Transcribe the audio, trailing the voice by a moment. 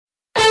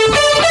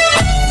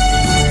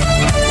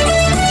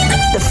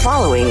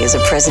following is a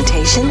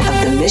presentation of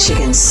the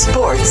Michigan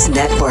Sports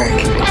Network.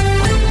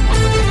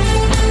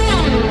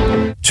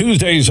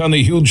 Tuesdays on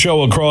the Huge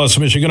Show across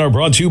Michigan are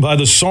brought to you by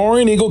the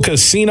Soaring Eagle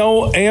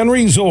Casino and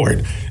Resort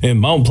in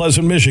Mount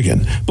Pleasant,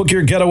 Michigan. Book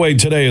your getaway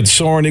today at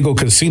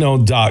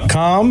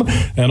SoaringEagleCasino.com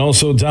and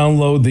also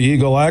download the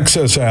Eagle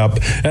Access app.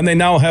 And they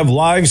now have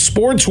live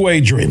sports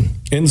wagering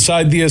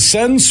inside the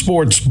Ascend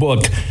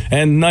Sportsbook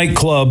and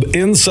nightclub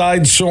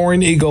inside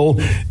Soaring Eagle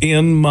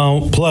in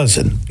Mount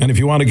Pleasant. And if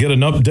you want to get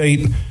an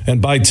update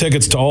and buy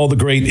tickets to all the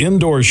great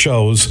indoor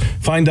shows,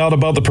 find out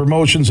about the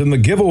promotions and the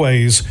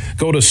giveaways,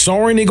 go to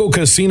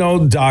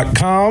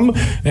SoaringEagleCasino.com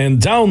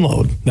and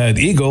download that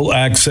Eagle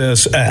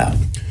Access app.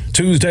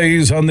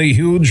 Tuesdays on the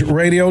Huge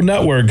Radio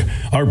Network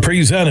are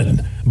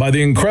presented by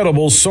the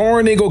incredible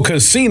Soaring Eagle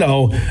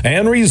Casino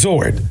and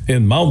Resort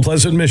in Mount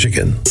Pleasant,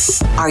 Michigan.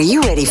 Are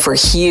you ready for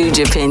huge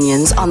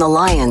opinions on the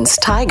Lions,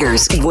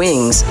 Tigers,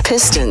 Wings,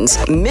 Pistons,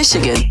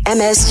 Michigan,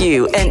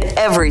 MSU, and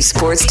every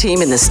sports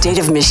team in the state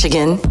of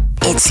Michigan?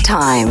 It's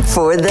time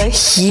for The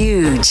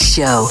Huge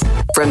Show.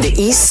 From the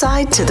east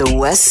side to the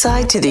west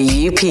side to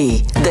the UP,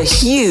 The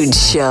Huge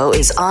Show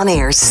is on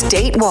air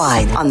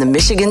statewide on the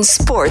Michigan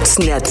Sports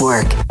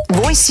Network.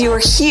 Voice your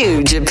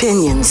huge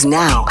opinions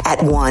now at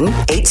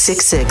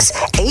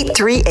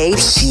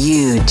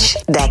 1-866-838-HUGE.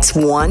 That's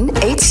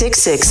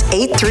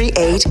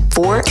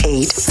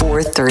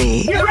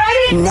 1-866-838-4843. You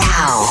ready?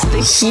 Now,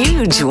 the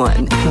huge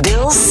one,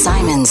 Bill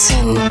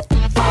Simonson.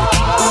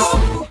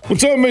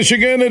 What's up,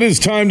 Michigan? It is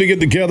time to get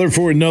together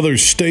for another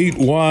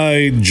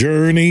statewide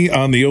journey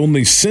on the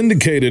only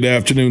syndicated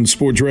afternoon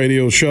sports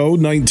radio show,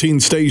 19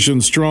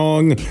 stations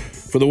strong.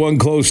 For the one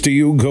close to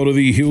you, go to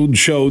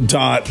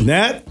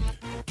thehugeshow.net.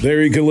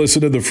 There you can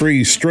listen to the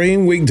free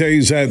stream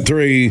weekdays at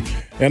 3.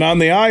 And on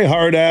the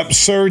iHeart app,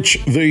 search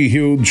The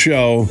Huge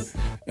Show.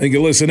 And you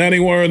can listen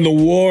anywhere in the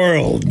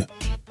world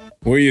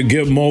where you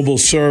get mobile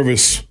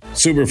service.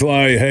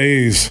 Superfly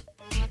Hayes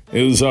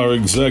is our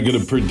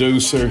executive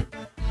producer.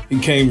 He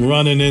came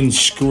running in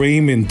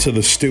screaming to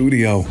the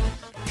studio.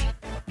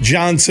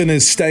 Johnson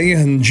is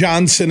staying.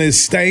 Johnson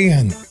is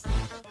staying.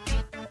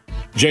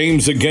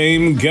 James the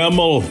Game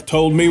Gemmel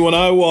told me when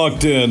I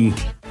walked in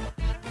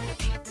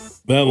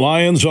that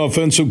Lions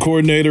offensive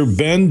coordinator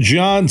Ben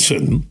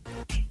Johnson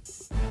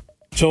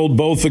told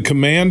both the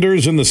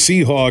Commanders and the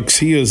Seahawks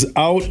he is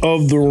out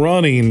of the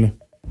running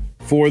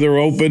for their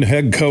open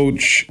head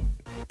coach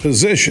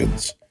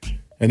positions.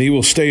 And he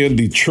will stay in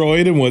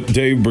Detroit. And what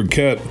Dave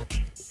Burkett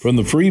from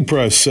the Free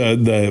Press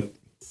said that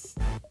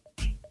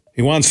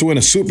he wants to win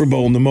a Super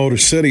Bowl in the Motor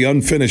City,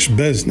 unfinished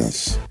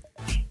business.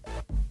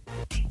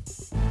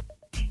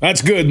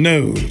 That's good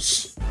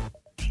news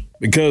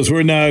because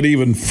we're not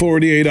even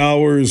 48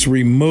 hours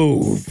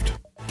removed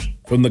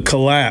from the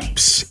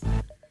collapse.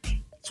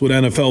 That's what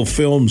NFL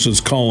Films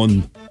is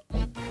calling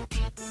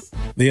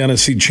the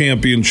NFC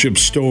Championship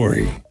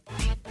story.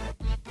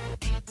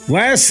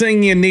 Last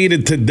thing you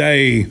needed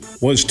today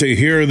was to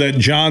hear that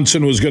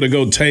Johnson was going to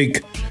go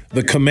take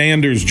the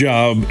Commander's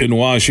job in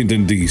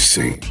Washington,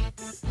 D.C.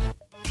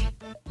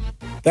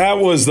 That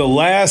was the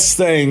last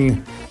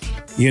thing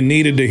you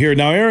needed to hear.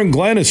 Now, Aaron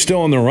Glenn is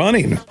still in the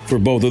running for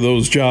both of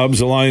those jobs,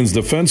 the Lions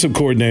defensive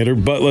coordinator,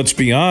 but let's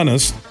be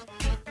honest,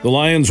 the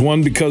Lions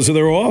won because of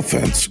their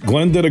offense.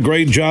 Glenn did a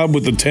great job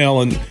with the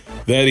talent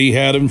that he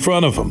had in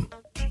front of him.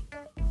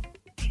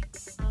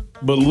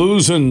 But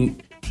losing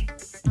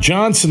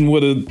Johnson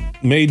would have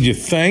made you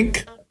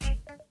think,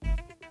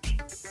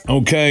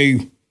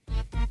 okay,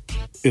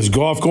 is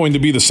Goff going to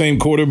be the same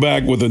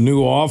quarterback with a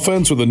new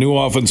offense, with a new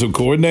offensive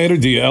coordinator?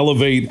 Do you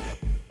elevate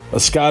a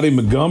Scotty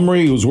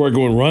Montgomery who's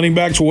working with running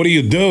backs? What do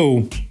you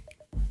do?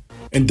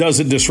 And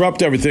does it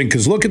disrupt everything?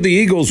 Because look at the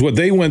Eagles, what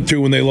they went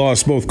through when they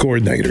lost both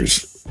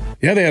coordinators.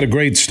 Yeah, they had a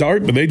great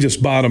start, but they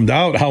just bottomed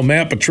out. How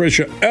Matt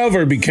Patricia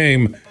ever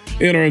became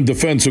interim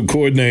defensive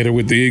coordinator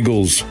with the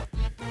Eagles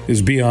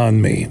is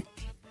beyond me.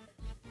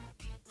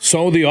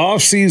 So the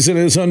offseason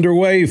is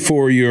underway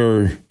for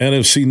your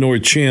NFC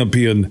North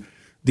champion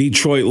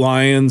Detroit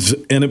Lions,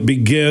 and it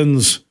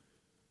begins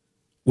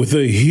with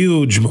a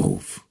huge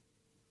move.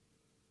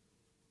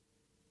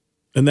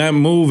 And that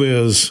move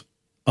is,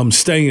 I'm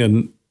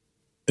staying,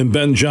 and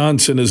Ben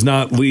Johnson is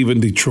not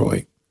leaving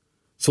Detroit.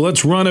 So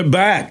let's run it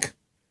back.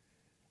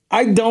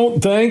 I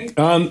don't think,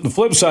 on the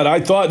flip side, I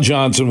thought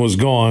Johnson was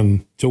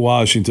gone to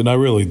Washington. I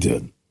really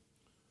did.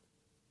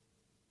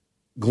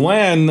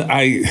 Glenn,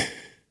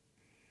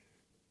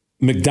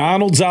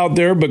 McDonald's out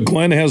there, but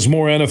Glenn has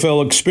more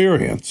NFL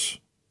experience.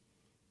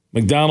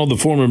 McDonald, the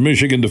former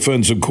Michigan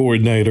defensive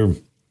coordinator,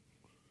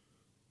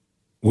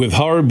 with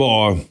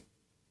Harbaugh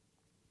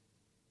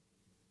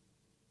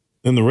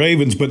and the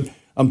Ravens. But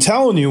I'm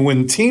telling you,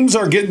 when teams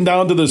are getting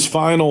down to this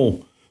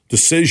final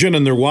decision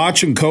and they're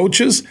watching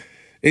coaches,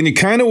 and you're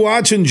kind of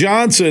watching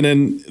Johnson,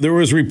 and there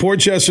was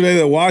reports yesterday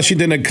that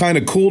Washington had kind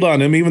of cooled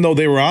on him, even though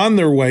they were on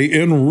their way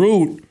en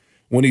route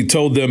when he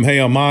told them, hey,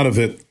 I'm out of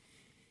it.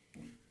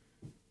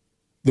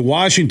 The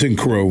Washington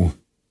crew,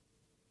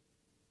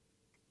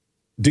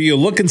 do you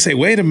look and say,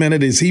 wait a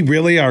minute, is he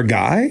really our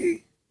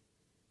guy?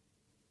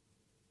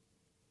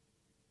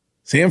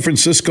 San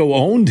Francisco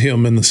owned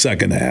him in the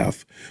second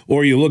half.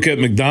 Or you look at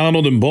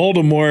McDonald in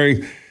Baltimore,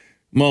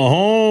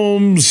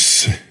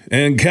 Mahomes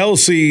and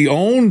Kelsey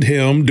owned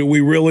him. Do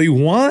we really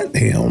want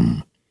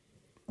him?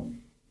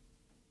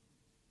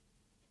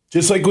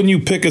 Just like when you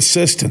pick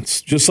assistants,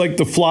 just like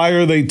the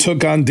flyer they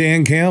took on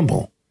Dan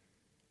Campbell.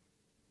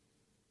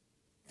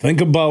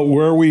 Think about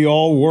where we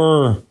all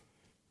were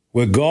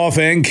with Goff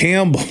and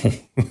Campbell.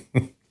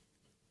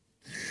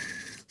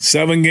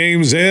 7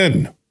 games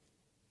in.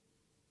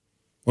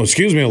 Well,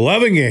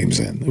 11 games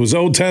in. It was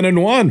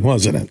 0-10-1,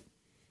 wasn't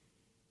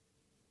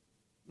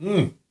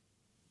it?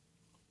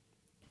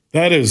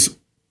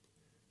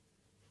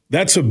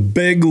 That's a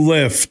big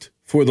lift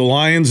for the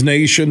Lions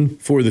Nation,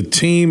 for the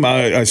team.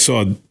 I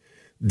saw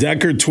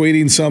Decker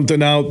tweeting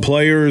something out.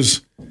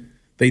 Players,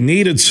 they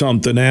needed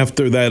something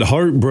after that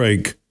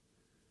heartbreak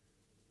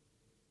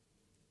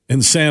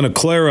in Santa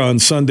Clara on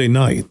Sunday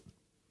night.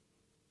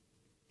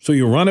 So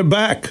you run it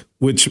back,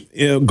 which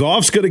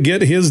Goff's going to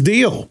get his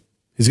deal.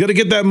 He's going to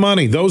get that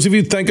money. Those of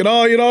you thinking,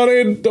 oh, you don't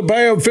need to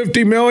pay him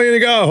 $50 million, you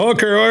got a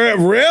hooker.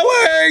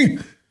 Really?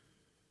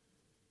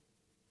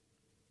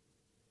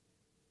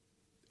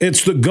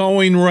 It's the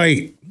going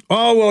rate.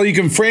 Oh, well, you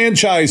can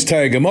franchise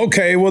tag him.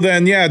 Okay, well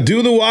then, yeah,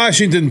 do the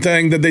Washington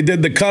thing that they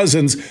did to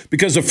Cousins,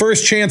 because the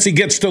first chance he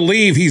gets to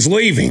leave, he's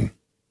leaving.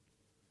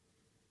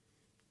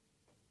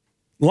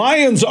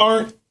 Lions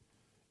aren't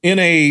in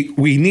a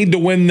we need to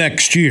win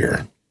next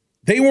year.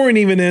 They weren't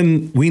even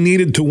in we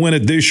needed to win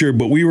it this year,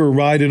 but we were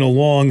riding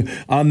along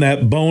on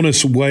that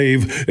bonus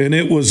wave, and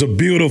it was a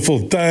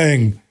beautiful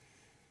thing.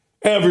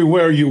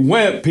 Everywhere you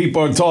went,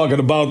 people are talking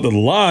about the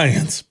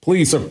Lions.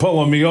 Police are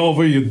pulling me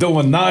over. You're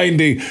doing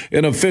 90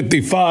 in a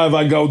 55.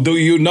 I go, do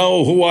you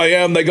know who I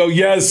am? They go,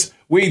 yes,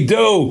 we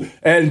do.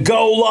 And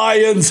go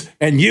Lions,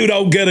 and you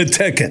don't get a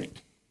ticket.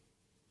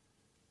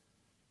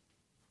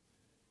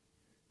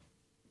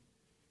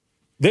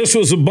 This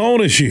was a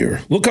bonus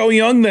year. Look how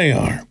young they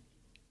are.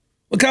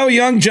 Look how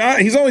young John,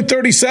 he's only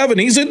 37.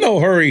 He's in no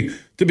hurry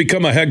to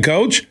become a head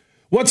coach.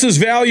 What's his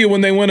value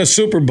when they win a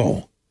Super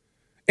Bowl?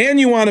 And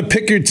you want to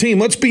pick your team.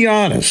 Let's be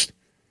honest.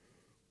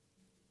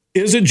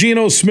 Is it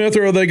Geno Smith,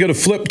 or are they going to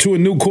flip to a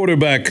new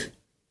quarterback?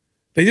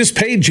 They just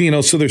paid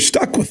Geno, so they're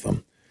stuck with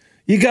them.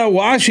 You got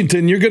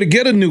Washington. You're going to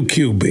get a new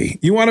QB.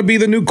 You want to be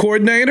the new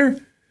coordinator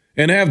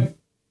and have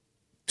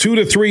 2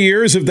 to 3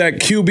 years if that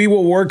QB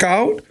will work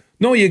out?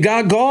 No, you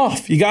got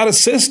Goff. You got a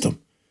system.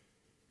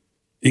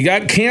 You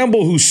got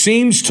Campbell, who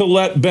seems to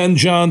let Ben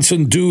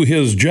Johnson do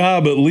his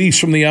job, at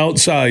least from the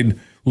outside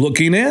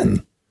looking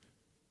in.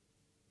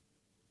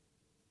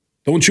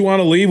 Don't you want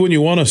to leave when you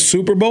won a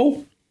Super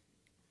Bowl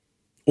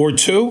or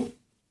 2?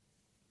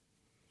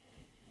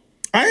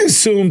 I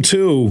assume,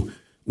 too,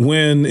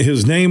 when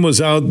his name was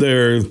out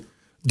there,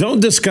 don't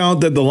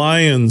discount that the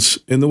Lions,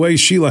 in the way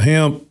Sheila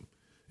Hamp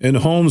and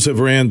Holmes have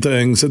ran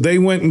things, that they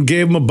went and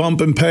gave him a bump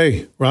in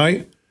pay,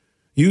 right?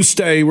 You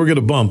stay, we're going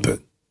to bump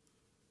it.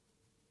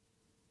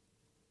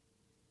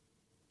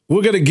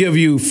 We're going to give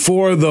you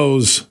 4 of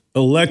those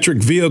electric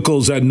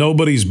vehicles that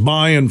nobody's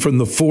buying from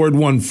the Ford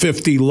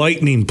 150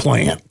 Lightning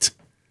plant.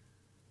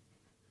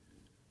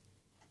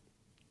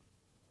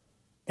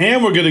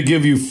 And we're going to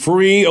give you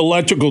free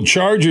electrical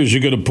chargers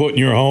you're going to put in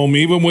your home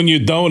even when you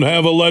don't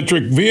have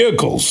electric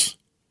vehicles.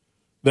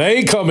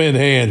 They come in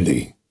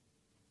handy.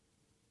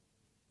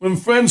 When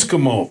friends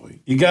come over,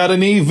 you got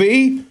an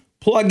EV?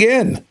 Plug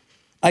in.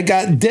 I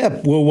got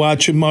dip. We're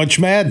watching March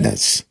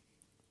Madness.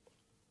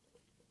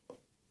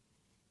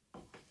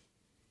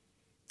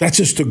 That's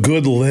just a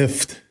good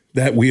lift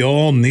that we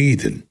all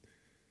needed.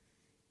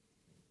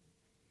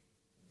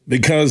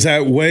 Because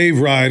that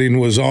wave riding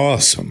was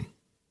awesome.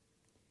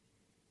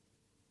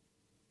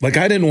 Like,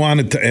 I didn't want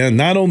it to end,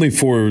 not only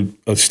for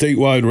a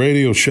statewide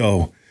radio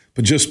show,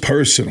 but just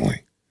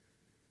personally.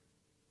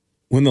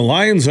 When the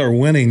Lions are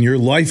winning, your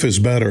life is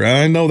better. And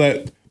I know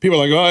that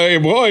people are like, oh, hey,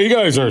 boy, you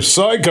guys are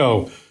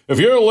psycho. If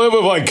you're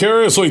living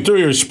vicariously through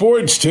your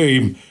sports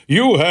team,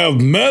 you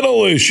have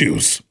mental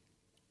issues.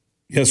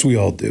 Yes, we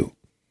all do.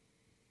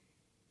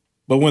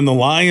 But when the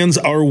Lions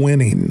are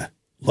winning,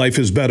 life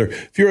is better.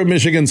 If you're a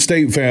Michigan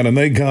State fan and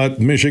they got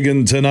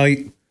Michigan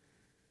tonight,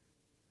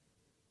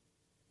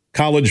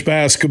 college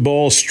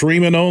basketball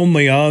streaming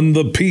only on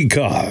the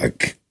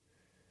Peacock.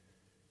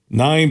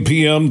 9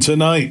 p.m.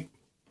 tonight.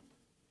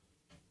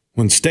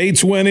 When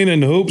State's winning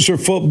and hoops or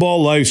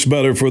football, life's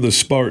better for the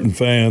Spartan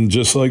fan,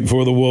 just like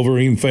for the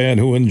Wolverine fan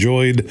who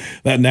enjoyed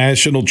that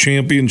national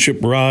championship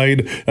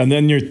ride. And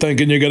then you're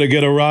thinking you're going to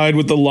get a ride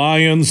with the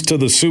Lions to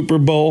the Super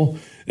Bowl.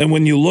 And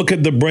when you look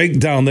at the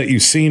breakdown that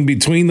you've seen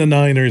between the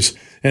Niners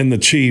and the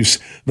Chiefs,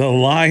 the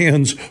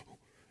Lions,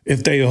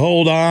 if they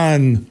hold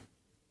on,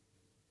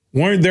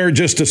 weren't there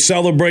just to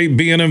celebrate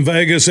being in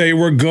Vegas? They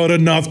were good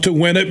enough to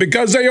win it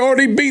because they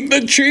already beat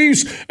the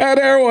Chiefs at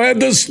Arrowhead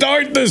to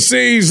start the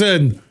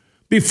season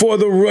before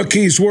the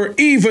rookies were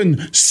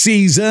even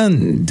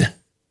seasoned.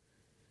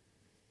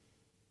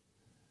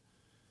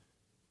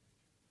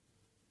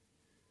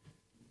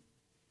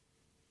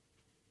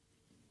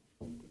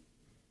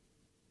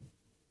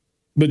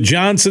 But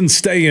Johnson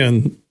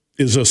staying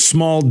is a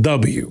small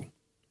W.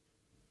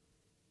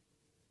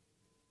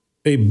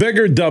 A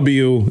bigger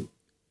W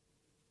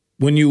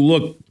when you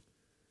look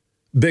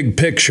big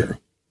picture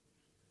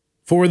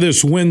for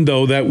this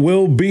window that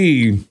will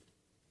be,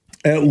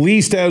 at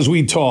least as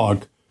we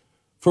talk,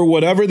 for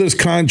whatever this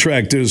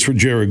contract is for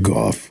Jared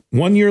Goff.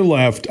 1 year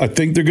left. I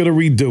think they're going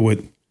to redo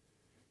it.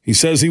 He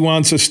says he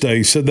wants to stay.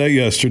 He said that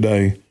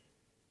yesterday.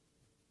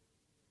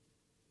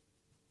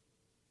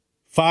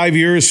 5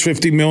 years,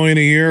 $50 million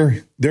a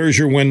year. There's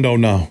your window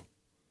now.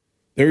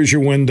 There's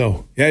your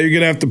window. Yeah, you're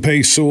going to have to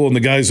pay Sewell, and the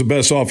guy's the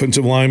best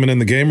offensive lineman in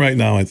the game right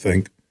now, I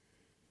think.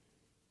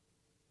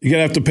 You're going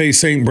to have to pay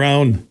St.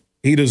 Brown.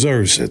 He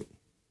deserves it.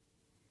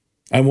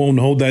 I won't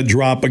hold that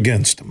drop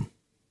against him.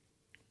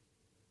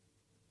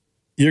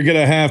 You're going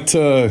to have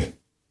to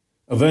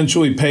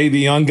eventually pay the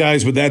young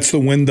guys, but that's the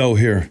window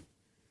here.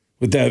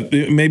 With that,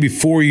 maybe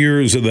 4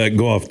 years of that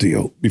Goff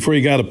deal before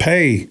you got to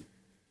pay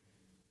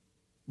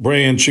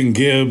Branch and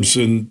Gibbs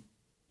and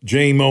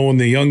J-Mo and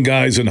the young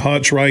guys and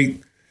Hutch, right?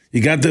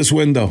 You got this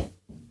window.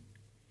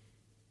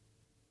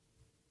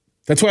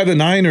 That's why the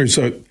Niners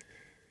are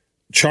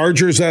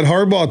Chargers that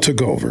Harbaugh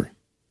took over.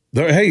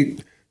 They're going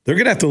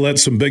to have to let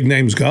some big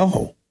names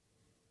go.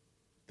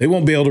 They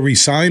won't be able to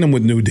re-sign them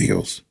with new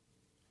deals.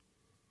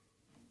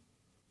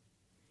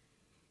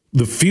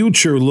 The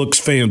future looks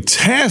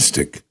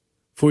fantastic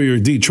for your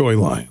Detroit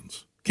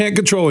Lions. Can't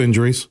control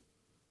injuries.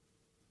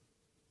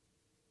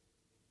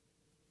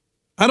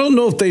 I don't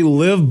know if they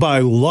live by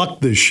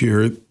luck this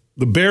year.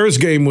 The Bears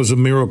game was a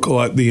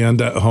miracle at the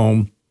end at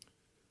home.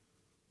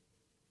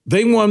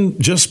 They won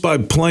just by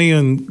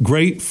playing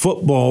great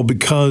football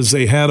because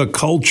they had a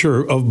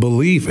culture of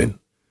believing.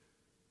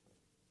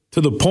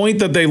 To the point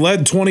that they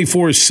led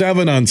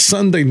 24-7 on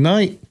Sunday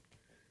night.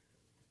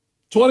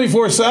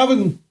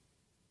 24-7.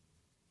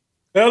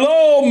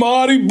 Hello,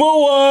 Marty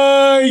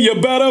Boy.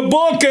 You better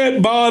book it,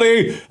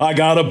 Marty. I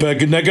got a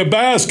picnic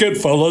basket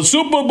full of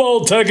Super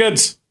Bowl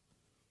tickets.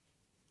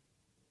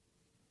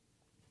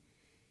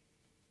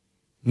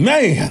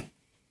 Man.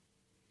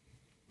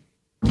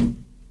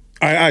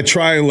 I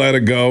try and let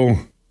it go.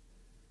 And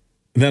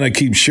then I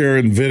keep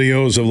sharing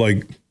videos of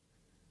like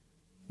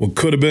what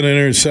could have been an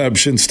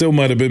interception, still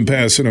might have been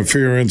pass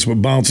interference,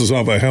 but bounces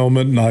off a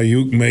helmet and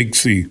Ayuk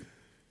makes the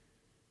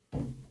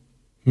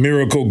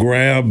miracle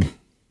grab.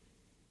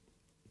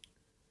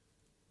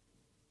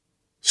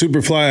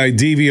 Superfly, I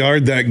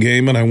DVR'd that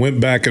game and I went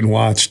back and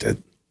watched it.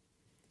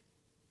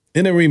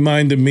 And it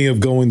reminded me of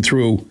going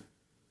through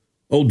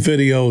old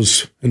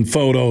videos and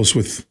photos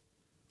with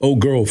old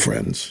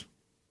girlfriends.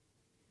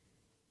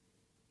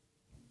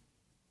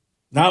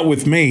 Not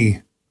with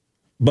me,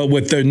 but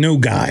with their new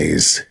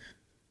guys.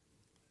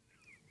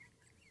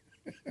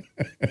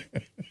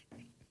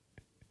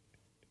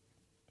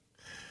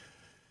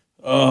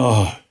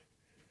 Oh,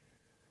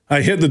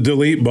 I hit the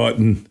delete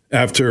button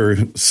after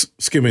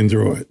skimming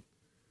through it.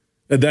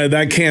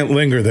 That can't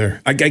linger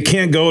there. I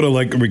can't go to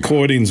like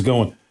recordings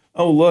going,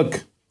 oh,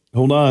 look,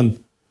 hold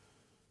on.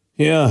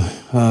 Yeah,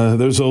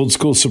 there's old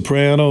school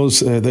Sopranos.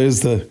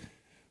 There's the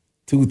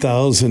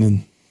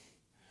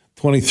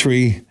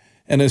 2023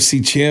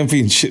 NFC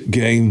Championship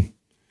game.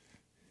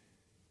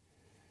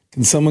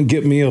 Can someone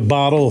get me a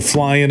bottle of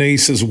Flying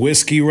Aces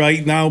whiskey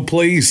right now,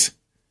 please?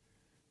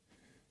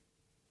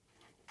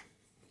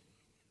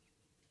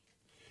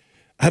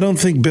 I don't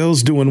think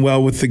Bill's doing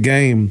well with the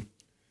game.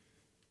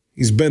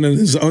 He's been in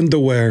his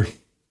underwear,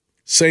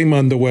 same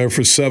underwear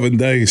for 7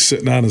 days,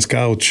 sitting on his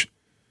couch.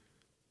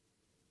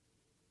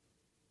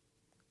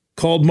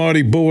 Called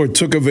Marty Boer,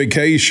 took a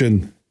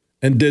vacation,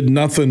 and did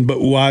nothing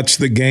but watch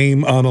the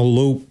game on a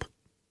loop.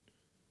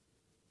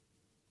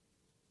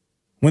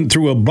 Went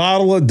through a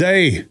bottle a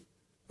day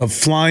of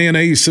Flying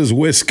Aces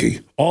whiskey,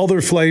 all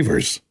their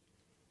flavors.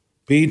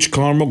 Peach,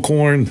 caramel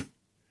corn,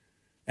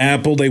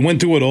 apple, they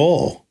went through it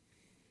all.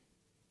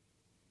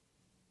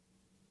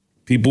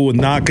 People would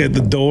knock at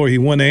the door. He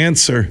wouldn't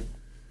answer.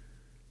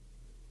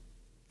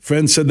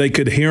 Friends said they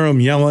could hear him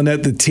yelling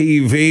at the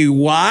TV.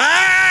 Why?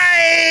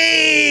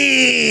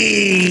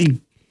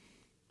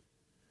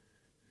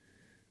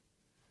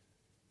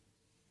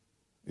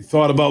 He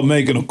thought about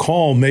making a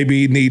call.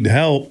 Maybe he'd need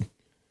help.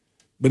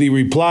 But he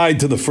replied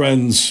to the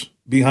friends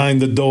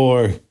behind the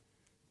door,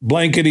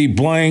 blankety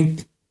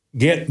blank,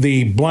 get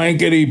the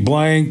blankety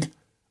blank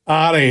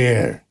out of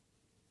here.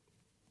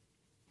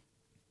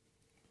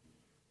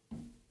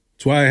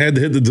 That's why I had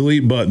to hit the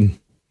delete button.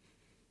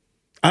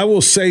 I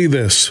will say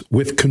this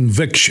with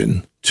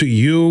conviction to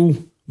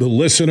you, the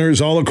listeners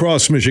all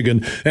across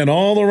Michigan and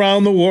all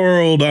around the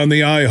world on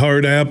the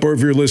iHeart app, or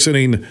if you're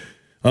listening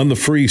on the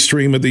free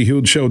stream at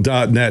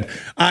thehugeshow.net.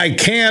 I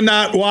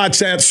cannot watch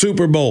that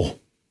Super Bowl.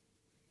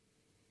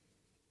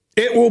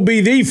 It will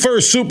be the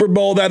first Super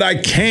Bowl that I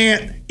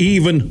can't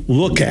even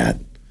look at.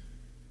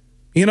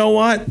 You know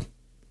what?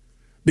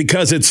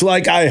 Because it's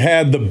like I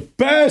had the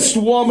best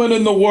woman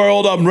in the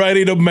world I'm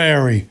ready to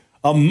marry.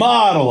 A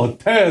model, a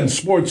 10,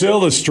 Sports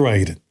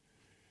Illustrated.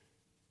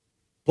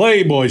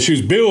 Playboy, she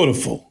was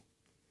beautiful.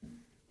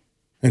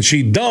 And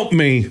she dumped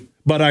me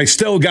but I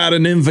still got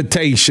an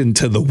invitation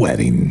to the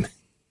wedding.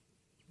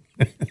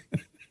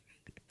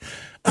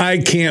 I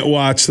can't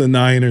watch the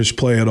Niners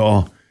play at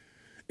all.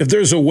 If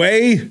there's a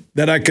way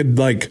that I could,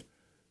 like,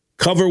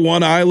 cover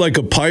one eye like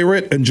a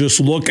pirate and just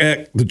look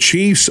at the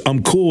Chiefs,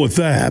 I'm cool with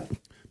that.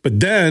 But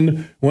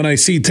then when I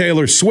see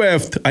Taylor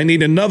Swift, I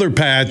need another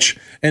patch,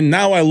 and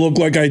now I look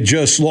like I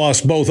just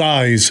lost both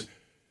eyes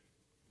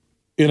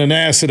in an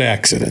acid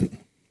accident.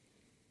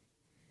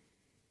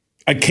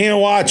 I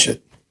can't watch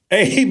it.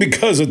 A,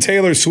 because of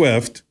Taylor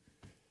Swift.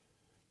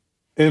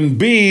 And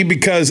B,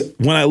 because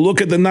when I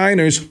look at the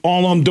Niners,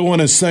 all I'm doing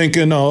is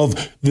thinking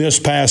of this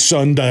past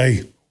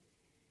Sunday.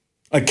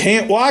 I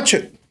can't watch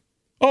it.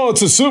 Oh,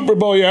 it's a Super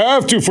Bowl. You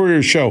have to for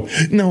your show.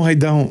 No, I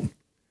don't.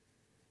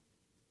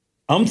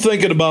 I'm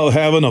thinking about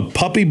having a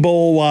Puppy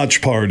Bowl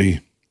watch party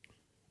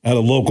at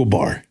a local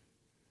bar.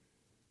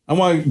 I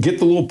want to get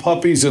the little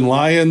puppies in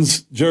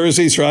Lions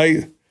jerseys,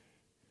 right?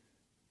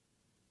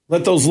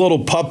 Let those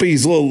little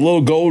puppies,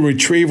 little golden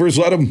retrievers,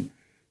 let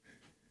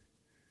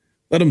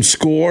them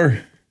score.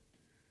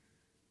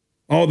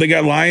 Oh, they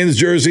got Lions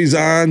jerseys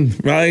on,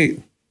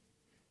 right?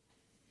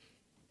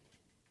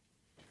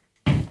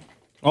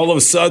 All of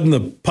a sudden, the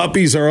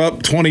puppies are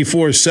up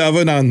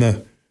 24/7 on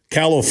the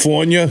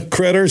California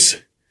Critters.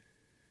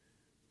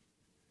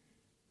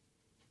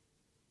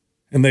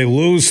 And they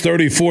lose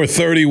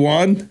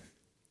 34-31.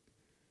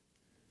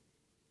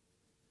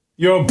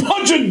 You're a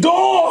bunch of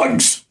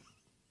dogs.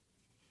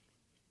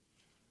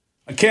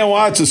 I can't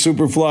watch the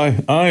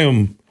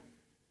Superfly.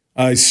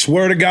 I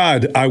swear to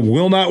God, I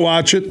will not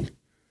watch it.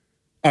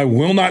 I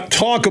will not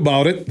talk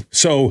about it.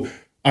 So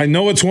I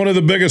know it's one of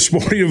the biggest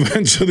sporting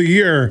events of the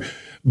year,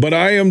 but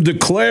I am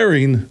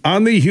declaring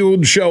on the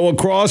huge show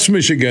across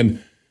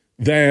Michigan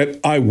that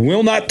I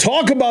will not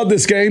talk about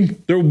this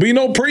game. There will be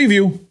no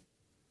preview.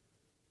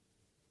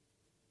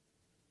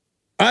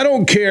 I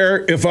don't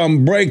care if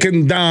I'm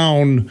breaking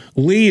down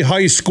Lee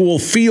High School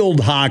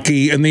field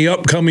hockey in the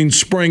upcoming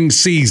spring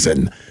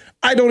season.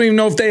 I don't even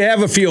know if they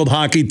have a field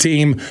hockey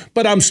team,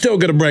 but I'm still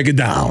going to break it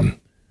down.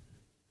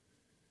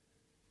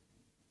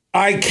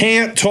 I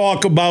can't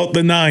talk about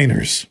the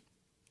Niners.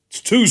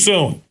 It's too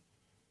soon.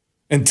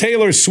 And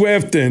Taylor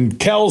Swift and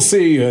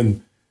Kelsey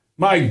and,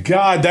 my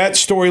God, that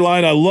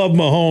storyline, I love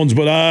Mahomes,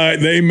 but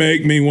they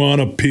make me want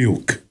to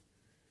puke.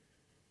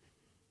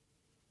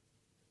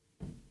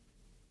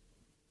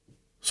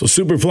 So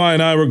Superfly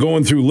and I were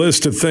going through a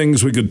list of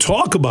things we could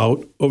talk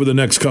about over the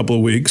next couple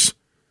of weeks.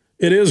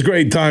 It is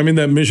great timing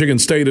that Michigan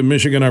State and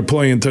Michigan are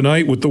playing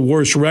tonight with the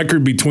worst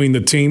record between the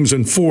teams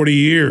in 40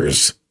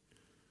 years.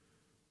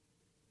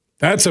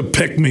 That's a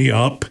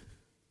pick-me-up.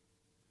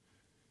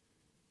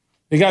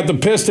 They got the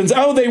Pistons.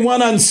 Oh, they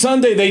won on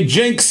Sunday. They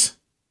jinx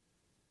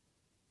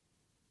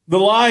the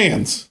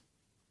Lions.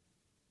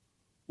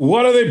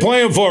 What are they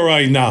playing for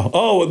right now?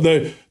 Oh,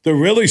 they're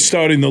really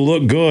starting to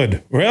look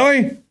good.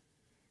 Really?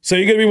 So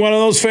you're going to be one of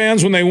those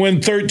fans when they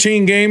win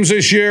 13 games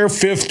this year,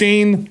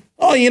 15?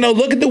 Oh,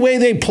 look at the way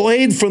they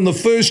played from the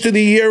first of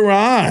the year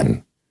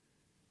on.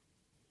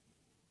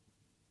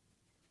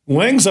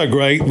 Wings are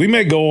great. We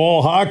may go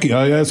all hockey.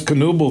 I asked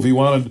Knuble if he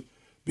wanted to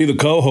be the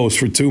co-host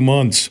for 2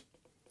 months.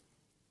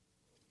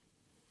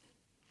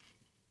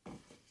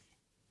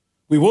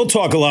 We will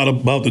talk a lot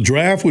about the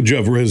draft with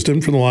Jeff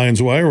Risdon from the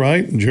Lions Wire,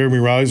 right? And Jeremy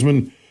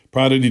Reisman,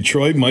 Pride of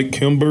Detroit, Mike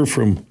Kimber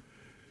from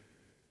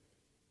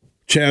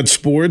Chat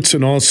Sports,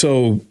 and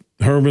also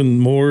Herman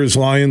Moore's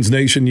Lions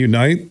Nation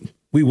Unite.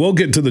 We will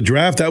get to the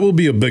draft. That will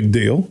be a big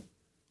deal.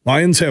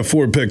 Lions have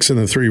 4 picks in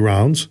the 3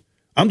 rounds.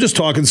 I'm just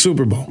talking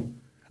Super Bowl.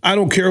 I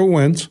don't care who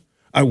wins.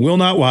 I will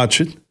not watch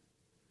it.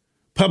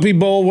 Puppy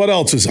Bowl, what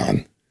else is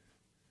on?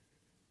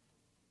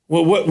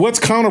 Well, what's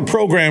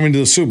counter-programming to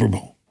the Super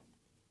Bowl?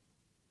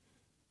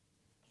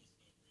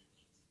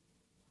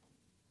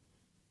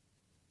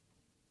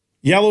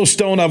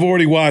 Yellowstone, I've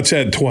already watched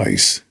that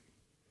twice.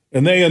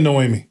 And they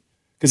annoy me.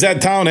 Because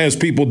that town has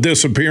people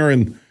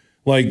disappearing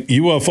like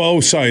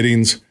UFO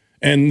sightings,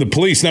 and the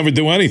police never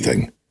do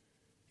anything.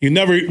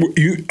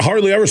 You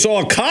hardly ever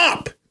saw a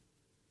cop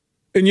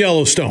in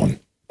Yellowstone.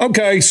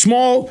 Okay,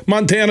 small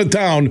Montana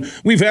town.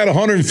 We've had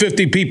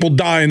 150 people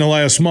die in the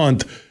last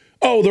month.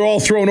 Oh, they're all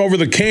thrown over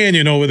the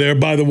canyon over there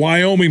by the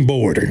Wyoming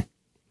border.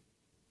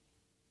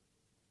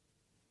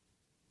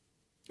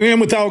 And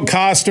without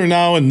Costner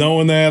now and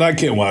knowing that, I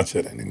can't watch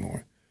it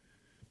anymore.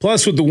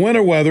 Plus, with the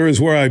winter weather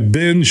is where I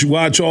binge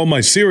watch all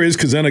my series,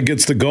 because then it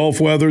gets the Gulf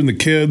weather and the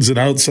kids and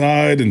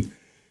outside, and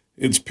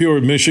it's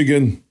pure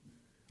Michigan.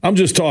 I'm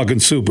just talking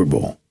Super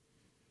Bowl.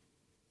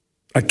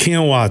 I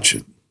can't watch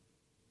it.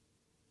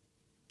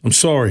 I'm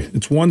sorry.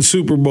 It's one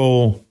Super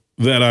Bowl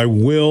that I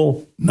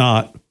will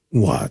not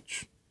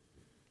watch.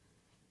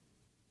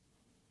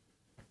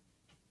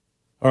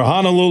 Our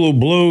Honolulu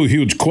Blue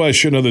huge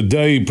question of the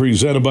day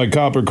presented by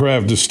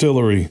Coppercraft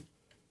Distillery.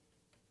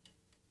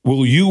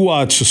 Will you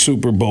watch the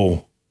Super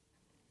Bowl?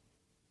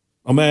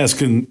 I'm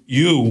asking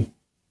you,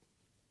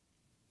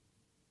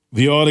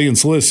 the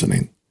audience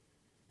listening.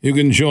 You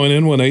can join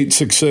in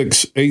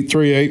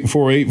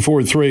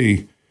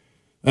 1-866-838-4843.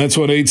 That's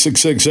what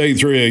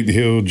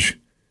 866-838-HUGE.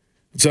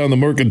 It's on the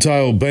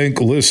Mercantile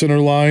Bank listener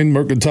line.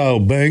 Mercantile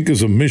Bank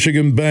is a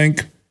Michigan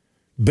bank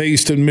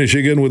based in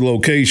Michigan with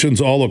locations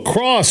all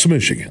across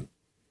Michigan.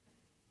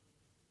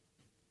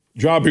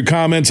 Drop your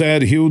comments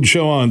at Huge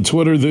Show on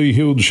Twitter, The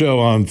Huge Show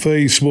on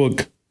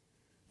Facebook.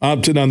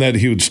 Opt in on that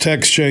Huge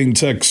text chain.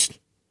 Text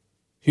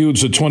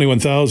Huge to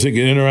 21,000.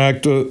 You can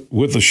interact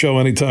with the show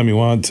anytime you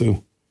want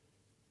to.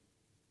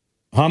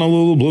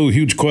 Honolulu Blue,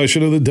 huge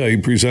question of the day,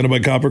 presented by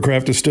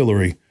Coppercraft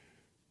Distillery.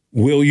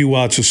 Will you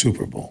watch the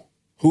Super Bowl?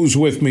 Who's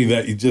with me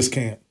that you just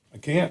can't? I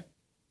can't.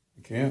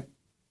 I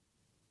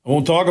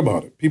won't talk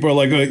about it. People are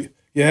like, oh,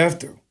 you have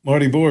to.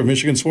 Marty Boer,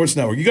 Michigan Sports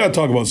Network. You got to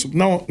talk about it.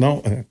 No.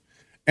 No.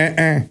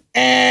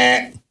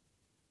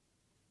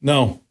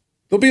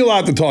 There'll be a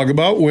lot to talk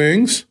about.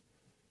 Wings.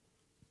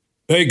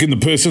 Hey, can the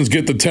Pistons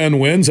get the 10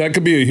 wins? That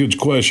could be a huge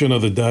question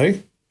of the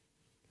day.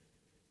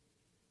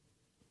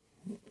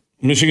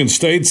 Michigan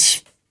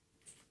State's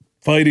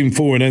fighting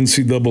for an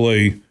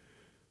NCAA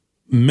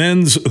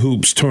men's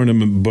hoops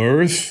tournament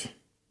berth.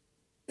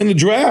 In the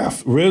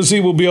draft,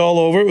 Rizzy will be all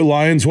over it with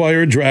Lions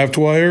Wire, Draft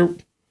Wire,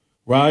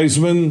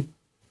 Reisman,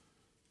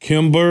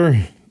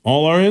 Kimber,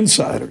 all our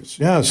insiders.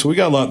 Yeah, so we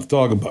got a lot to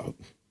talk about.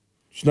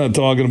 Just not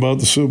talking about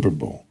the Super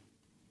Bowl.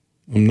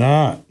 I'm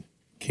not.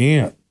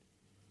 Can't.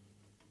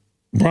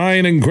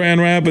 Brian in Grand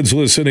Rapids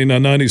listening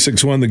on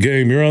 96.1 The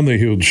Game. You're on The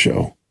Huge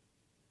Show.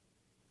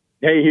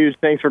 Hey, Hughes,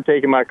 thanks for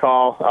taking my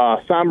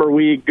call. Somber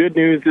week. Good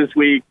news this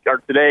week, or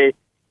today,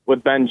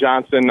 with Ben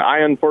Johnson. I,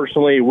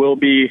 unfortunately, will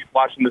be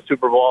watching the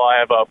Super Bowl. I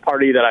have a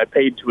party that I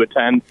paid to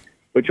attend,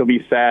 which will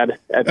be sad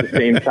at the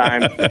same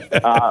time.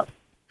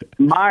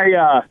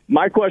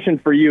 My question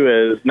for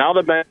you is, now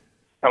that Ben's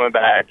coming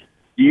back,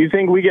 do you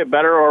think we get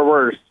better or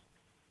worse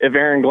if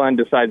Aaron Glenn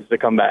decides to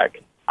come back?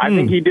 I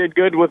think he did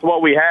good with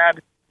what we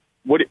had.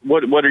 What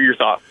are your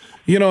thoughts?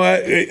 You know,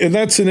 and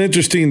that's an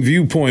interesting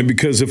viewpoint,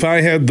 because if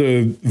I had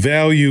the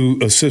value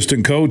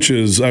assistant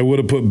coaches, I would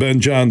have put Ben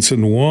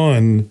Johnson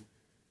 1.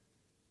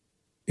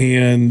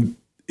 And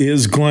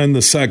is Glenn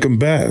the second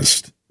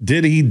best?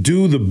 Did he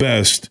do the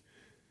best?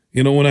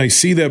 You know, when I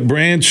see that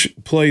Branch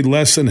played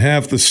less than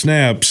half the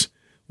snaps,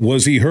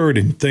 was he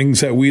hurting?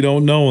 Things that we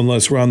don't know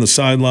unless we're on the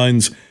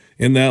sidelines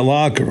in that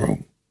locker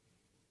room.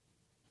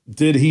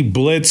 Did he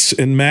blitz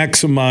and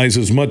maximize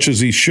as much as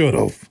he should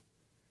have?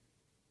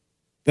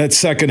 That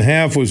second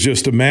half was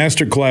just a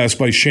masterclass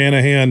by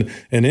Shanahan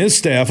and his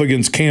staff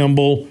against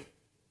Campbell,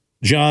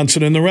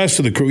 Johnson, and the rest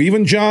of the crew.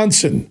 Even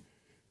Johnson,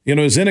 you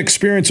know, his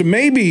inexperience. And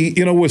maybe,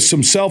 you know, with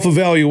some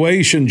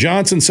self-evaluation,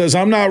 Johnson says,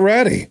 I'm not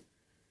ready.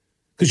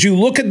 Because you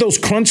look at those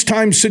crunch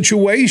time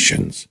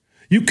situations,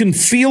 you can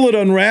feel it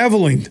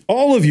unraveling.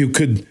 All of you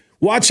could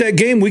watch that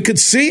game. We could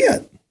see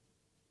it.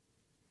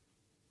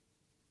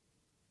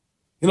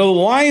 You know, the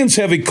Lions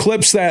have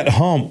eclipsed that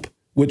hump,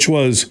 which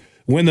was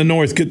win the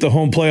North, get the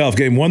home playoff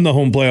game, won the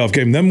home playoff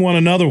game, then won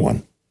another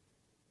one.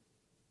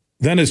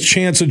 Then it's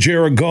chance of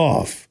Jared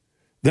Goff.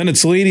 Then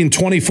it's leading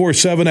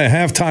 24-7 at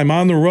halftime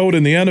on the road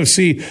in the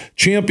NFC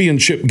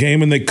Championship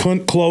game, and they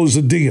couldn't close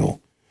the deal.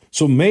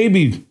 So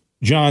maybe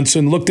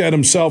Johnson looked at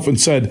himself and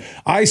said,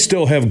 I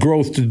still have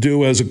growth to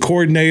do as a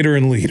coordinator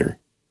and leader.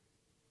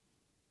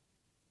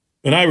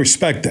 And I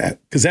respect that,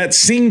 because that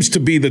seems to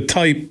be the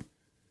type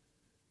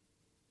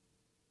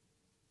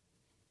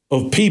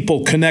of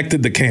people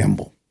connected to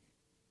Campbell.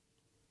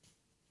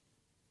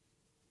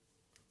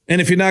 And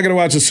if you're not going to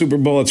watch the Super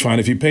Bowl, it's fine.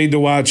 If you paid to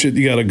watch it,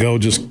 you got to go.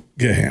 Just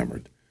get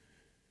hammered.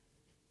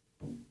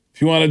 If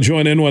you want to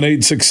join in,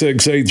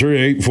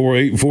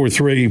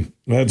 1-866-838-4843.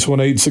 That's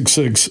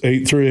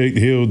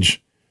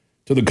 1-866-838-HUGE.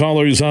 To the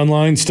callers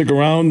online, stick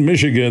around.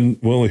 Michigan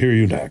will hear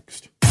you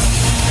next.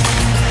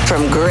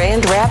 From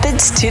Grand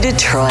Rapids to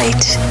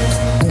Detroit,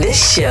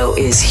 this show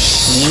is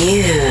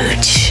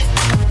huge.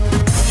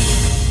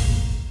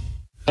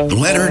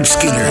 Leonard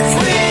Skinner.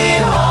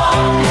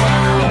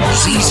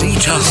 ZZ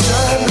Top.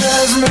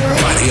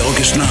 Friday,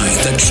 August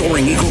 9th at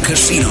Soaring Eagle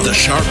Casino, the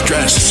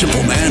sharp-dressed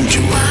Simple Man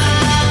Tour.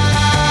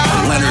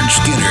 Leonard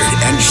Skinner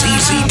and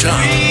ZZ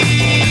Top.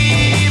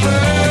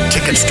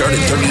 Tickets start at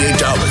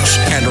 $38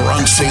 and are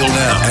on sale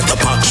now at the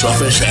box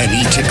office and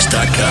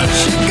etix.com.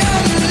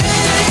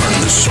 Part of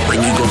the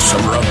Soaring Eagle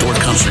Summer Outdoor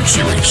Concert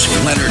Series,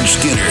 Leonard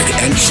Skinner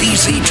and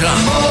ZZ Top.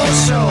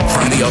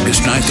 Friday,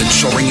 August 9th at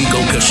Soaring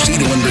Eagle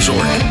Casino and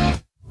Resort.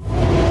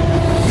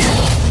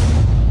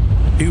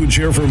 Huge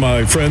here for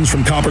my friends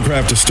from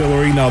Coppercraft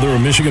Distillery. Now, they're a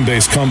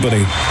Michigan-based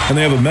company, and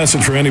they have a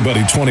message for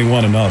anybody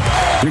 21 and up.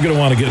 You're going to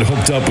want to get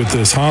hooked up with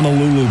this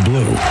Honolulu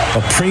Blue,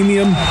 a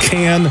premium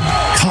can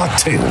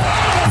cocktail.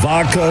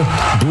 Vodka,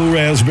 blue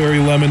raspberry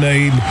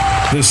lemonade.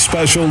 This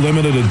special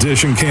limited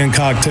edition canned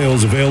cocktail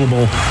is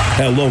available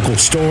at local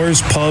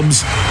stores,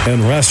 pubs,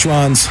 and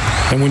restaurants.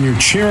 And when you're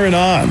cheering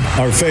on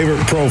our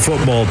favorite pro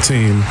football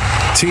team,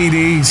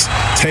 TDs,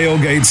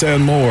 tailgates,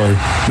 and more,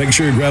 make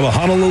sure you grab a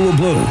Honolulu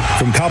Blue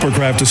from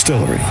Coppercraft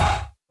Distillery.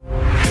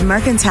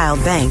 Mercantile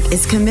Bank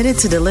is committed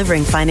to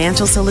delivering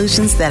financial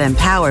solutions that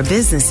empower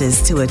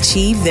businesses to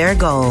achieve their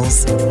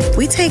goals.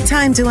 We take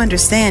time to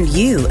understand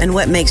you and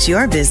what makes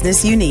your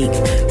business unique.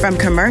 From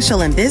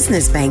commercial and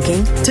business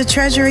banking to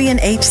treasury and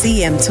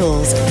HCM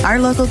tools, our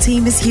local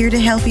team is here to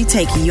help you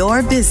take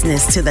your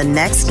business to the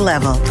next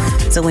level.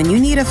 So when you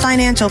need a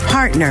financial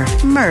partner,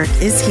 Merc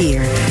is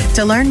here.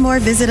 To learn more,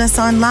 visit us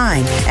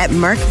online at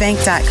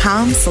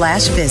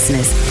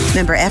mercbank.com/business.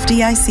 Member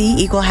FDIC,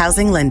 Equal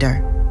Housing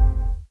Lender.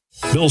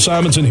 Bill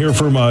Simonson here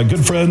for my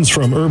good friends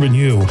from Urban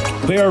U.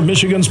 They are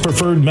Michigan's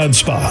preferred med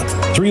spa.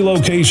 3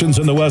 locations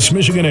in the West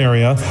Michigan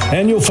area,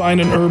 and you'll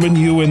find an Urban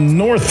U in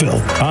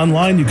Northville.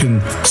 Online, you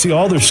can see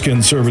all their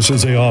skin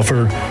services they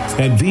offer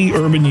at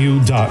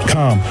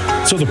theurbanu.com.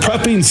 So the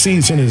prepping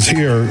season is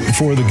here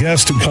for the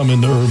guests to come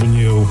into Urban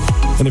U.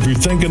 And if you're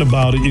thinking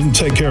about it, you can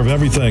take care of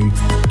everything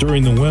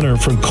during the winter,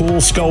 from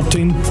cool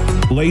sculpting,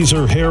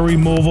 laser hair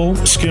removal,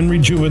 skin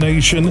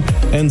rejuvenation,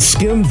 and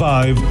Skin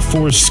Vive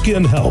for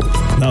skin health.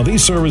 Now,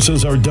 these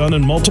services are done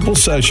in multiple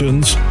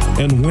sessions,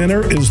 and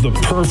winter is the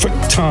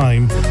perfect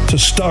time to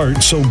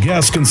start so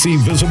guests can see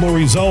visible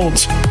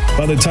results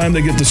by the time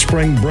they get to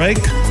spring break,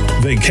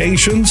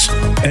 vacations,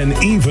 and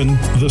even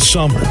the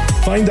summer.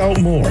 Find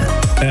out more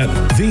at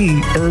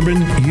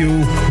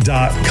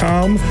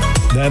theurbanu.com.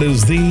 That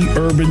is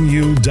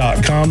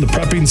theurbanu.com. The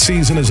prepping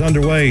season is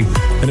underway,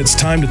 and it's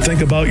time to think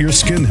about your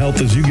skin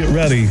health as you get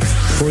ready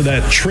for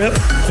that trip,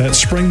 that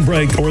spring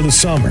break, or the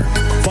summer.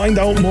 Find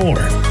out more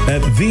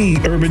at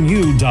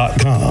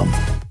theurbanu.com.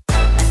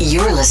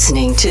 You're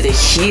listening to The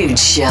Huge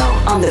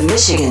Show on the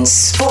Michigan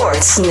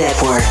Sports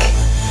Network.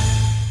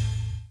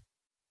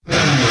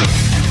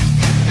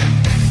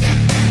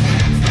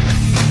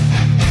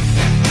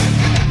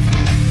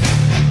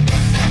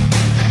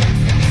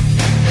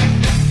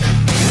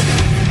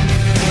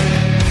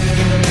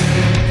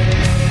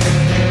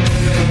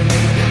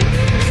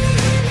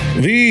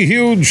 The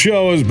Huge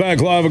Show is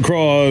back live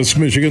across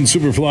Michigan.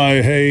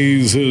 Superfly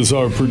Hayes is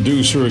our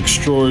producer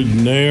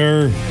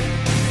extraordinaire.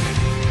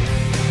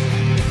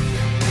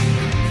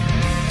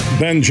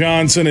 Ben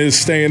Johnson is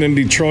staying in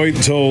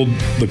Detroit, told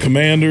the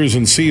Commanders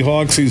and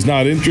Seahawks he's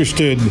not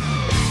interested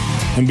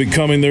in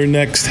becoming their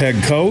next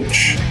head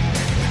coach.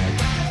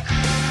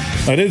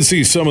 I did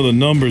see some of the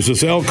numbers.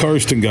 This Al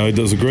Karsten guy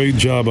does a great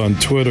job on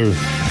Twitter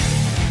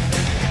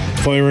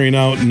firing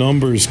out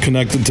numbers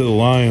connected to the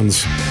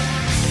Lions.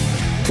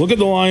 Look at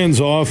the Lions'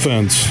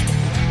 offense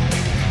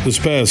this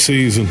past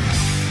season.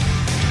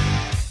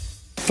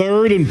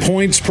 3rd in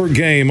points per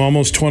game,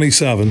 almost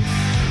 27.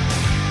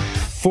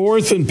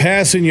 4th in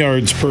passing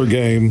yards per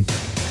game.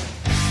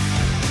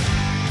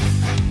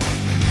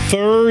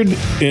 3rd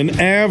in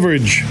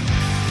average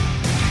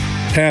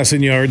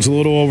passing yards, a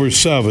little over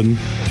 7.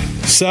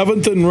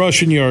 7th in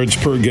rushing yards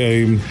per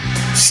game.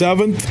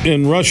 7th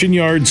in rushing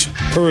yards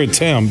per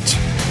attempt.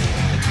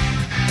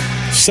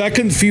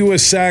 2nd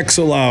fewest sacks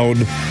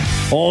allowed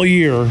all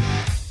year.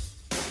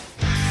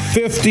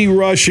 50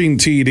 rushing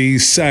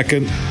TDs,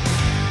 2nd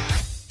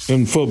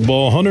in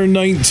football.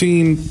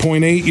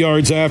 119.8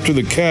 yards after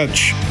the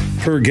catch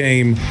per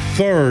game,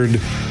 3rd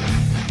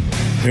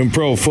in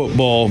pro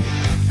football.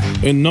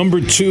 And number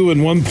 2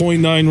 in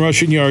 1.9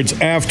 rushing yards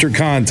after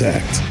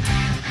contact.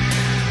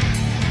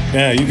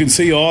 Yeah, you can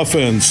see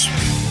offense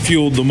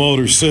fueled the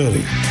Motor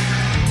City.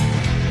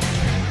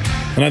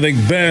 And I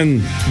think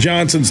Ben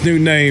Johnson's new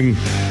name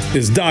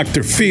is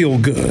Dr.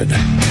 Feelgood.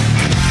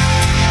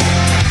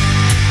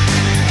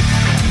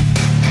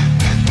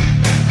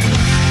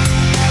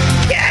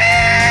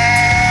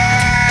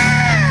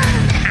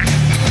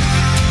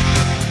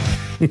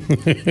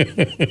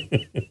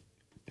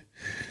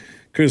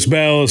 Chris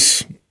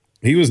Ballas,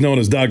 he was known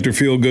as Dr.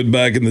 Feelgood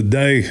back in the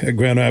day at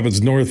Grand Rapids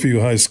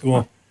Northview High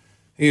School.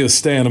 He is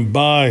standing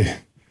by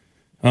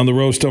on the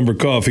Roast Umber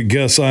Coffee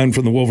guest line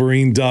from the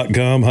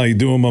Wolverine.com. How you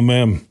doing, my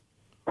man?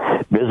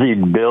 Busy,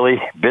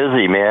 Billy.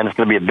 Busy, man. It's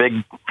going to be a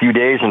big few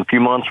days and few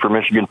months for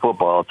Michigan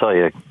football, I'll tell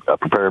you,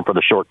 preparing for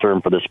the short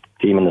term for this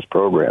team and this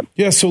program.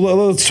 Yeah, so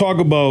let's talk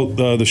about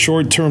the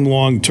short term,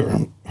 long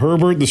term.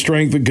 Herbert, the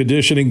strength and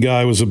conditioning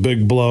guy, was a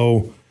big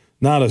blow.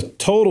 Not a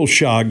total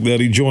shock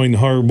that he joined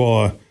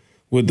Harbaugh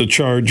with the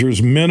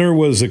Chargers. Minner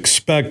was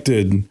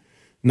expected.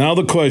 Now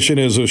the question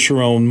is with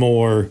Sharon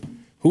Moore,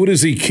 who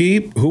does he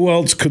keep? Who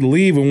else could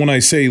leave? And when I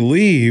say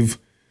leave,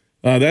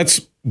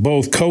 that's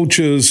both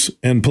coaches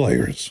and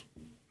players.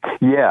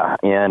 Yeah,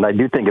 and I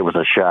do think it was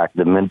a shock.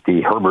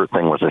 The Herbert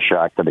thing was a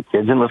shock to the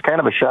kids, and it was kind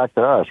of a shock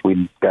to us.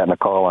 We'd gotten a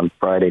call on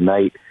Friday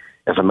night,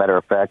 as a matter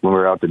of fact, when we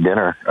were out to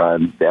dinner,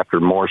 after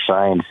Moore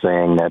signed,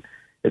 saying that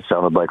it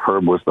sounded like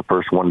Herb was the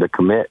first one to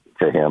commit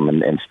to him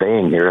and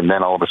staying here. And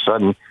then all of a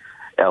sudden,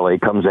 L.A.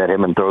 comes at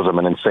him and throws him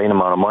an insane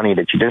amount of money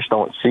that you just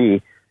don't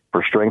see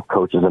for strength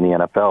coaches in the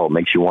NFL. It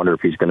makes you wonder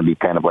if he's going to be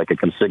kind of like a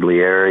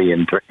consigliere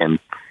in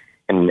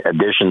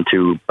addition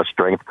to a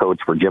strength coach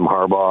for Jim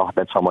Harbaugh.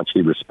 That's how much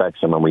he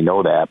respects him, and we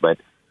know that. But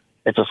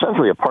it's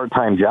essentially a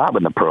part-time job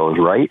in the pros,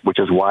 right? Which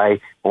is why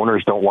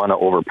owners don't want to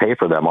overpay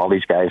for them. All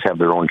these guys have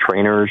their own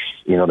trainers.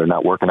 You know, they're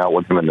not working out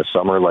with them in the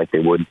summer like they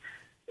would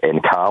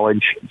in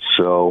college.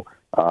 So,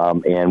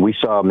 and we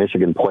saw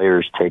Michigan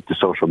players take to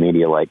social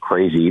media like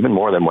crazy, even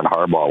more than when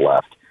Harbaugh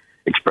left,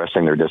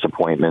 expressing their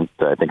disappointment.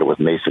 I think it was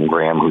Mason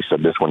Graham who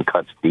said this one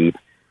cuts deep.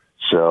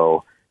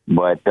 So,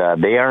 but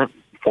they aren't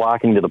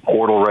flocking to the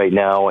portal right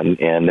now, and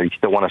they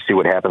still want to see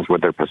what happens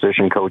with their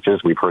position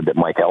coaches. We've heard that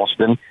Mike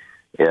Elston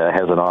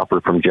has an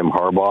offer from Jim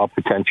Harbaugh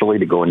potentially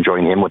to go and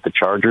join him with the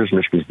Chargers,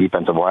 Michigan's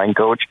defensive line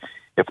coach.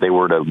 If they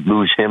were to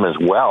lose him as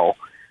well,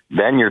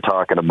 then you're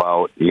talking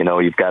about,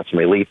 you've got some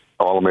elite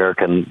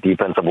All-American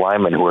defensive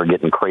linemen who are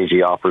getting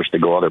crazy offers to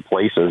go other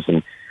places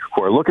and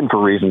who are looking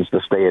for reasons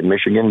to stay at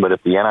Michigan. But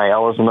if the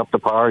NIL isn't up to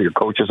par, your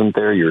coach isn't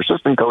there, your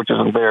assistant coach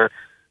isn't there,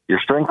 your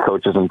strength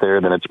coach isn't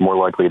there, then it's more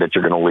likely that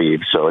you're going to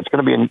leave. So it's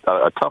going to be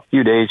a tough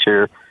few days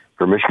here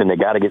for Michigan. They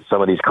got to get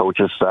some of these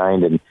coaches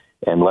signed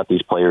and let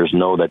these players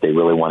know that they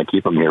really want to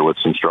keep them here with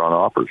some strong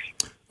offers.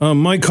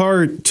 Mike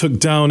Hart took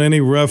down any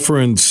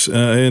reference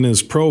in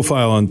his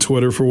profile on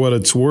Twitter, for what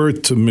it's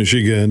worth, to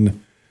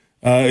Michigan.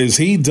 Is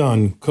he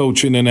done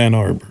coaching in Ann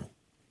Arbor?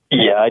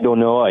 Yeah, I don't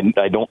know.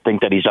 I don't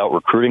think that he's out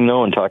recruiting,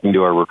 though. And talking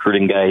to our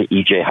recruiting guy,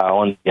 E.J.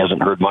 Holland, he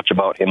hasn't heard much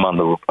about him on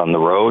the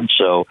road.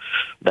 So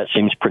that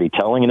seems pretty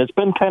telling. And it's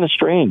been kind of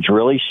strange,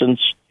 really, since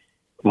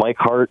Mike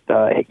Hart,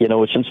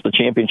 since the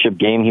championship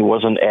game, he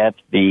wasn't at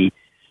the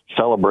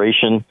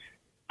celebration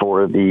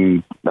for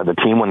the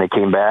team when they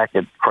came back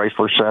at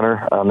Chrysler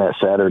Center on that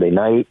Saturday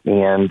night,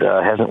 and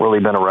hasn't really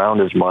been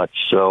around as much.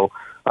 So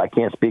I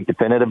can't speak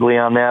definitively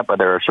on that, but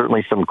there are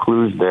certainly some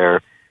clues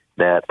there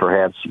that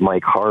perhaps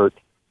Mike Hart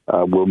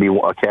will be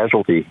a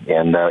casualty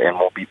and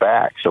won't be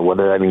back. So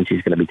whether that means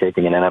he's going to be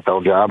taking an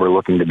NFL job or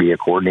looking to be a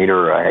coordinator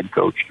or a head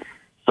coach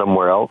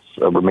somewhere else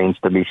remains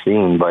to be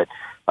seen. But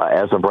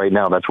as of right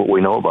now, that's what we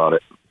know about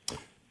it.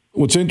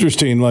 What's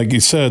interesting, like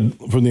you said,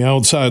 from the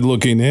outside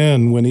looking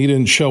in, when he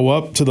didn't show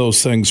up to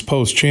those things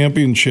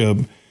post-championship,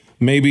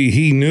 maybe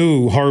he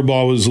knew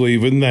Harbaugh was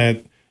leaving,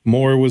 that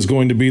Moore was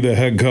going to be the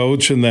head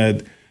coach, and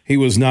that he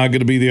was not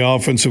going to be the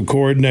offensive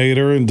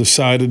coordinator, and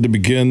decided to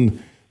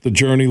begin the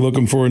journey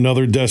looking for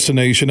another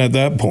destination at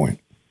that point.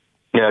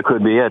 Yeah, it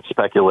could be. It's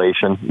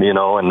speculation, and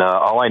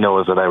all I know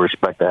is that I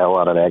respect the hell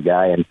out of that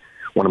guy, and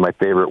one of my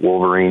favorite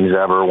Wolverines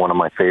ever, one of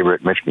my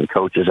favorite Michigan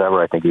coaches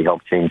ever. I think he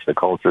helped change the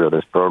culture of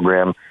this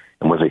program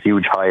and was a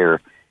huge hire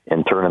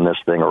in turning this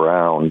thing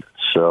around.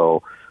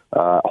 So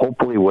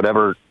hopefully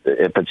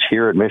if it's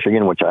here at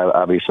Michigan, which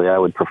I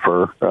would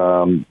prefer,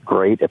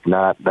 great. If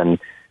not, then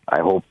I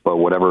hope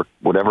whatever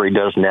he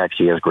does next,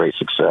 he has great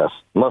success.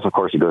 Unless, of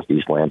course, he goes to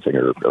East Lansing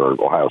or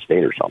Ohio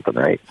State or something,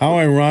 right? How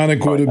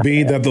ironic would it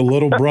be that the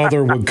little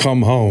brother would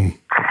come home?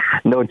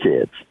 No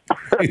chance.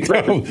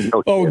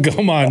 Oh,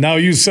 come on. Now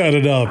you set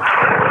it up.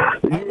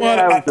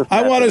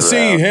 I want to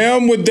see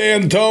him with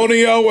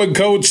D'Antonio and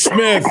Coach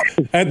Smith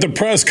at the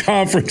press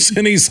conference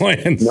in East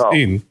Lansing.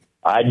 No,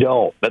 I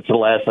don't. That's the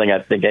last thing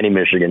I think any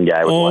Michigan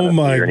guy would want to see.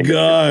 Oh, my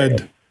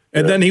God.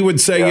 And then he would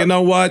say, You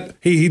know what?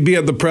 He'd be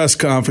at the press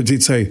conference.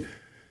 He'd say,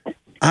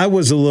 I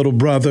was a little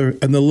brother,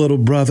 and the little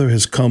brother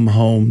has come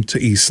home to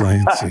East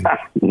Lansing.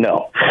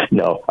 No.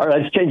 All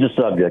right, let's change the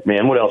subject,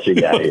 man. What else you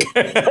got here?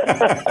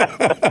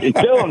 You're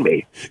killing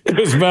me.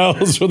 Chris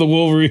Bowles for the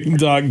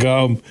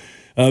Wolverine.com.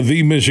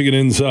 The Michigan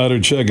Insider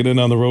checking in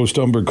on the Roast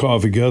Umber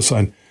Coffee guest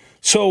line.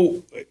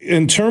 So,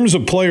 in terms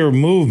of player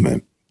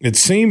movement, it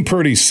seemed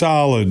pretty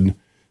solid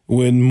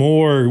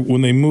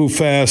when they moved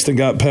fast and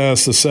got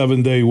past the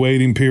 7-day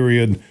waiting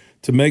period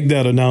to make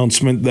that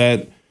announcement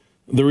that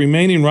the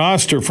remaining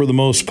roster, for the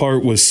most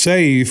part, was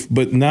safe.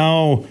 But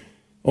now,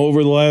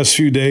 over the last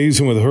few days,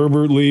 and with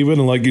Herbert leaving,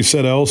 and like you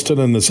said, Elston,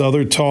 and this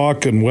other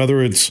talk, and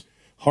whether it's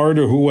Hart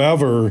or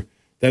whoever,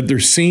 that there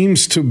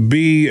seems to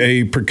be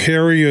a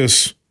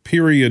precarious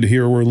period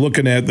here we're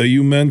looking at that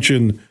you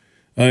mentioned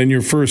in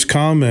your first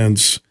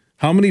comments.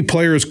 How many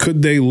players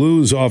could they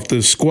lose off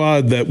this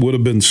squad that would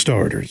have been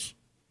starters?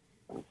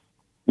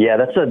 Yeah,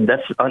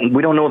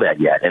 we don't know that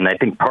yet, and I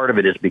think part of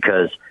it is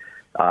because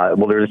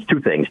there's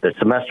two things. The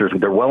semesters,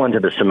 they're well into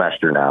the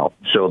semester now,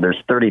 so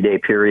there's 30-day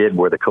period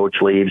where the coach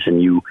leaves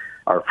and you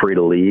are free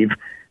to leave.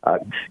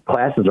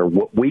 Classes are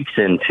weeks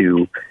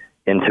into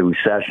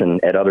session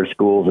at other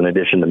schools in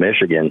addition to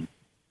Michigan.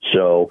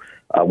 So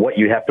what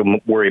you have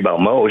to worry about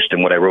most,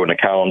 and what I wrote in a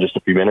column just a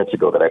few minutes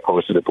ago that I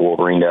posted at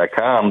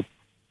thewolverine.com,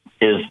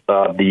 is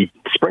the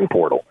spring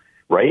portal,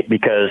 right?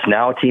 Because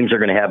now teams are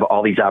going to have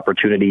all these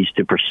opportunities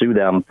to pursue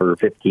them for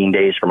 15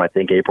 days from, I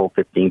think, April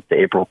 15th to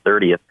April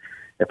 30th,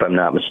 if I'm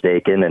not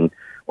mistaken,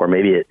 or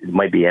maybe it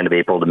might be end of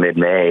April to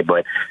mid-May.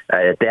 But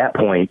at that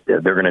point, they're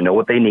going to know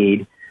what they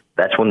need.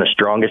 That's when the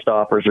strongest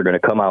offers are going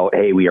to come out.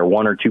 Hey, we are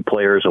one or two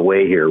players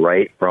away here,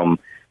 right, from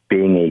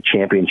being a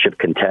championship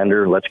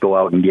contender. Let's go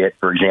out and get,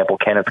 for example,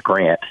 Kenneth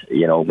Grant,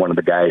 one of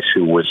the guys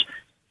who was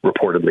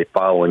reportedly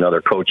following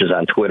other coaches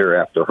on Twitter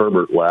after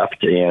Herbert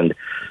left, and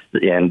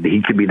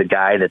he could be the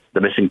guy that's the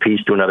missing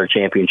piece to another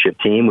championship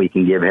team. We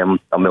can give him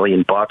 $1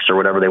 million or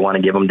whatever they want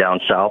to give him down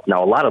south.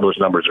 Now, a lot of those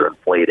numbers are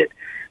inflated,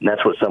 and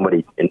that's what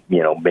somebody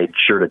made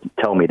sure to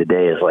tell me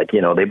today is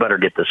they better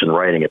get this in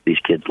writing if these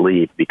kids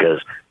leave, because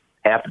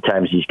half the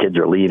times these kids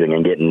are leaving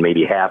and getting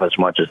maybe half as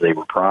much as they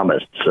were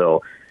promised.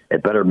 So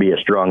it better be a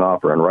strong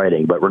offer in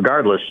writing. But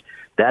regardless,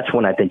 that's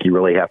when I think you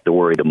really have to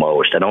worry the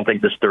most. I don't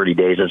think this 30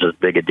 days is as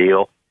big a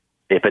deal.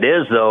 If it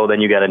is, though, then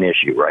you got an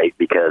issue, right?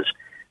 Because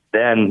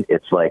then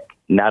it's like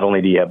not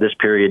only do you have this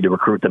period to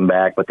recruit them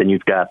back, but then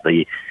you've got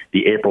the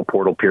April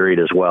portal period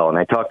as well. And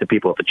I talked to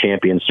people at the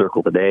Champions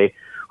Circle today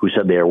who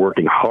said they are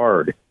working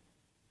hard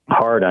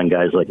on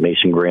guys like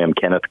Mason Graham,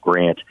 Kenneth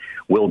Grant,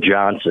 Will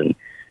Johnson,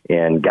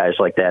 and guys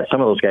like that.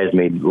 Some of those guys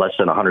made less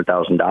than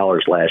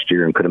 $100,000 last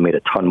year and could have made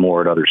a ton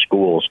more at other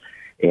schools.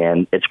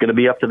 And it's going to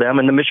be up to them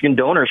and the Michigan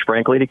donors,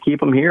 frankly, to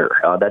keep them here.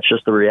 That's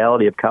just the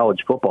reality of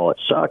college football. It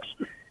sucks.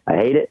 I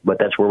hate it, but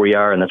that's where we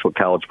are, and that's what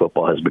college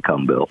football has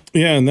become, Bill.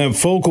 Yeah, and that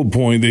focal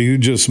point that you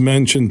just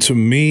mentioned to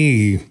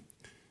me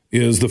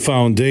is the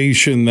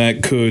foundation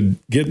that could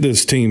get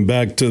this team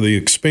back to the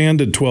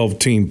expanded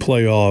 12-team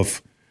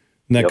playoff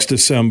next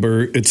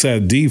December. It's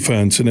that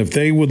defense, and if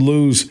they would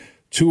lose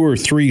 2 or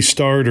 3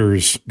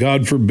 starters,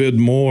 God forbid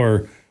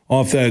more,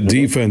 off that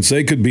defense,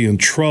 they could be in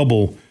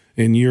trouble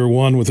in year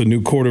one with a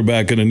new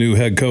quarterback and a new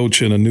head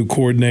coach and a new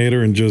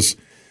coordinator and just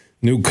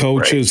new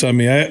coaches. Right. I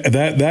mean,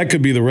 that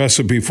could be the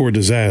recipe for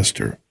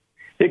disaster.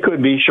 It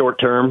could be short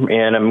term,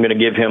 and I'm going to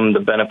give him the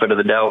benefit of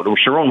the doubt.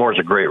 Sherrone Moore's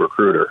a great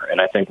recruiter, and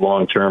I think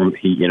long term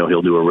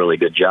he'll do a really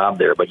good job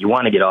there. But you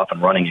want to get off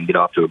and running and get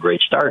off to a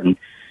great start, and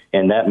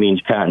that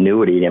means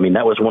continuity. I mean,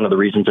 that was one of the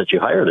reasons that you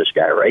hire this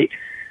guy, right?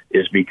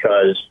 Is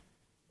because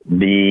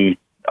because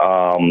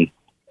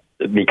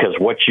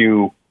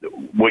you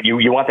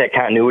want that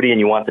continuity and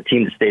you want the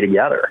team to stay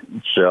together.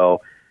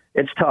 So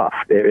it's tough.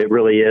 It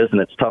really is,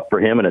 and it's tough for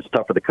him, and it's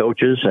tough for the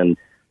coaches. And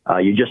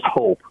you just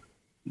hope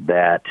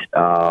that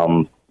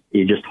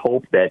he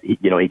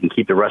can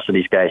keep the rest of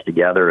these guys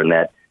together, and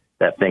that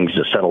things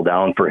just settle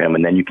down for him,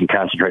 and then you can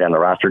concentrate on the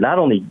roster, not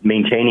only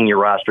maintaining your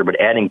roster but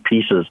adding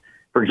pieces.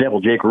 For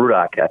example, Jake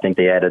Rudock, I think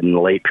they added in the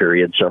late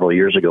period several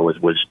years ago,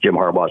 was Jim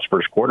Harbaugh's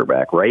first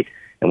quarterback, right?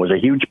 And was a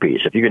huge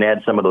piece. If you can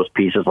add some of those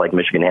pieces like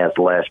Michigan has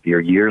the last few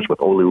years with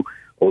Olu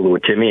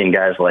Atimi and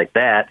guys like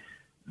that,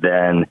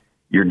 then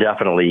you're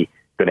definitely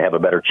going to have a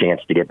better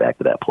chance to get back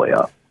to that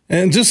playoff.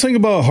 And just think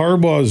about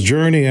Harbaugh's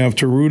journey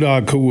after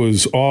Rudock, who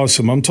was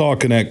awesome. I'm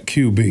talking at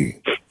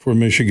QB for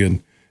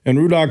Michigan. And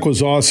Rudock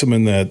was awesome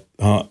in that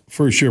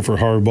first year for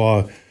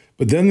Harbaugh.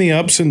 But then the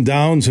ups and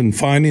downs and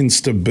finding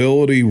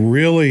stability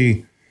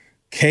really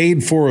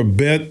Cade for a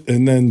bit,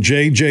 and then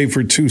JJ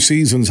for 2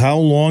 seasons. How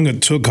long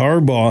it took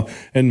Harbaugh,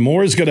 and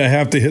Moore's going to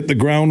have to hit the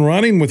ground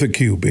running with a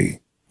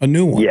QB. A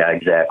new one. Yeah,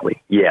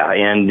 exactly. Yeah,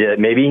 and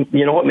maybe,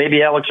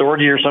 maybe Alex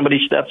Orji or somebody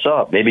steps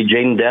up. Maybe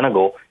Jaden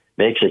Denegal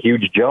makes a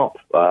huge jump.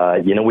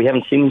 We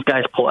haven't seen these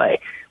guys play.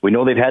 We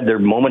know they've had their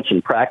moments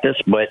in practice,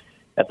 but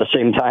at the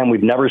same time,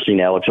 we've never seen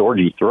Alex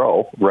Orji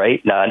throw,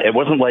 right? It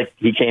wasn't like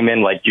he came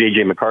in like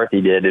J.J.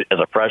 McCarthy did as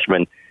a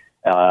freshman.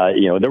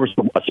 There was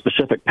a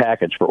specific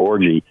package for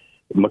Orji.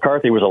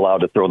 McCarthy was allowed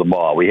to throw the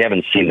ball. We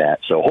haven't seen that.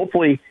 So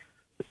hopefully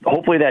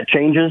that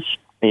changes.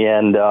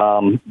 And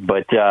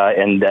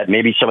that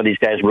maybe some of these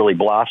guys really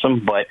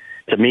blossom. But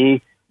to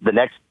me, the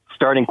next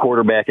starting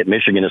quarterback at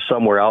Michigan is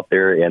somewhere out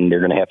there, and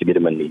they're going to have to get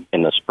him in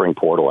the spring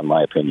portal, in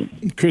my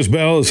opinion. Chris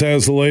Balas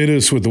has the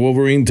latest with the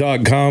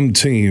Wolverine.com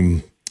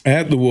team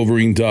at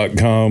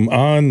thewolverine.com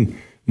on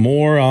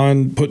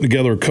putting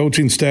together a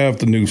coaching staff,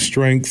 the new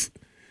strength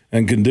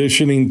and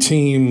conditioning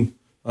team.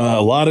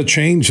 A lot of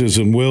changes,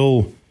 and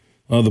will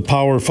the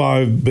Power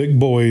 5 big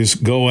boys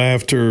go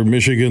after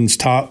Michigan's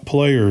top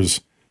players?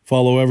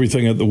 Follow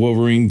everything at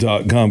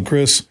thewolverine.com.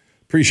 Chris,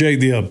 appreciate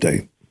the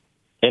update.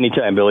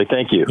 Anytime, Billy.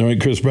 Thank you. All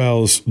right, Chris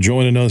Balas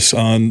joining us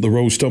on the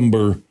Roast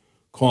Umber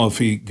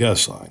Coffee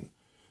guest line.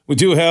 We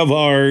do have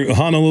our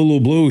Honolulu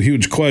Blue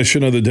huge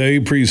question of the day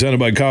presented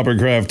by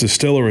Coppercraft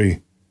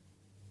Distillery.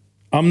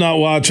 I'm not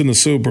watching the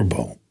Super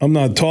Bowl. I'm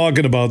not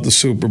talking about the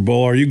Super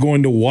Bowl. Are you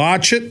going to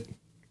watch it?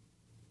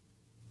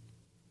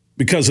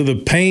 Because of the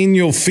pain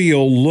you'll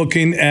feel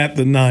looking at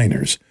the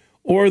Niners,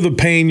 or the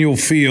pain you'll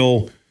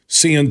feel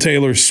seeing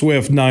Taylor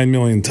Swift 9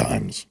 million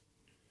times?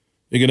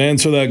 You can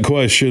answer that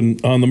question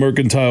on the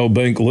Mercantile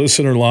Bank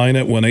listener line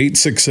at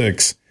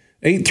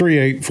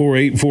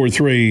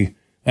 1-866-838-4843.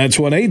 That's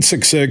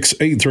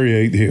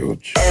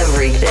 1-866-838-HUGE.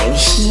 Everything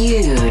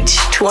huge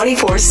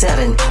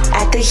 24/7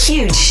 at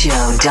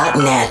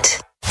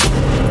thehugeshow.net.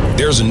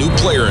 There's a new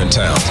player in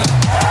town.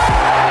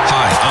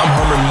 Hi, I'm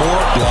Herman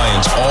Moore,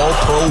 Lions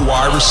All-Pro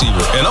wide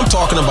receiver, and I'm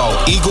talking about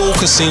Eagle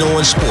Casino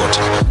and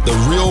Sports, the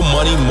real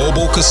money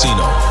mobile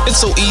casino. It's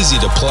so easy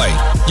to play.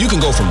 You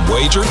can go from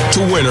wager to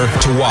winner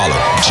to wallet,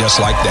 just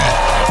like that.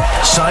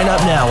 Sign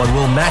up now and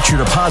we'll match your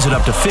deposit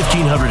up to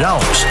 $1,500.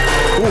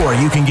 Or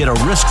you can get a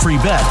risk-free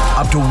bet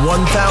up to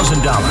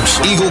 $1,000.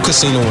 Eagle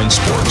Casino and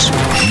Sports.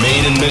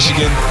 Made in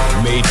Michigan,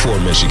 made for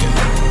Michigan.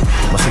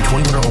 Must be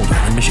 21 or older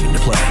in Michigan to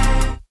play.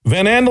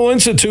 Van Andel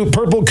Institute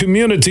Purple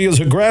Community is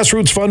a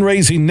grassroots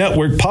fundraising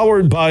network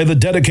powered by the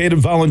dedicated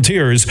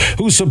volunteers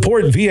who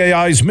support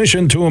VAI's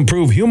mission to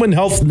improve human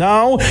health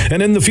now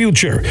and in the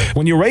future.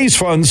 When you raise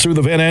funds through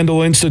the Van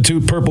Andel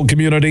Institute Purple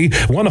Community,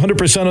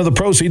 100% of the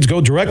proceeds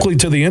go directly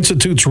to the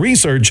Institute's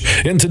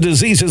research into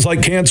diseases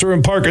like cancer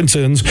and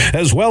Parkinson's,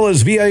 as well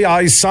as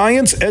VAI's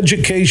science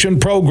education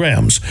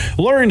programs.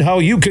 Learn how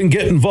you can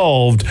get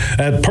involved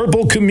at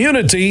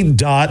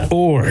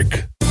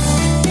purplecommunity.org.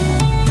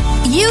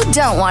 You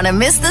don't want to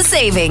miss the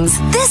savings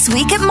this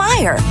week at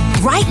Meijer.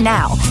 Right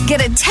now,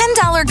 get a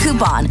 $10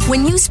 coupon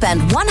when you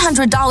spend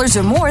 $100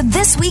 or more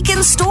this week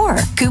in store.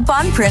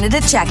 Coupon printed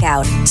at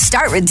checkout.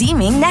 Start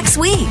redeeming next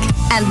week.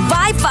 And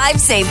buy 5,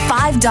 save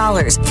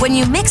 $5 when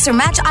you mix or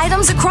match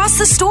items across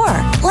the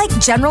store, like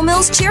General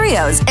Mills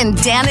Cheerios and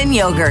Dannon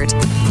Yogurt.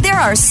 There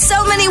are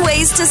so many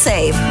ways to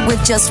save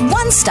with just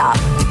one stop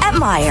at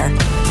Meijer.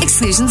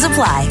 Exclusions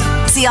apply.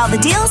 See all the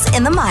deals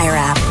in the Meijer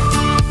app.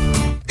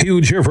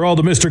 Huge here for all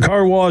the Mr.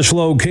 Car Wash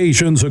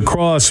locations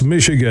across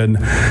Michigan.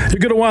 You're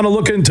going to want to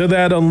look into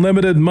that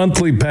unlimited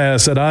monthly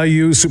pass that I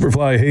use.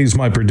 Superfly Hayes,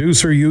 my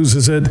producer,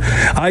 uses it.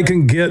 I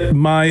can get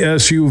my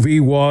SUV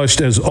washed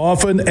as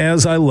often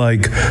as I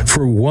like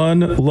for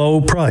one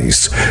low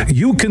price.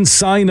 You can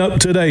sign up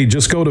today.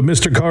 Just go to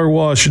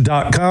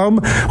MrCarWash.com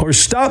or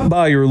stop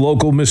by your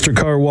local Mr.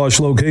 Car Wash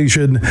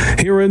location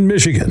here in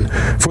Michigan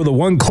for the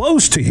one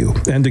close to you.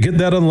 And to get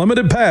that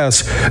unlimited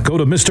pass, go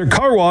to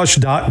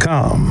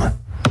MrCarWash.com.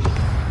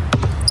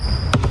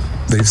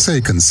 They say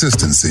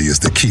consistency is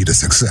the key to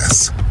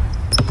success.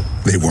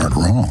 They weren't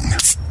wrong.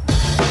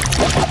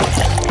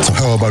 So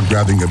how about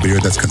grabbing a beer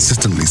that's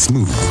consistently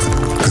smooth,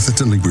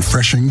 consistently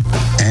refreshing,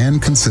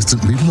 and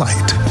consistently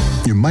light?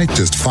 You might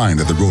just find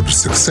that the road to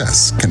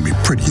success can be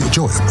pretty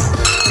enjoyable.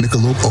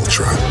 Michelob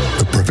Ultra,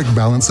 the perfect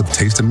balance of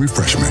taste and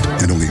refreshment,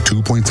 and only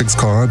 2.6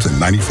 carbs and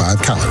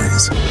 95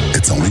 calories.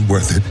 It's only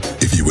worth it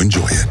if you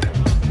enjoy it.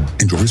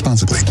 Enjoy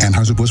responsibly.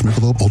 Anheuser-Busch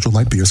Michelob Ultra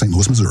Light Beer, St.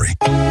 Louis, Missouri.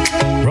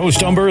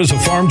 Roast Umber is a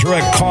farm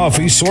direct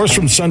coffee sourced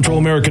from Central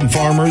American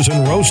farmers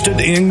and roasted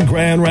in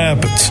Grand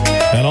Rapids.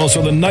 And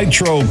also the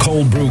Nitro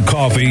Cold Brew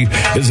Coffee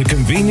is a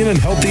convenient and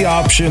healthy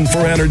option for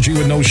energy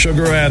with no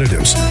sugar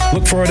additives.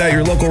 Look for it at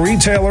your local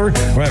retailer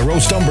or at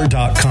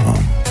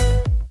roastumber.com.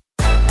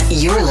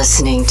 You're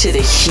listening to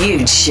The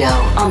Huge Show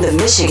on the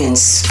Michigan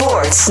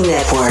Sports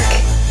Network.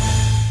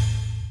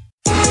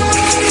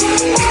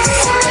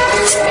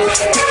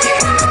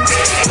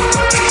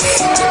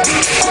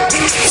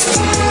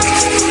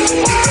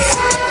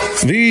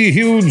 The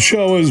Huge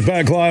Show is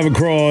back live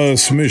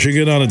across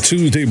Michigan on a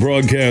Tuesday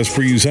broadcast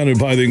presented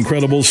by the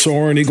incredible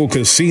Soaring Eagle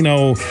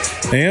Casino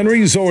and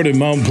Resort in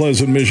Mount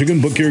Pleasant,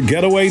 Michigan. Book your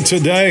getaway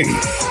today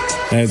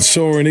at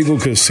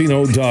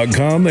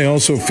SoaringEagleCasino.com. They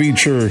also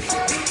feature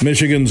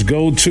Michigan's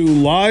go-to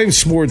live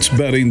sports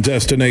betting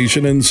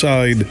destination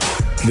inside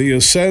the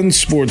Ascend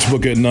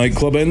Sportsbook at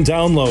Nightclub, and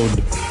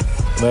download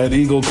that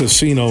Eagle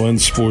Casino and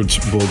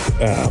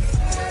Sportsbook app.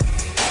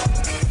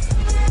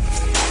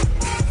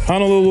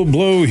 Honolulu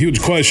Blue,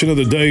 huge question of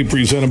the day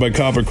presented by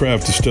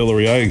Coppercraft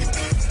Distillery. I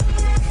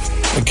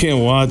can't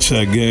watch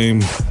that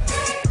game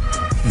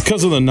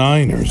because of the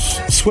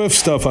Niners. Swift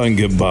stuff I can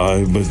get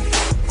by,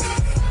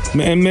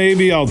 and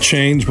maybe I'll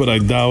change, but I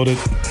doubt it.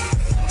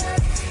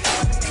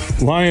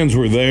 Lions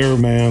were there,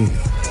 man,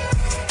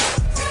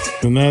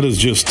 and that is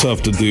just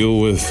tough to deal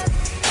with.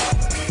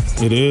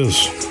 It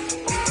is.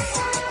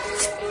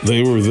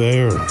 They were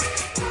there.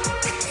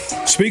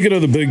 Speaking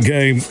of the big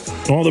game,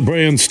 All the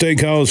Brand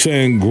Steakhouse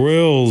and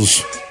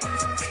Grills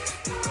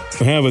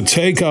have a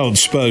takeout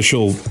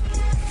special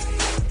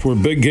for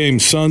Big Game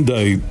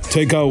Sunday.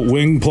 Takeout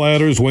wing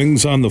platters,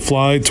 wings on the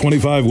fly,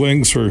 25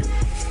 wings for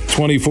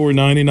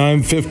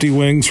 $24.99, 50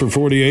 wings for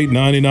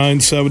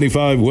 $48.99,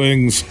 75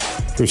 wings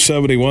for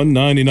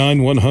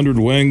 $71.99, 100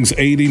 wings,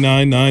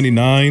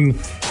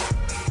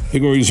 $89.99. You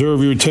can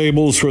reserve your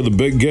tables for the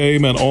big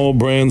game at all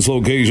Brands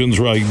locations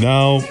right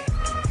now.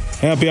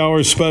 Happy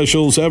hour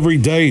specials every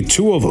day,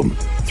 2 of them,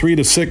 3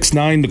 to 6,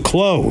 9 to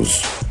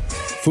close.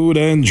 Food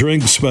and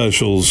drink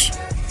specials.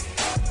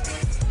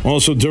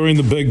 Also during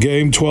the big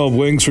game, 12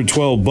 wings for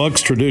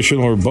 $12,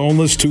 traditional or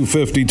boneless,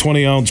 $2.50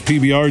 20-ounce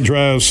PBR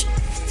drafts,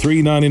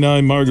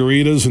 $3.99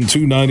 margaritas, and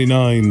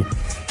 $2.99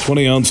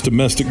 20-ounce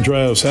domestic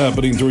drafts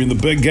happening during the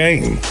big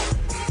game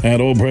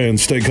at Old Brand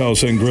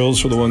Steakhouse and Grills.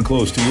 For the one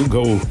close to you,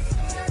 go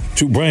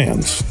to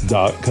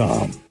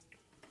brands.com.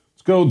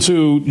 Let's go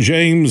to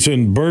James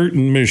in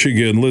Burton,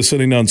 Michigan,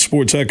 listening on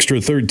Sports Extra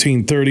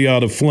 1330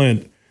 out of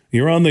Flint.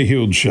 You're on The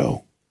Huge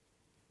Show.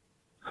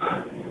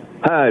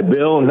 Hi,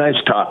 Bill.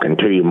 Nice talking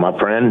to you, my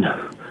friend.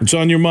 What's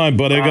on your mind,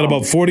 buddy? I got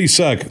about 40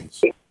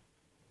 seconds.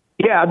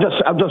 Yeah,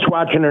 I'm just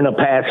watching in a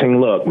passing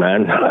look,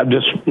 man. A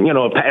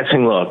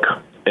passing look.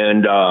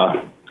 And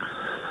I'll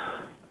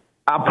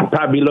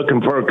probably be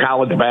looking for a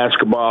college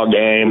basketball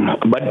game.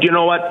 But you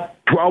know what?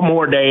 12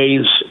 more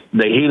days,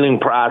 the healing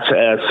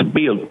process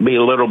be a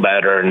little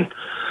better.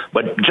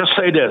 But just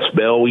say this,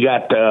 Bill. We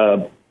got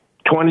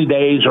 20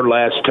 days or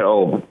less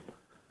till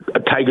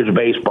Tigers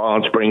baseball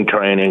and spring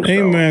training.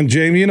 Hey, man,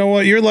 Jamie, you know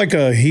what? You're like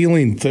a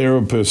healing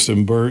therapist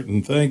in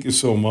Burton. Thank you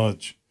so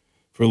much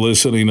for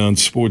listening on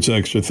Sports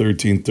Extra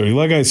 1330.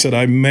 Like I said,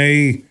 I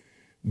may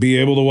be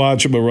able to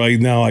watch it, but right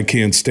now I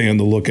can't stand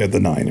to look at the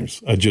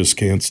Niners. I just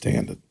can't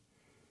stand it.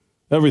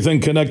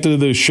 Everything connected to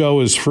this show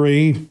is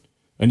free,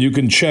 and you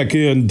can check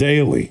in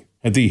daily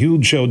at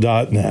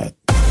thehugeshow.net.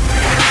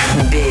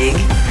 Big,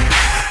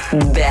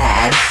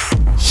 bad,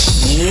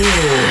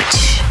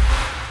 huge.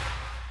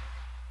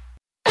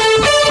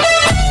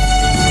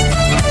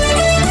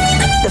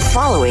 The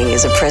following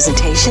is a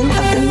presentation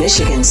of the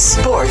Michigan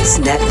Sports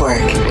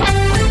Network.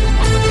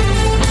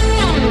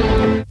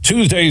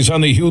 Tuesdays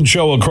on the Huge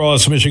Show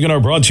across Michigan are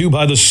brought to you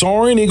by the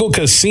Soaring Eagle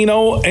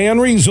Casino and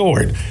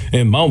Resort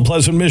in Mount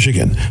Pleasant,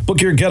 Michigan.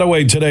 Book your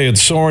getaway today at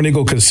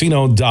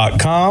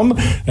SoaringEagleCasino.com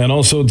and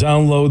also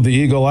download the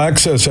Eagle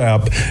Access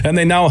app. And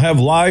they now have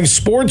live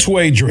sports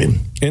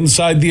wagering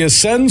inside the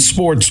Ascend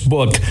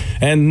Sportsbook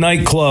and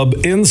nightclub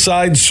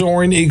inside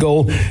Soaring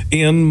Eagle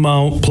in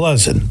Mount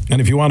Pleasant. And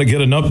if you want to get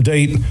an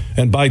update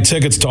and buy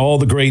tickets to all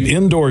the great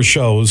indoor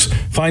shows,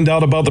 find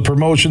out about the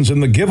promotions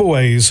and the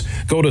giveaways,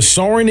 go to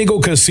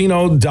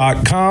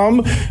SoaringEagleCasino.com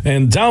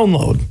and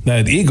download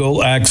that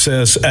Eagle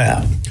Access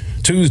app.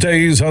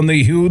 Tuesdays on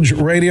the Huge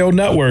Radio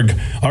Network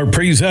are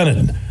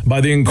presented by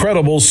the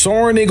incredible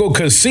Soaring Eagle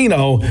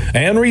Casino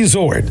and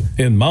Resort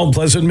in Mount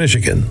Pleasant,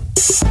 Michigan.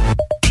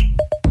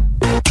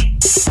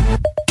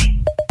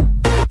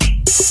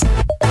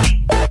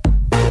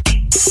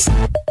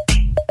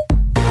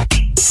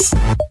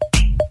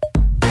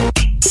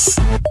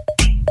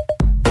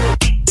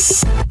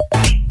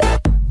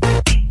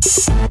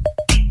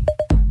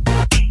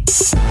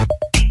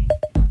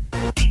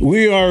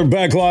 We are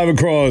back live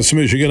across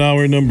Michigan,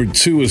 hour number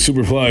 2 with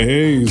Superfly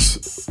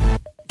Hayes.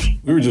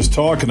 We were just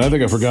talking. I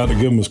think I forgot to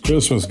give him his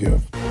Christmas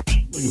gift. I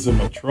think it's in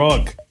my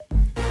truck.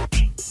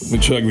 Let me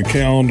check the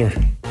calendar.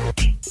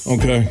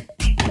 Okay.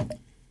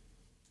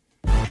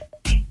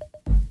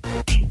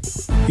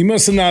 He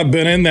must have not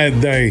been in that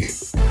day.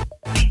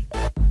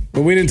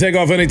 But we didn't take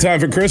off any time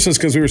for Christmas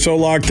because we were so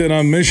locked in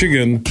on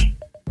Michigan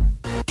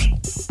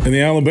in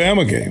the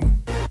Alabama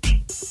game.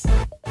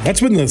 That's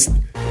been the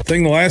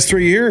thing the last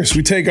 3 years.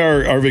 We take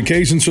our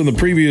vacations from the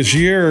previous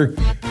year,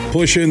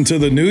 push into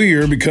the new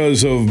year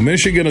because of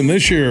Michigan, and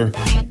this year,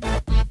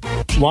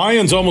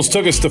 Lions almost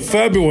took us to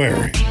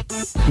February.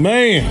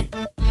 Man.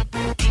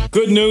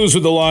 Good news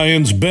with the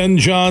Lions. Ben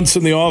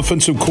Johnson, the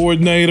offensive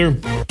coordinator,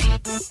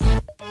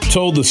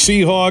 told the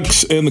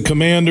Seahawks and the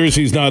Commanders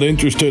he's not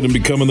interested in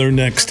becoming their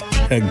next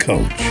head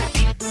coach.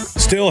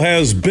 Still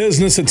has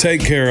business to take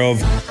care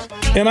of.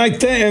 And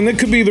it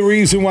could be the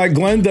reason why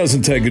Glenn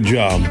doesn't take a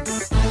job.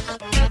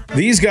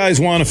 These guys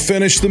want to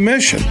finish the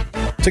mission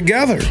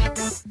together.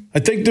 I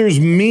think there's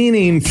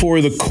meaning for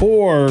the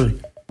core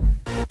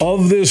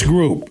of this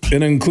group.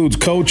 It includes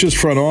coaches,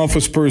 front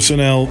office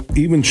personnel,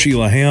 even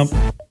Sheila Hamp.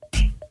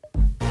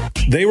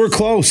 They were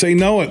close. They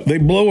know it. They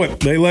blew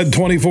it. They led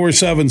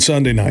 24-7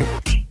 Sunday night.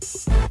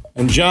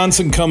 And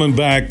Johnson coming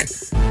back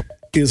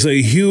is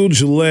a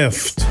huge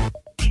lift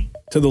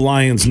to the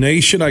Lions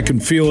Nation. I can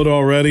feel it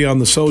already on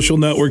the social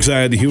networks.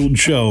 I had the Huge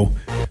Show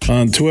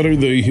on Twitter,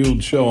 the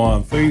Huge Show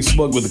on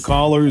Facebook with the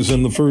callers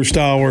in the first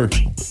hour.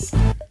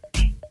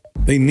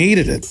 They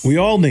needed it. We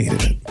all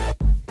needed it.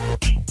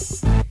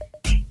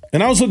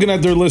 And I was looking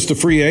at their list of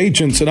free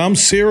agents, and I'm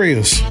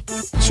serious,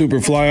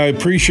 Superfly. I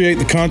appreciate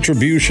the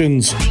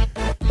contributions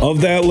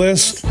of that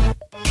list.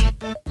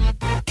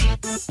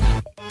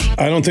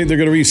 I don't think they're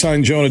going to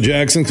re-sign Jonah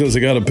Jackson because they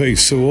got to pay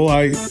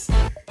Sewell.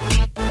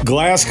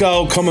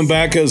 Glasgow coming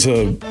back as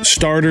a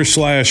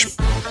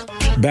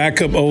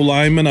starter/backup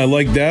O-lineman. I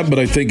like that, but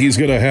I think he's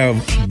going to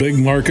have big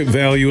market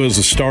value as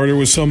a starter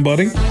with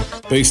somebody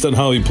based on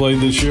how he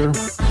played this year.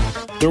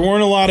 There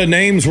weren't a lot of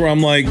names where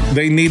I'm like,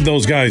 they need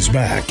those guys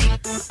back.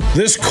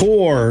 This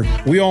core,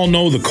 we all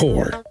know the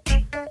core.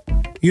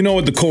 You know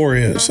what the core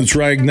is. It's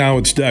Ragnow,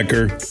 it's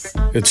Decker,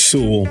 it's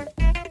Sewell.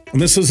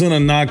 And this isn't a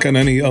knock on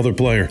any other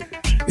player.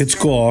 It's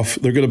Goff.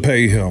 They're going to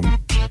pay him.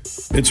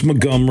 It's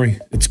Montgomery.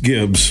 It's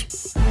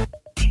Gibbs.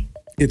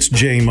 It's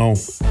J-Mo.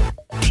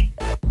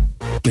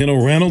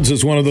 Reynolds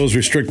is one of those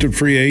restricted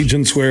free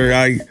agents where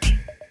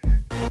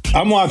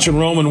I'm watching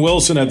Roman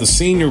Wilson at the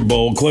Senior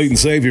Bowl. Clayton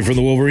Xavier from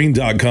the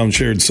Wolverine.com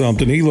shared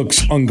something. He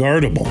looks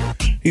unguardable.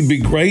 He'd be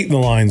great in the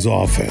Lions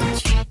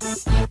offense.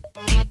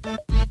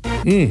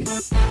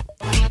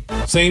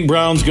 St.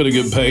 Brown's going to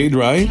get paid,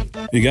 right?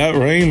 You got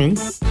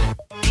Raymond.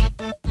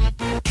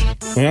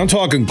 I'm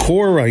talking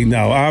core right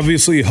now.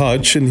 Obviously,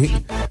 Hutch,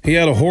 and he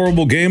had a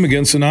horrible game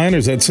against the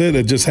Niners. That's it.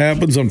 It just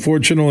happens.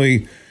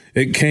 Unfortunately,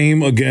 it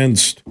came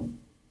against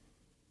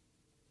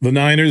the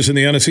Niners in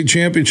the NFC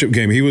Championship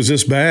game. He was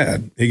this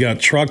bad. He got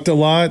trucked a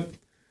lot.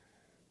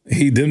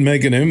 He didn't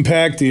make an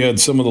impact. He had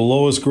some of the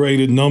lowest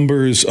graded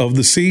numbers of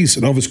the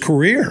season, of his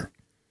career.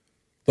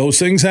 Those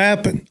things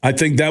happen. I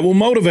think that will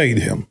motivate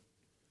him.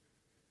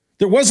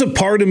 There was a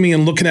part of me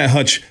in looking at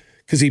Hutch,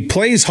 because he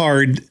plays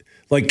hard,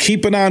 like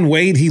keeping on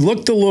weight. He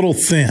looked a little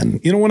thin.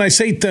 You know, when I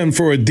say thin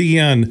for a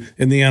DN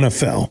in the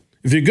NFL,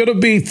 If you're going to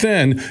be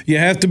thin, you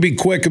have to be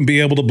quick and be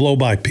able to blow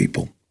by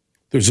people.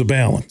 There's a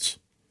balance.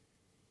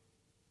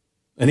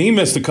 And he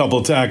missed a couple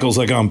of tackles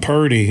like on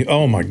Purdy.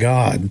 Oh, my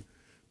God.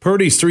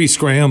 Purdy's 3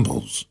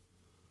 scrambles.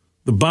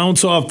 The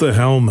bounce off the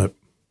helmet.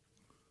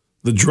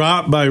 The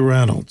drop by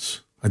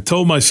Reynolds. I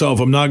told myself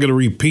I'm not going to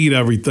repeat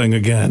everything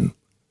again.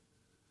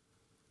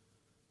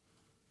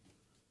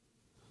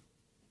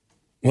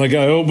 Like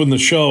I opened the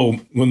show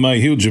with my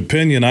huge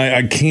opinion.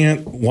 I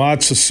can't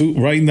watch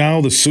right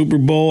now, the Super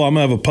Bowl. I'm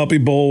going to have a Puppy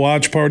Bowl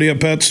watch party at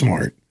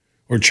PetSmart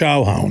or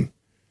Chowhound.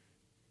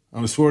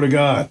 I swear to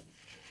God.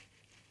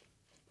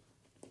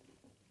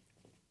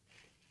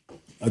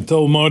 I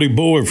told Marty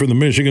Boer for the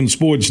Michigan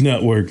Sports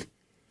Network,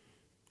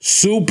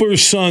 Super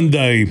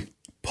Sunday,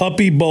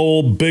 Puppy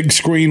Bowl, big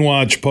screen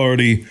watch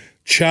party,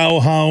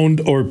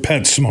 Chowhound or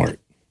PetSmart.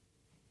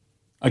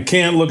 I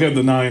can't look at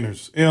the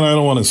Niners, and I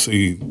don't want to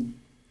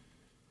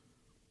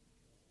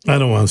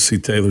see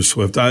Taylor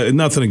Swift.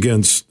 Nothing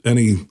against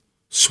any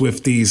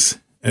Swifties,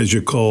 as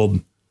you're called.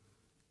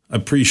 I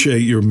appreciate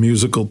your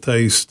musical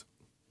taste.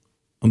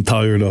 I'm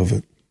tired of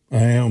it.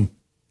 I am.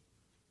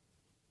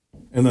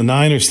 And the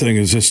Niners thing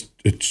is just,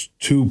 it's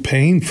too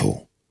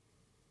painful.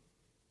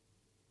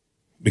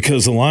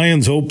 Because the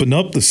Lions opened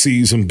up the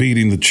season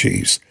beating the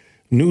Chiefs.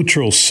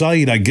 Neutral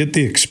site, I get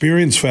the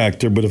experience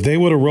factor, but if they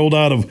would have rolled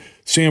out of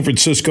San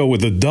Francisco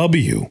with a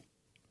W,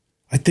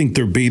 I think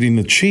they're beating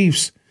the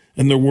Chiefs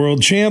and they're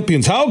world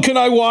champions. How can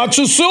I watch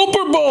a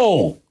Super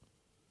Bowl?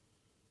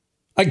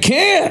 I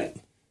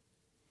can't.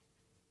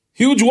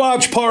 Huge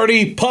watch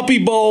party, Puppy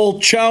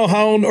Bowl,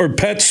 Chowhound, or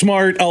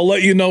PetSmart. I'll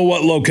let you know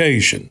what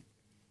location.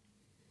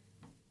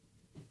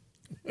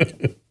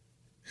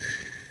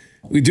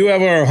 We do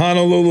have our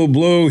Honolulu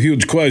Blue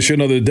huge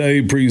question of the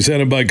day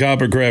presented by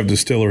Coppercraft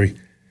Distillery.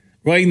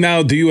 Right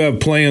now, do you have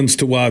plans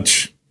to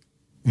watch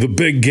the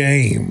big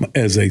game,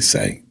 as they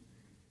say?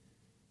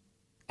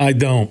 I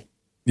don't.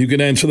 You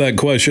can answer that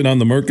question on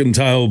the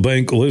Mercantile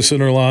Bank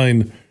listener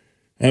line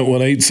at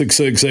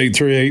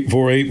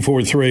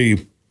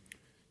 1-866-838-4843.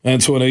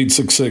 That's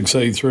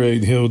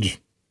 1-866-838-HUGE.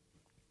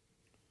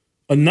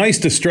 A nice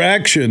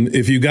distraction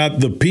if you got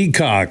the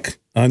Peacock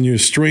on your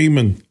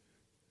streaming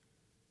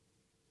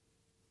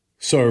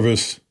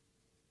service.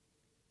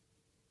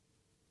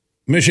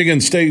 Michigan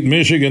State,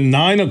 Michigan,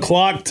 9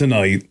 o'clock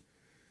tonight.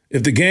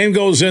 If the game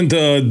goes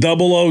into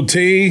double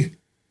OT,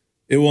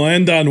 it will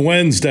end on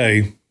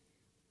Wednesday.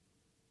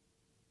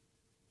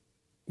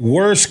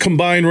 Worst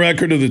combined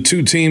record of the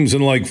two teams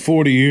in like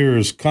 40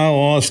 years. Kyle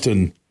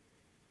Austin,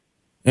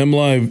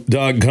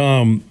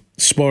 MLive.com,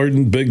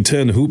 Spartan, Big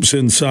Ten Hoops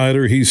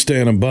Insider. He's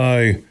standing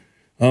by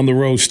on the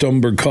Roast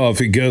Umber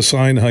Coffee guest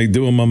line. How you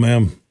doing, my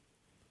man?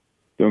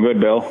 Doing good,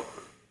 Bill.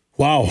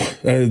 Wow.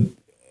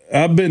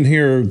 I've been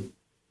here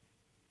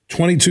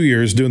 22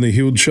 years doing the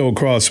huge show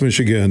across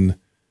Michigan.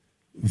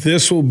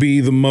 This will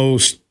be the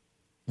most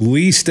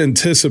least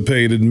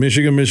anticipated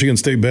Michigan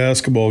State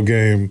basketball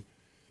game.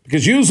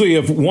 Because usually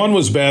if one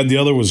was bad, the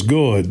other was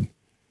good.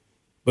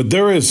 But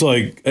there is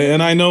like,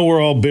 and I know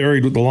we're all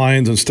buried with the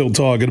Lions and still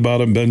talking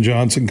about him, Ben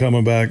Johnson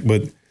coming back.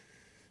 But,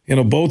 you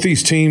know, both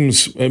these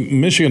teams,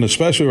 Michigan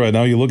especially right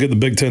now, you look at the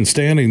Big Ten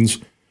standings,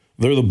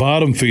 they're the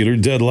bottom feeder,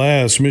 dead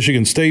last.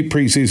 Michigan State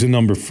preseason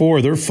number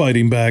 4, they're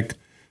fighting back,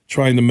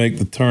 trying to make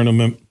the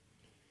tournament.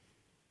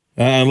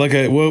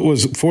 What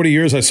was 40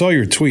 years? I saw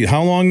your tweet.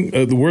 How long,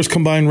 the worst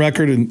combined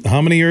record, and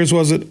how many years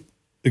was it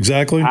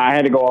exactly? I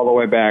had to go all the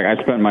way back. I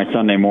spent my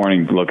Sunday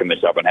morning looking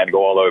this up and had to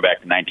go all the way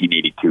back to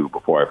 1982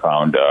 before I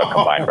found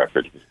combined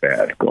records was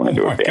bad going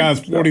into it. God,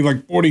 it's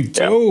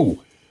 42. Yeah.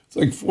 It's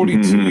like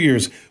 42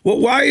 years. Well,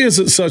 why is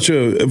it such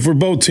a, for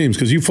both teams,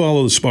 because you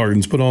follow the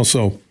Spartans, but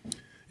also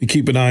you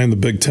keep an eye on the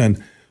Big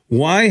Ten.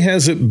 Why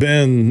has it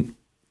been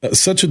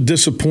such a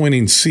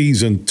disappointing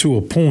season to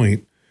a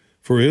point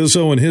for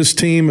Izzo and his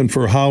team and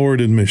for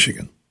Howard in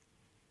Michigan?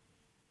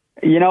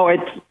 You know, it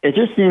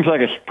just seems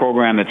like a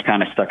program that's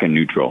kind of stuck in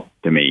neutral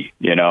to me.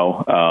 You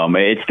know,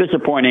 it's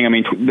disappointing. I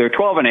mean, they're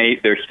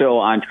 12-8. They're still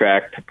on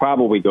track to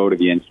probably go to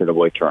the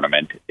NCAA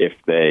tournament if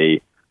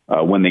they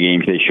win the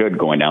games they should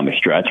going down the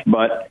stretch.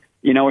 But,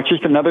 you know, it's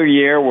just another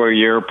year where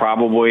you're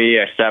probably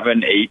a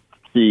 7-8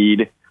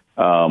 seed,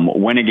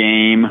 win a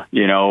game,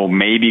 you know,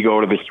 maybe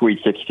go to the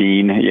Sweet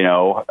 16, you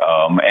know.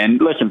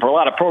 And listen, for a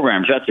lot of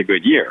programs, that's a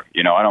good year.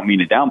 You know, I don't mean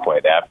to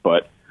downplay that,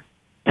 but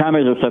Tom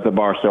has set the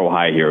bar so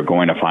high here,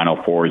 going to Final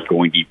Fours,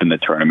 going deep in the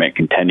tournament,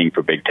 contending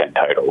for Big Ten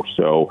titles.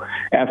 So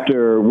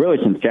after, really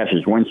since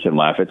Cassius Winston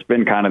left, it's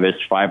been kind of this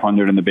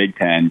 500 in the Big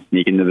Ten,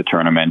 sneak into the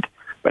tournament,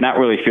 but not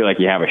really feel like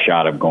you have a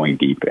shot of going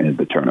deep into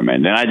the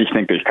tournament. And I just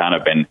think there's kind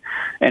of been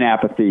an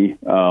apathy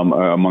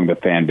among the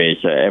fan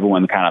base.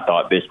 Everyone kind of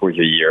thought this was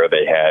a year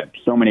they had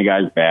so many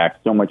guys back,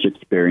 so much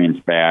experience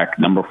back,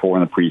 number 4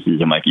 in the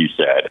preseason, like you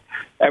said.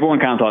 Everyone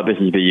kind of thought this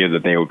is the year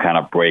that they would kind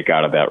of break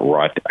out of that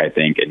rut, I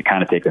think, and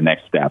kind of take the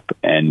next step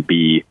and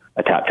be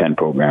a top 10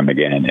 program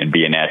again and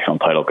be a national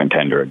title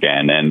contender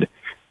again. And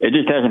it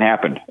just hasn't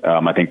happened.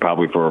 I think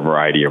probably for a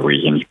variety of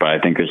reasons, but I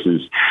think this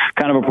is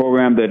kind of a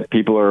program that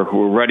people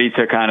who are ready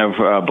to kind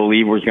of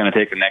believe was going to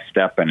take the next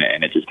step, and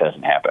it just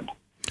hasn't happened.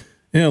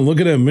 Yeah,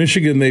 looking at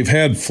Michigan, they've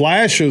had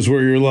flashes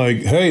where you're like,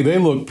 hey, they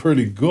look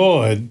pretty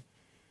good.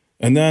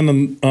 And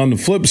then on the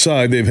flip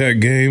side, they've had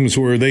games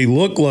where they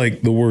look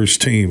like the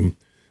worst team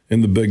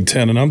in the Big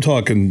Ten. And I'm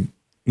talking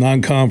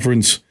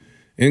non-conference,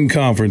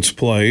 in-conference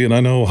play. And I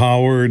know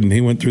Howard, and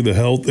he went through the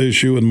health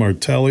issue, and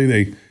Martelli.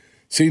 They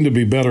seem to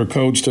be better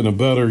coached and a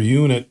better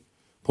unit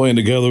playing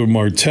together with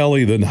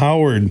Martelli than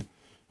Howard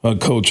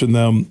coaching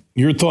them.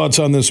 Your thoughts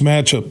on this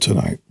matchup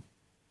tonight?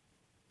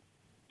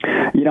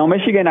 You know,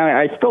 Michigan,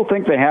 I still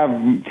think they have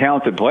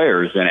talented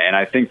players, and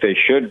I think they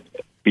should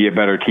be a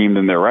better team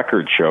than their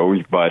record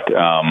shows, but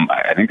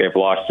I think they've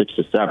lost 6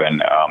 to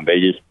 7. They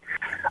just,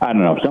 I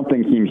don't know,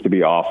 something seems to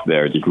be off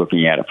there just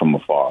looking at it from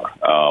afar.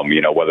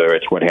 Whether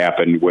it's what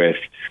happened with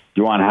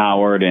Juwan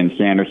Howard and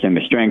Sanderson,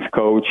 the strength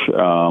coach,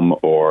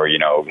 or,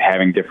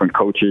 having different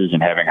coaches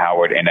and having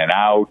Howard in and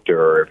out,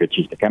 or if it's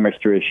just a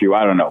chemistry issue,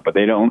 I don't know. But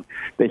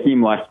they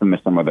seem less than the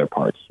sum of their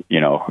parts,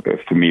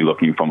 to me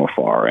looking from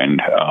afar.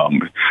 And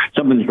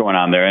something's going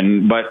on there.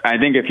 But I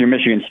think if you're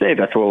Michigan State,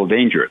 that's a little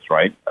dangerous,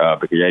 right?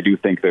 Because I do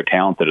think they're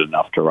talented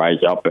enough to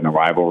rise up in a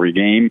rivalry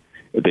game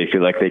if they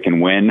feel like they can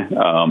win.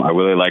 I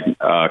really like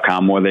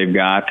Commoe they've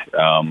got.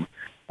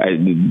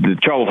 The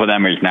trouble for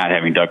them is not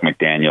having Doug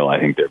McDaniel.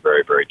 I think they're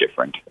very, very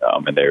different.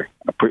 And they're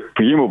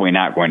presumably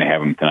not going to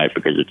have him tonight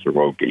because it's a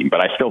road game. But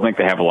I still think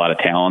they have a lot of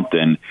talent.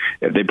 And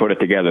if they put it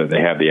together,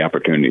 they have the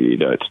opportunity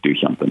to do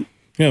something.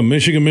 Yeah,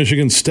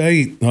 Michigan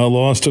State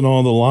lost in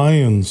all the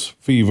Lions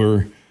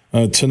fever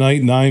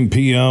tonight, 9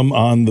 p.m.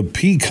 on the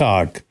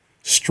Peacock,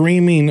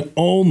 streaming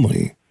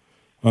only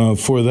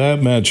for that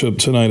matchup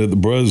tonight at the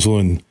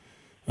Breslin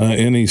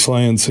in East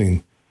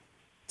Lansing.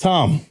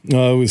 Tom,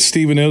 with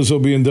Steven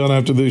Izzo being done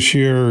after this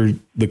year,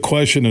 the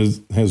question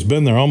has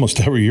been there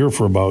almost every year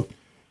for about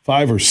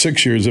 5 or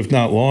 6 years, if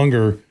not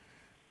longer.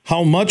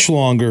 How much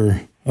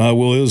longer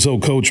will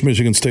Izzo coach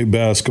Michigan State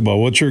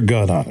basketball? What's your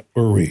gut on it,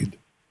 or read?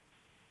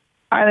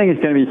 I think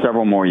it's going to be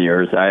several more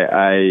years.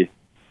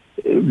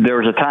 There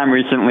was a time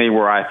recently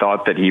where I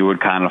thought that he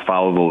would kind of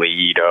follow the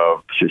lead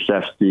of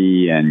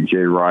Krzyzewski and Jay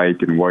Wright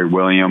and Roy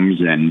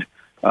Williams and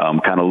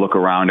kind of look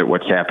around at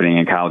what's happening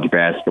in college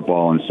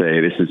basketball and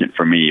say, this isn't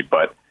for me.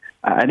 But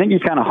I think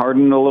he's kind of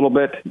hardened a little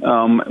bit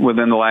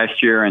within the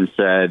last year and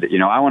said,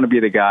 I want to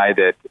be the guy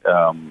that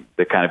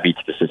kind of beats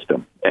the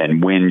system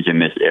and wins in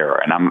this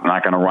era. And I'm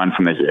not going to run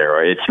from this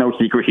era. It's no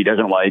secret he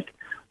doesn't like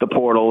the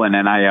portal and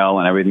NIL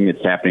and everything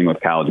that's happening with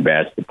college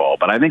basketball.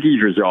 But I think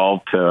he's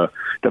resolved to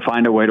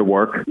find a way to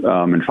work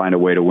and find a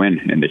way to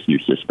win in this new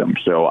system.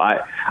 So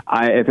I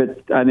think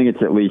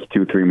it's at least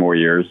 2-3 more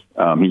years.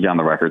 He's on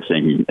the record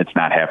saying it's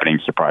not happening.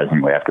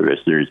 Surprisingly, after this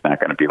year, he's not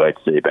going to be like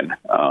Saban.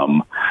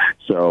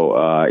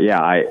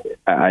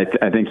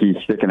 I think he's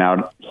sticking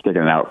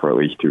out for at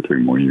least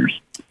 2-3 more years.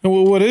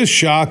 Well, what is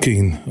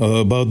shocking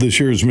about this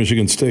year's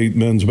Michigan State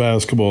men's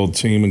basketball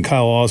team, and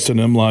Kyle Austin,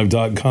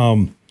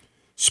 MLive.com,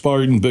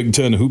 Spartan Big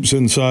Ten Hoops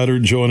Insider,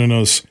 joining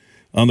us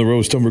on the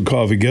Roast Umber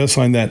Coffee guest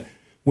line, that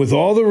with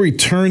all the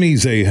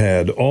returnees they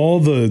had, all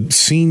the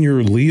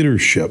senior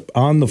leadership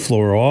on the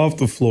floor, off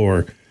the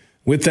floor,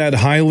 with that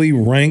highly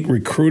ranked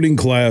recruiting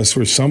class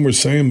where some were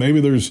saying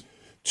maybe there's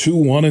 2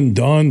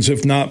 one-and-dones,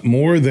 if not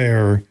more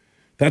there.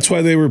 That's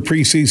why they were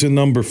preseason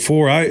number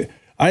 4. I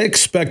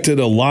expected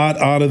a lot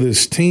out of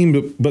this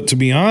team, but to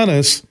be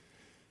honest,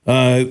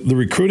 the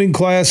recruiting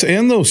class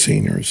and those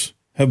seniors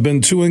have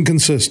been too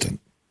inconsistent.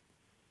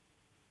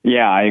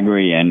 Yeah, I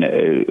agree. And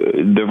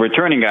the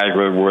returning guys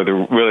were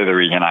really the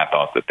reason I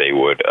thought that they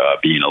would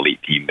be an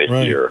elite team this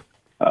year.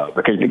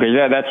 Because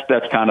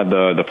that's kind of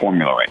the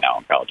formula right now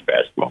in college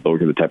basketball.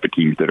 Those are the type of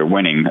teams that are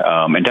winning.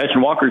 And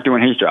Tyson Walker's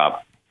doing his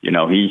job.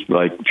 He's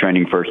like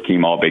trending first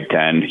team all Big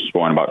Ten. He's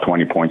scoring about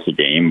 20 points a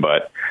game.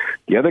 But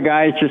the other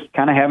guys just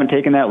kind of haven't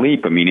taken that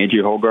leap. I mean,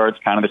 A.J. Hogarth's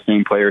kind of the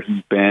same player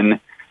he's been.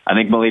 I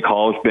think Malik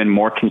Hall's been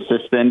more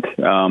consistent,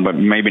 but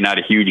maybe not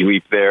a huge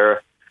leap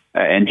there.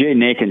 And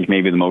Jaden Akins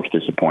may be the most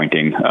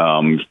disappointing.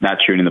 Not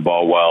shooting the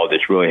ball well.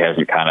 Just really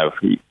hasn't kind of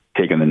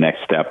taken the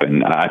next step.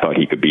 And I thought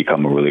he could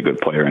become a really good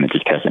player, and it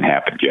just hasn't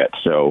happened yet.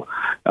 So,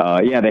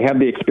 they have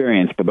the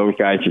experience, but those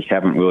guys just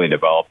haven't really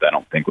developed, I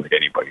don't think, like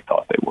anybody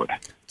thought they would.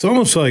 It's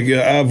almost like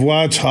I've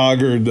watched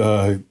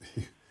Hoggard,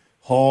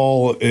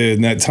 Hall,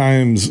 and at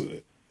times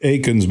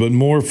Akins, but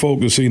more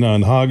focusing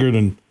on Hoggard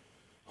and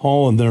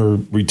Hall and their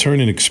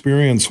returning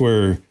experience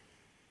where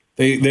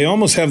They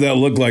almost have that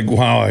look like,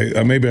 wow,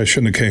 maybe I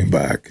shouldn't have came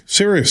back.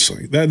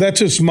 Seriously, that's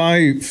just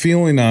my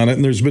feeling on it.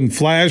 And there's been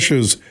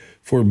flashes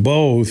for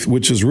both,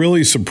 which is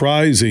really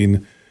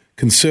surprising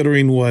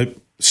considering what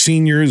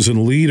seniors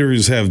and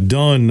leaders have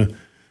done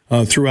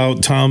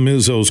throughout Tom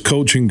Izzo's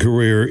coaching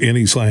career in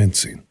East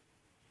Lansing.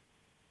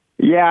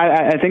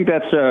 Yeah, I think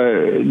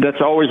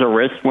that's always a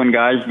risk when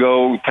guys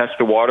go test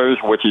the waters,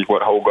 which is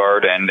what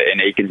Hogarth and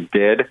Akins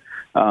did.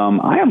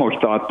 I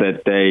almost thought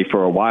that they,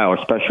 for a while,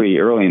 especially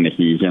early in the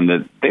season,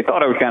 that they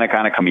thought it was going to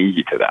kind of come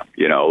easy to them.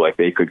 Like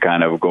they could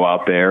kind of go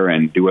out there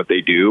and do what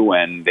they do,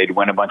 and they'd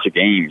win a bunch of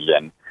games.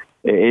 And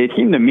it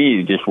seemed to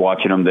me, just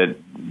watching them, that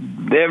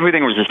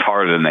everything was just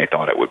harder than they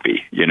thought it would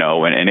be,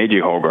 and A.J.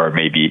 Hogarth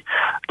may be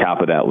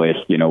top of that list,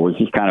 was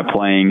just kind of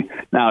playing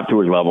not to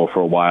his level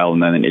for a while,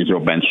 and then Israel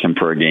benched him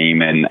for a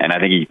game, and I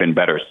think he's been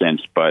better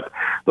since. But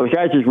those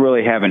guys just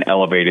really haven't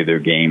elevated their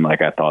game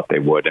like I thought they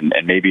would, and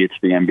maybe it's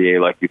the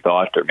NBA like you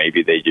thought, or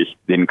maybe they just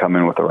didn't come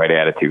in with the right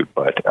attitude,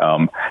 but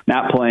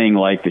not playing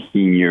like the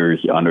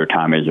seniors under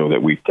Tom Izzo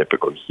that we've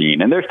typically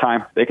seen. And there's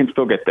time. They can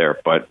still get there,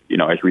 but,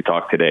 as we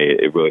talk today,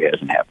 it really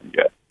hasn't happened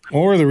yet.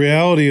 Or the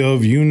reality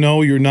of, you're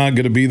not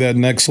going to be that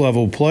next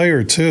level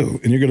player too,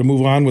 and you're going to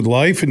move on with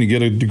life, and you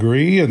get a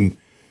degree, and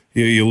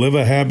you live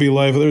a happy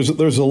life.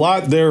 There's a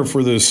lot there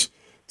for this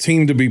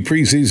team to be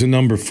preseason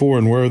number 4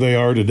 and where they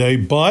are today,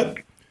 but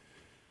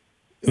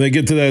they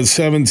get to that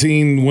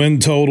 17 win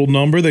total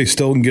number. They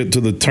still can get to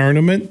the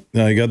tournament.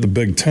 Now you got the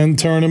Big Ten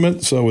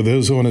tournament, so with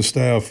Izzo and his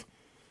staff,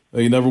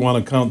 you never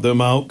want to count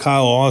them out.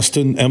 Kyle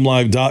Austin,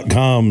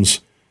 MLive.com's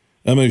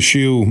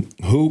MSU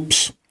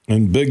Hoops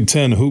and Big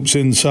Ten Hoops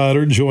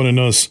Insider, joining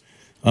us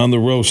on the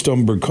Roast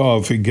Umber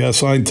Coffee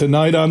guest line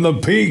tonight on the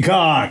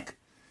Peacock.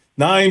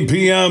 9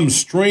 p.m.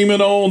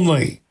 streaming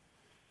only.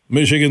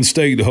 Michigan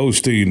State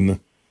hosting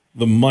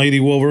the mighty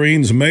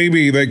Wolverines.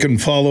 Maybe they can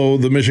follow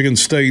the Michigan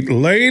State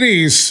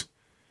ladies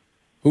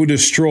who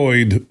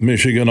destroyed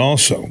Michigan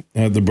also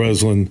at the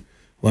Breslin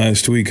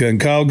last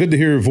weekend. Kyle, good to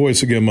hear your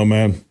voice again, my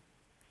man.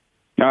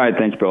 All right,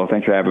 thanks, Bill.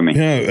 Thanks for having me.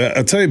 Yeah,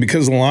 I tell you,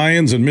 because the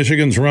Lions and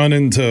Michigan's run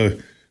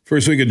into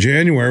first week of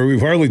January,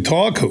 we've hardly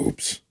talked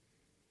hoops.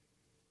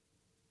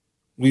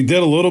 We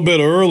did a little bit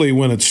early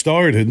when it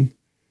started,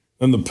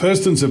 and the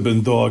Pistons have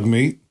been dog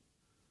meat.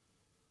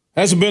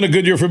 Hasn't been a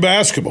good year for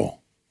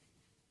basketball.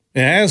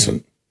 It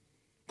hasn't.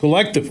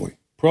 Collectively,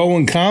 pro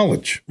and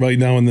college right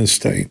now in this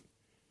state.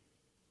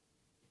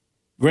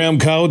 Graham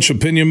Couch,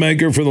 opinion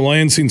maker for the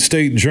Lansing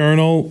State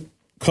Journal,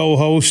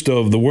 co-host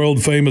of the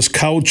world-famous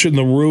Couch and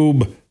the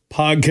Rube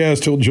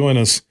podcast. He'll join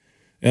us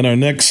in our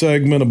next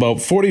segment,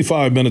 about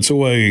 45 minutes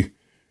away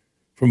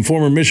from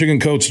former Michigan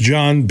coach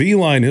John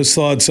Beilein. His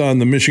thoughts on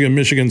the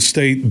Michigan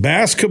State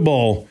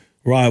basketball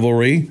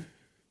rivalry.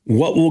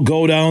 What will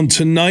go down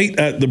tonight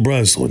at the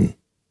Breslin in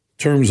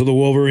terms of the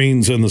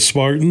Wolverines and the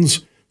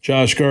Spartans.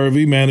 Josh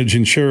Garvey,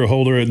 managing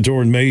shareholder at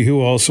Doeren Mayhew,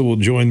 also will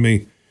join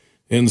me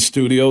in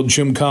studio.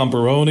 Jim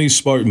Comparoni,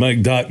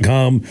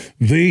 SpartanMag.com,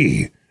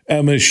 the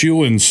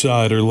MSU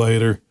insider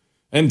later.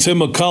 And Tim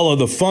McCullough,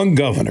 the fun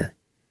governor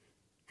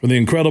for the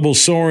incredible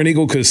Soaring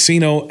Eagle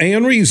Casino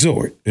and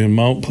Resort in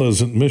Mount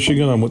Pleasant,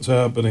 Michigan, on what's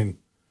happening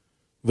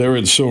there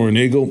at Soaring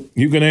Eagle.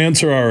 You can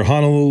answer our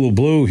Honolulu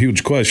Blue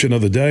huge question of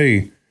the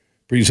day,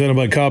 presented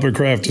by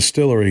Coppercraft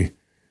Distillery.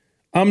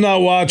 I'm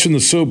not watching the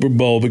Super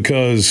Bowl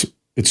because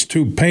it's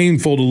too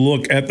painful to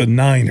look at the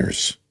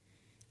Niners,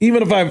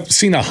 even if I've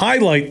seen a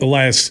highlight the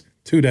last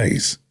 2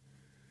 days.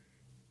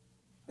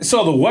 I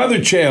saw the Weather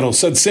Channel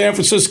said San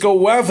Francisco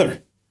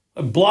weather.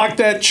 I blocked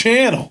that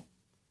channel.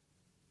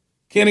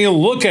 Can't even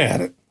look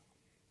at it.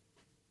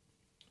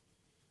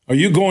 Are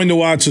you going to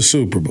watch the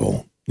Super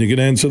Bowl? You can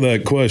answer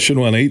that question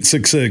on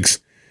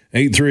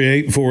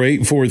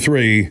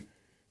 866-838-4843.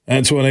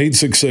 That's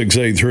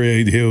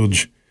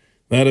 1-866-838-HUGE.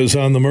 That is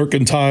on the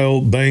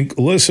Mercantile Bank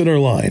listener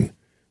line.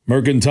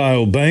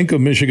 Mercantile Bank, a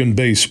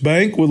Michigan-based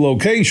bank with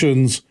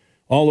locations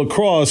all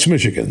across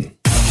Michigan.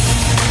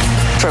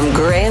 From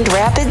Grand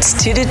Rapids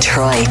to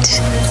Detroit,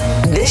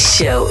 this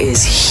show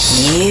is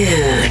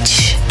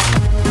huge.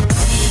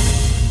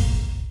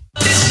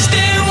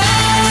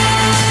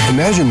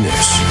 Imagine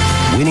this,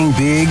 winning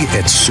big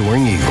at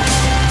Soaring Eagle.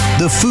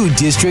 The food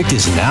district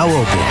is now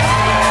open.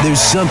 There's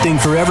something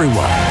for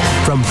everyone,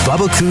 from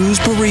Bubba Coo's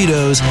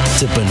Burritos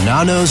to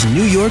Bonanno's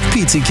New York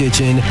Pizza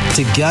Kitchen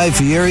to Guy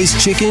Fieri's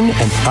Chicken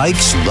and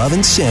Ike's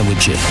Lovin'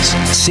 Sandwiches.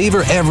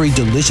 Savor every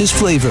delicious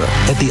flavor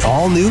at the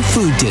all-new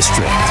food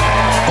district.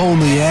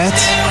 Only at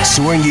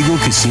Soaring Eagle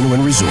Casino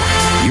and Resort.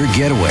 Your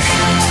getaway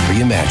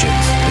reimagined.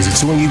 Visit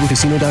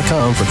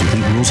SoaringEagleCasino.com for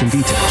complete rules and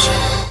details.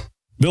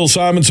 Bill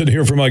Simonson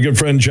here for my good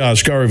friend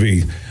Josh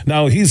Garvey.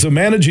 Now, he's a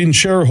managing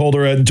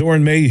shareholder at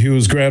Doeren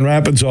Mayhew's Grand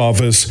Rapids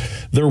office.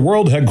 Their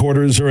world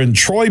headquarters are in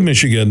Troy,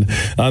 Michigan,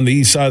 on the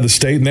east side of the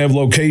state, and they have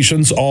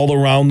locations all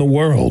around the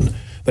world.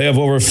 They have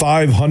over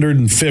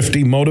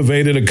 550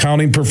 motivated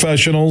accounting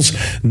professionals,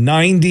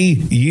 90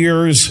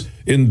 years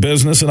in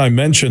business, and I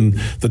mentioned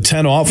the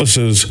 10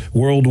 offices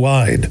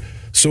worldwide.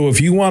 So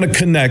if you want to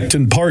connect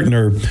and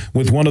partner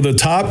with one of the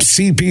top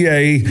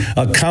CPA,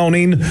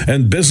 accounting,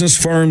 and business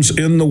firms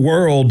in the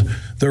world,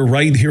 they're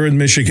right here in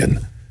Michigan.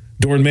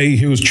 Doeren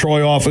Mayhew's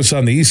Troy office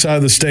on the east side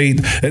of the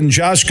state, and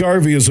Josh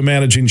Garvey is a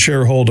managing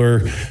shareholder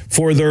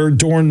for their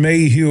Doeren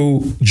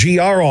Mayhew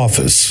GR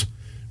office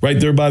Right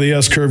there by the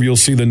S-curve, you'll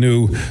see the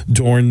new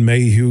Doeren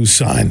Mayhew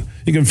sign.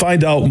 You can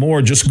find out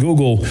more. Just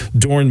Google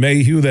Doeren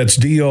Mayhew. That's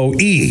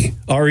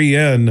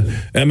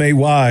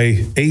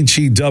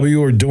DOERENMAYHEW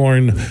or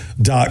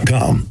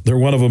Doeren.com. They're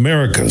one of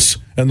America's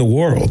and the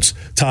world's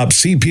top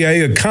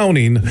CPA,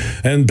 accounting,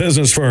 and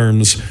business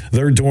firms.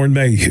 They're Doeren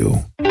Mayhew.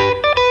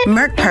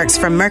 Merck Perks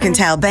from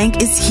Mercantile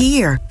Bank is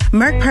here.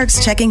 Merck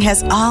Perks checking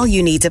has all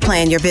you need to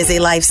plan your busy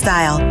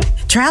lifestyle.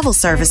 Travel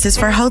services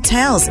for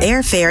hotels,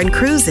 airfare, and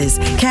cruises,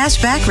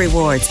 cashback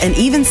rewards, and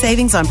even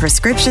savings on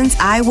prescriptions,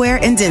 eyewear,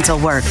 and dental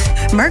work.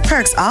 Merck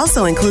Perks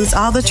also includes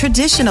all the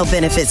traditional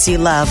benefits you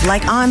love,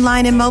 like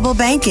online and mobile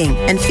banking,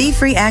 and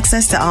fee-free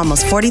access to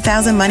almost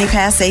 40,000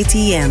 MoneyPass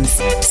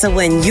ATMs. So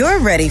when you're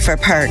ready for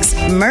perks,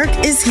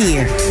 Merck is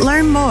here.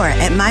 Learn more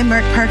at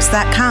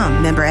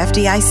mymerckperks.com. Member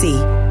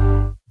FDIC.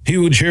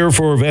 Huge here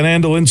for Van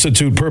Andel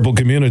Institute Purple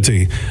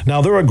Community.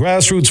 Now, they're a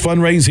grassroots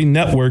fundraising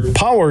network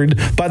powered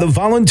by the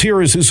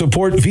volunteers who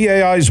support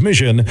VAI's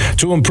mission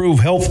to improve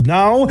health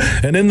now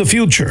and in the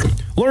future.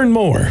 Learn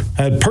more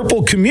at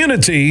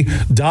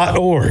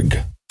purplecommunity.org.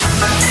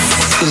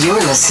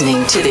 You're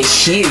listening to The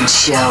Huge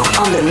Show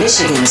on the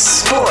Michigan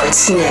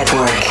Sports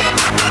Network.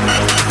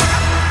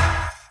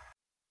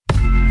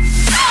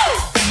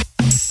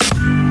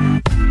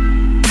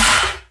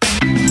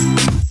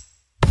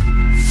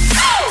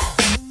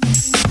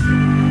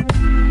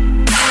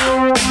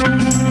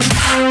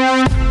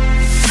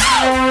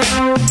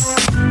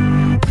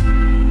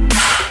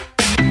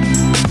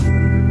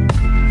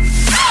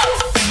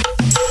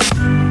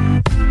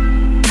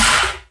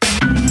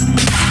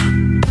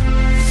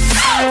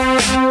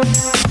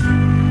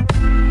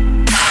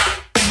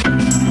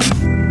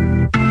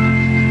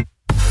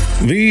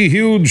 The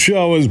Huge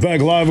Show is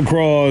back live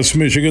across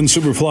Michigan.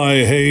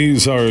 Superfly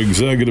Hayes, our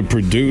executive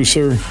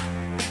producer.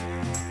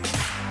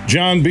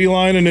 John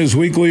Beilein in his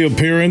weekly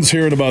appearance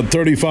here in about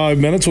 35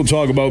 minutes. We'll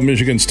talk about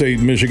Michigan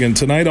State, Michigan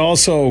tonight.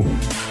 Also,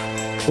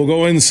 we'll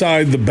go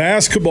inside the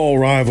basketball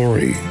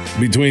rivalry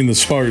between the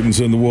Spartans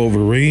and the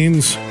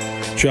Wolverines.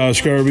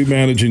 Josh Garvey,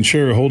 managing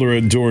shareholder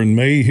at Doeren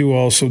Mayhew,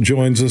 also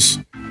joins us.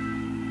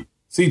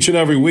 It's each and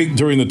every week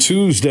during the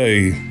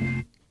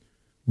Tuesday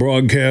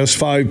broadcast,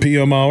 5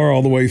 p.m. hour,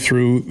 all the way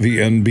through the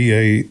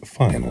NBA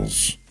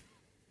Finals.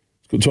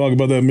 Let's go talk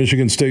about that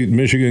Michigan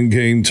State-Michigan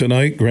game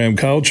tonight. Graham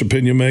Couch,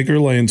 opinion maker,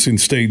 Lansing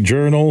State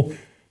Journal,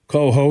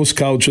 co-host,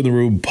 Couch in the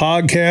Room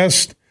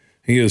podcast.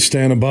 He is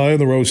standing by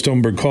the Roast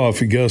Umber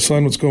Coffee guest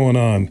line. What's going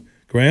on,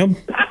 Graham?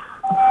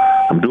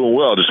 I'm doing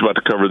well. Just about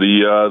to cover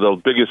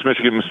the biggest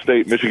Michigan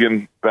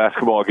State-Michigan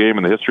basketball game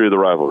in the history of the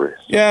rivalry.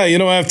 Yeah,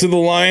 after the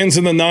Lions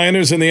and the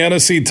Niners and the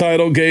NFC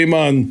title game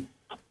on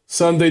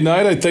Sunday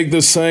night, I think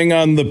this thing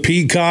on the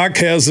Peacock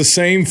has the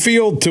same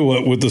feel to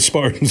it with the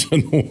Spartans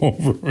and the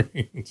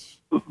Wolverines.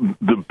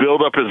 The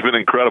build-up has been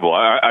incredible.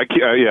 The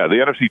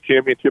NFC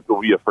Championship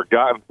will be a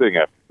forgotten thing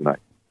after tonight.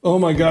 Oh,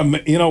 my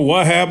God.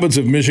 What happens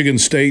if Michigan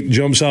State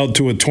jumps out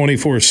to a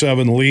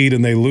 24-7 lead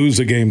and they lose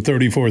the game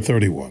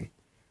 34-31?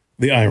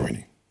 The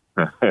irony.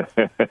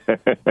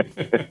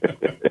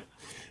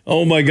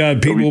 Oh, my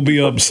God. People will be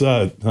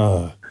upset.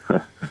 Why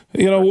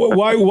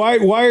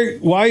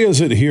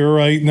is it here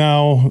right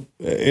now?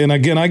 And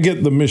again, I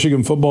get the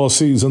Michigan football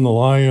season, the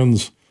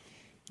Lions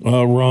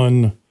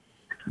run,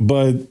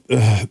 but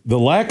the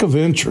lack of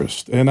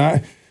interest. And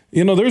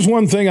there's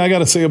one thing I got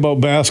to say about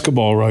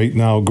basketball right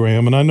now,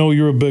 Graham, and I know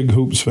you're a big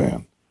hoops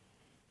fan,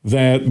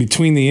 that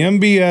between the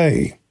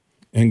NBA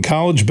and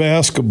college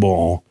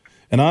basketball,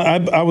 and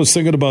I was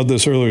thinking about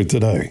this earlier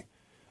today,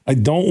 I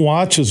don't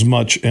watch as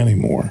much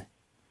anymore.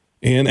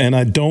 And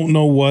I don't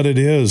know what it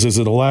is. Is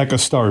it a lack of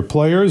star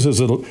players?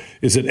 Is it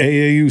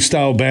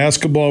AAU-style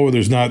basketball where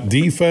there's not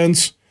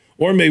defense?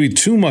 Or maybe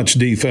too much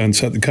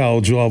defense at the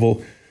college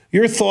level?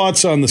 Your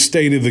thoughts on the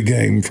state of the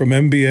game from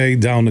NBA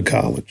down to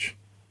college?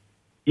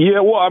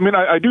 Yeah, well,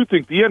 I do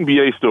think the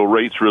NBA still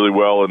rates really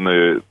well in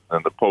the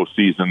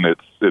postseason.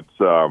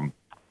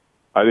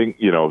 I think,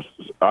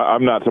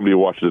 I'm not somebody who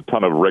watches a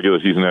ton of regular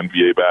season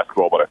NBA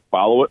basketball, but I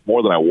follow it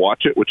more than I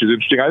watch it, which is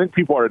interesting. I think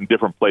people are in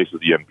different places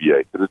with the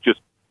NBA because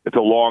it's a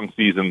long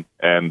season,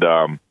 and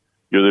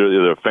you're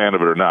either a fan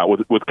of it or not.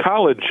 With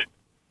college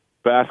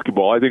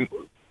basketball, I think,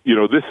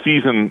 this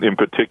season in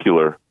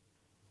particular,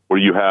 where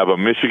you have a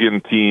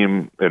Michigan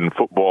team in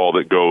football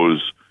that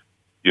goes,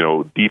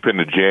 deep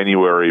into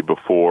January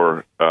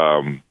before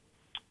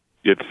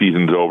its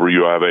season's over.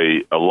 You have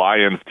a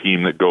Lions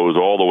team that goes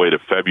all the way to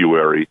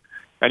February.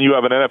 And you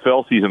have an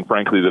NFL season,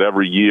 frankly, that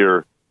every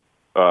year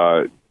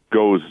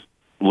goes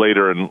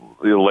later and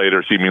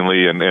later,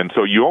 seemingly. And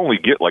so you only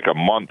get like a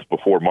month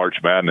before March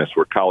Madness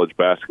where college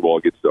basketball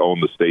gets to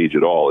own the stage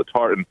at all. It's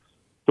hard. And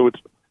so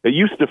it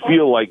used to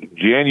feel like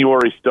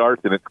January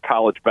starts and it's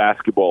college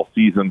basketball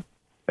season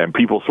and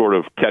people sort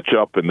of catch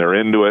up and they're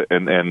into it.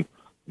 And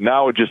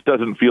now it just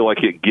doesn't feel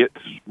like it gets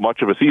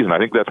much of a season. I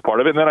think that's part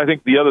of it. And then I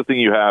think the other thing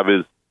you have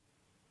is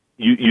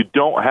you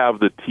don't have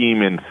the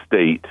team in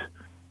state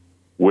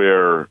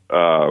where,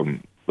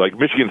 like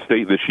Michigan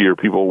State this year,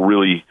 people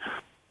really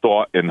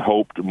thought and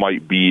hoped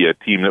might be a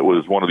team that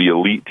was one of the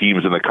elite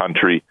teams in the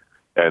country.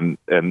 and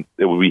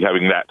it will be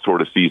having that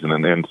sort of season.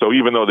 And so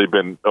even though they've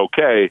been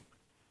okay,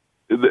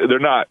 they're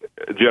not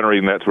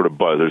generating that sort of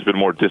buzz. There's been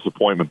more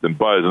disappointment than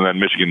buzz, and then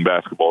Michigan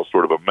basketball is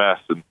sort of a mess,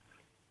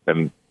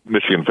 and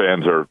Michigan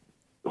fans are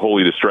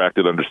wholly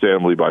distracted,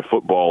 understandably, by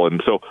football.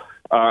 And so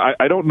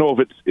I don't know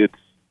if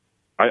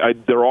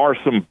there are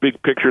some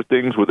big picture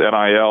things with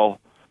NIL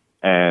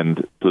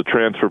and the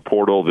transfer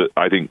portal that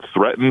I think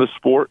threaten the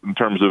sport in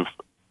terms of,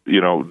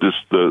 just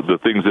the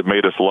things that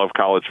made us love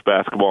college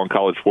basketball and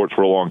college sports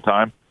for a long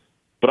time.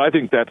 But I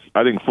think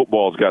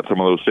football's got some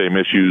of those same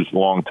issues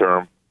long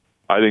term.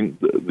 I think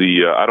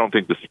I don't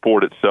think the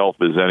sport itself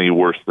is any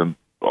worse than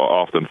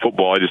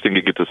football. I just think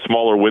it gets a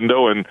smaller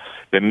window, and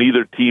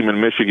neither team in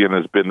Michigan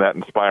has been that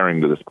inspiring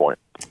to this point.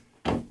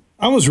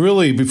 I was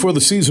really, before the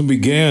season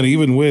began,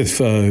 even with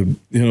the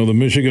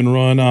Michigan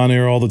run on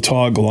air, all the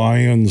talk,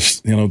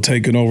 Lions,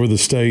 taking over the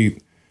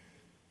state.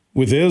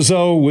 With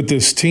Izzo, with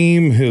this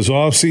team, his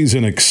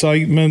offseason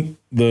excitement,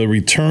 the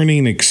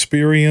returning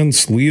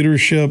experience,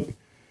 leadership,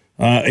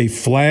 a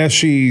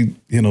flashy,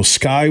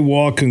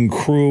 skywalking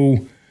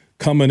crew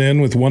coming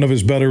in with one of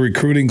his better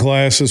recruiting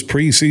classes,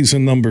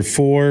 preseason number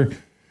 4.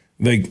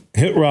 They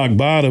hit rock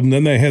bottom.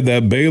 Then they had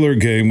that Baylor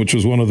game, which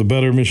was one of the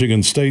better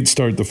Michigan State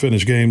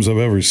start-to-finish games I've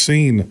ever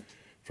seen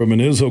from an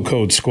Izzo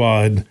coach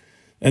squad.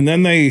 And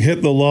then they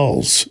hit the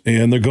lulls,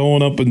 and they're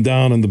going up and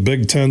down, and the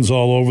Big Ten's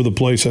all over the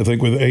place, I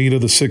think, with 8 of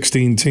the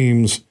 16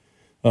 teams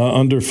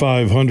under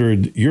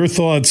 500. Your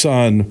thoughts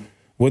on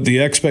what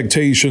the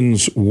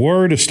expectations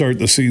were to start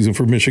the season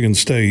for Michigan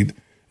State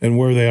and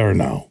where they are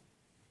now?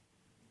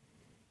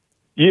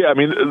 Yeah, I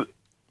mean,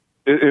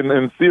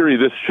 in theory,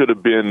 this should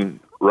have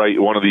been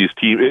one of these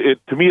teams.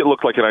 To me, it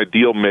looked like an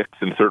ideal mix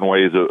in certain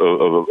ways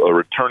of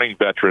returning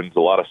veterans, a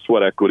lot of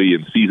sweat equity,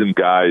 and seasoned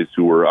guys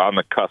who were on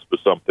the cusp of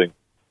something.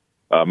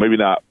 Maybe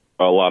not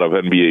a lot of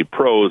NBA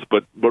pros,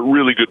 but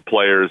really good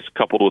players,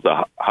 coupled with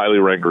a highly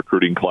ranked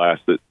recruiting class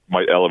that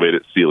might elevate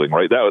its ceiling.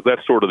 Right?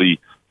 That's sort of the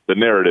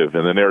narrative,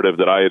 and the narrative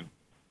that I had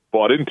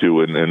bought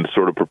into and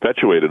sort of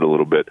perpetuated a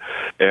little bit.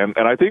 And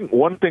I think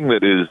one thing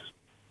that is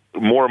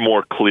more and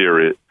more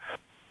clear is,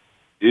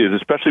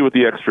 especially with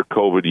the extra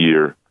COVID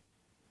year,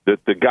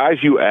 that the guys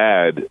you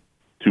add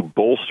to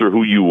bolster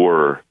who you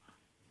were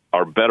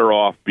are better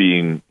off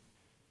being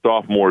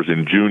sophomores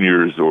and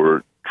juniors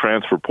or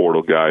transfer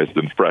portal guys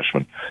than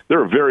freshmen.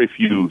 There are very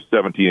few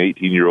 17,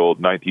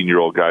 18-year-old,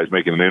 19-year-old guys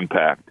making an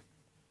impact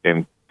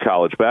in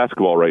college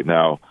basketball right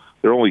now.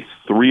 There are only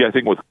 3, I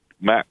think, with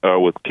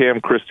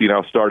Cam Christie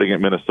now starting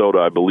at Minnesota.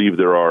 I believe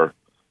there are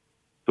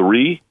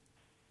 3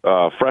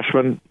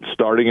 freshmen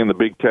starting in the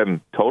Big Ten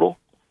total,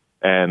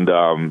 and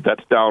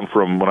that's down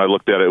from when I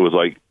looked at it. It was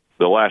like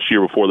the last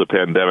year before the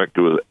pandemic,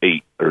 it was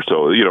 8 or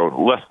so.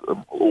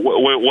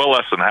 Well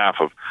less than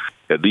half of.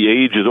 The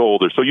age is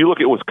older. So you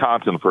look at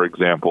Wisconsin, for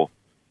example,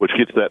 which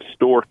gets that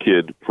Store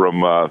kid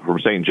from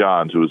St.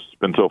 John's, who has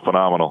been so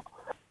phenomenal.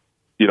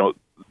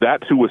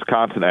 That's who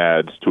Wisconsin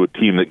adds to a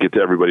team that gets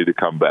everybody to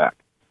come back.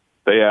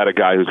 They add a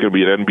guy who's going to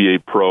be an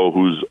NBA pro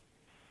who's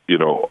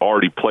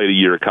already played a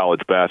year of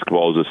college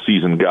basketball as a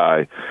seasoned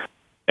guy,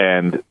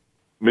 and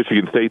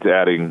Michigan State's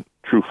adding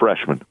true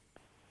freshmen.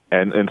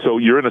 And so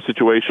you're in a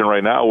situation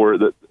right now where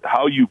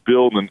how you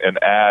build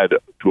and add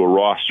to a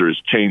roster is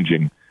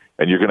changing,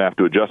 and you're going to have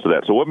to adjust to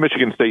that. So what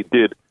Michigan State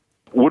did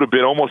would have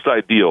been almost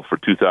ideal for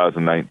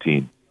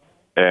 2019,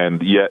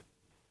 and yet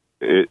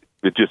it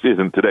just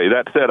isn't today.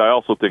 That said, I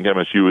also think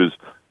MSU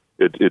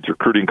its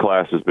recruiting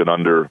class has been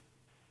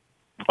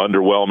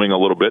underwhelming a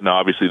little bit. Now,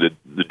 obviously,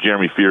 the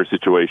Jeremy Fear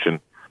situation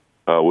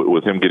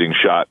with him getting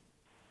shot,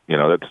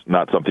 that's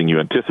not something you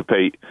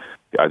anticipate.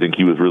 I think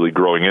he was really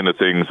growing into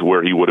things.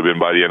 Where he would have been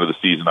by the end of the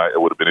season, it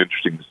would have been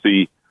interesting to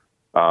see.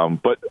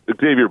 But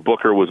Xavier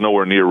Booker was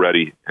nowhere near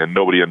ready, and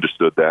nobody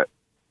understood that,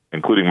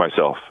 including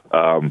myself.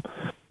 Cohen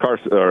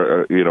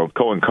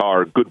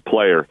Carr, good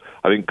player.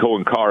 I think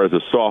Cohen Carr as a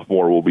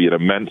sophomore will be an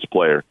immense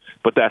player.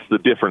 But that's the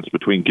difference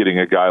between getting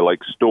a guy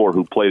like Store,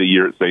 who played a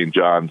year at St.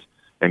 John's,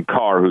 and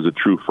Carr, who's a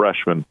true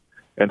freshman.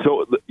 And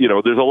so,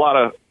 there's a lot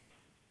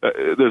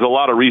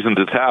of reasons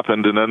it's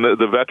happened, and then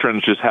the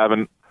veterans just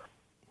haven't,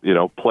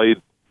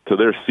 played to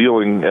their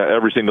ceiling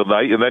every single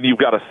night. And then you've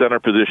got a center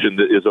position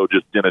that Izzo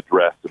just didn't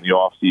address in the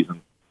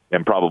offseason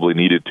and probably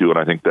needed to, and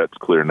I think that's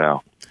clear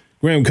now.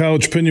 Graham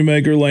Couch, opinion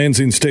maker,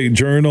 Lansing State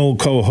Journal,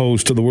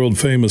 co-host of the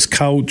world-famous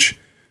Couch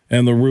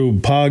and the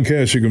Rube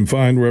podcast. You can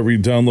find wherever you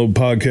download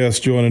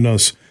podcasts, joining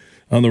us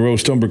on the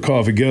Roast Umber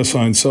Coffee guest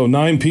line. So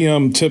 9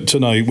 p.m. tip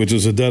tonight, which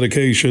is a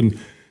dedication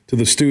to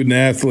the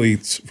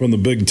student-athletes from the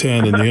Big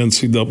Ten and the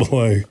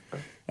NCAA.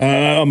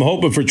 I'm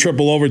hoping for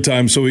triple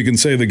overtime so we can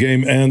say the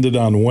game ended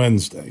on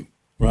Wednesday,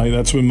 right?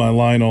 That's been my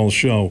line all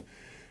show.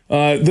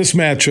 This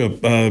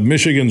matchup,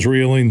 Michigan's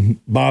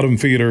reeling, bottom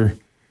feeder,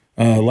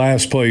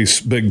 last place,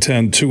 Big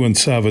Ten,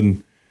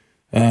 2-7.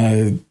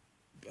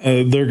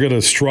 They're going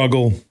to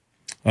struggle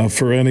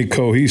for any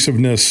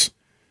cohesiveness,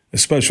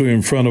 especially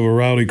in front of a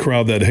rowdy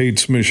crowd that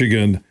hates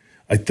Michigan.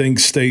 I think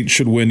State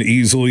should win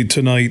easily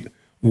tonight.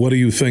 What do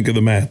you think of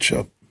the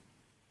matchup?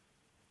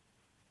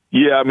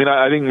 Yeah, I mean,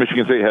 I think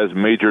Michigan State has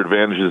major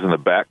advantages in the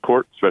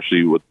backcourt,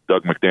 especially with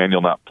Doug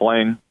McDaniel not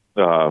playing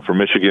for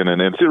Michigan,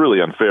 and it's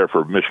really unfair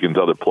for Michigan's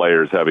other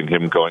players having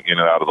him going in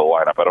and out of the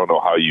lineup. I don't know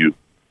how you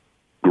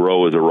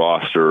grow as a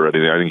roster or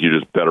anything. I think you're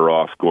just better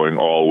off going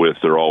all with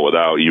or all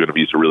without, even if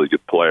he's a really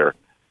good player.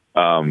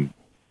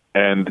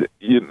 And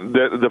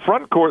the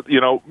front court,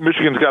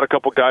 Michigan's got a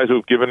couple guys who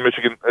have given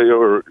Michigan,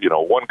 or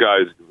one guy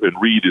in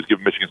Reed has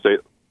given Michigan State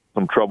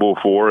some trouble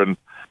before, and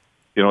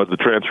as the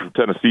transfer from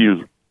Tennessee,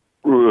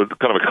 who's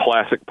kind of a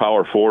classic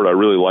power forward. I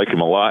really like him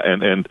a lot,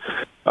 and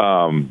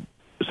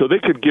so they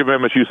could give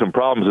MSU some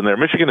problems in there.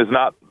 Michigan is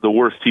not the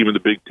worst team in the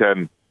Big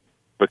Ten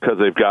because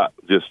they've got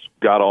just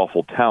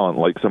god-awful talent,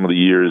 like some of the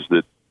years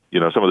that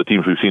some of the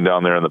teams we've seen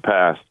down there in the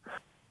past.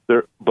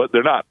 But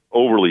they're not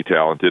overly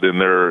talented, and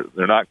they're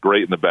not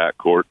great in the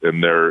backcourt.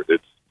 And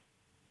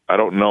I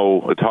don't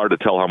know. It's hard to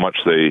tell how much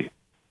they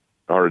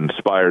are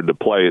inspired to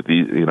play.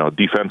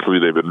 Defensively,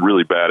 they've been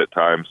really bad at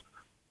times.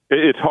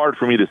 It's hard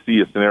for me to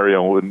see a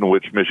scenario in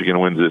which Michigan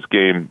wins this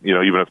game.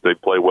 Even if they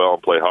play well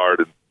and play hard,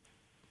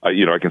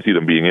 and I can see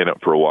them being in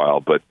it for a while.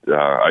 But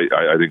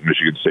I think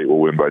Michigan State will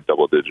win by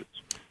double digits.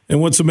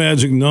 And what's the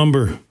magic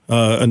number?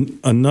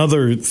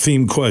 Another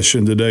theme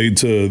question today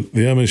to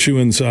the MSU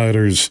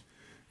insiders.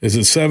 Is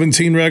it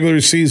 17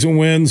 regular season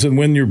wins and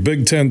win your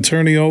Big Ten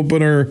tourney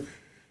opener?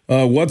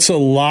 What's a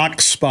lock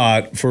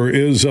spot for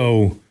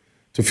Izzo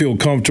to feel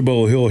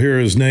comfortable he'll hear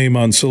his name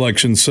on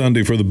Selection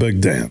Sunday for the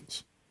Big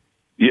Dance?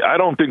 Yeah, I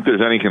don't think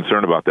there's any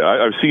concern about that.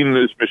 I've seen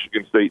this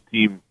Michigan State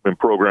team and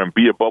program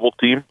be a bubble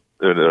team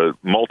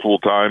multiple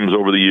times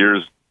over the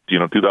years,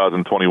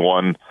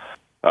 2021,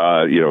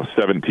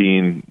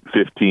 17,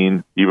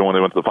 15, even when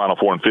they went to the Final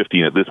Four in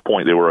 15. At this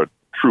point, they were a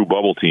true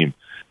bubble team.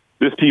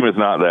 This team is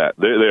not that.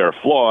 They are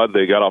flawed.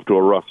 They got off to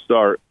a rough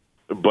start.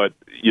 But,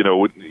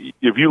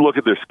 if you look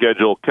at their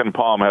schedule, Ken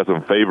Palm has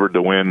them favored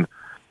to win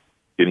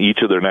in each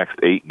of their next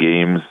 8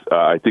 games.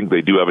 I think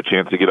they do have a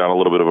chance to get on a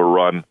little bit of a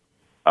run.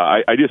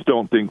 I just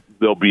don't think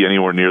they'll be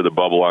anywhere near the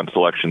bubble on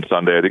Selection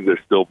Sunday. I think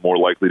they're still more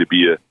likely to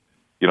be a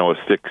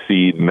 6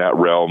 seed in that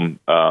realm.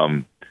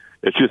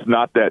 It's just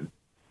not that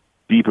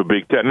deep a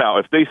Big Ten. Now,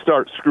 if they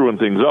start screwing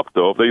things up,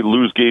 though, if they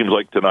lose games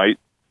like tonight,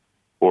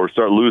 or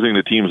start losing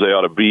the teams they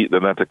ought to beat,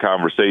 then that's a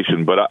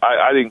conversation. But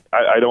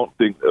I don't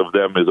think of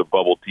them as a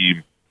bubble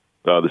team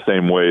the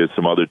same way as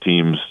some other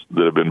teams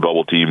that have been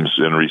bubble teams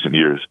in recent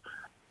years.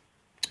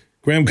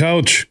 Graham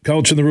Couch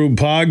in the Room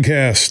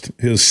podcast,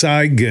 his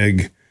side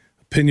gig,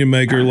 opinion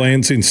maker,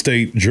 Lansing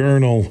State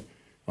Journal.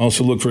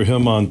 Also look for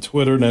him on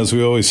Twitter. And as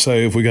we always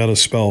say, if we got to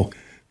spell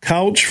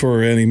Couch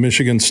for any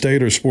Michigan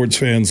State or sports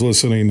fans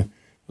listening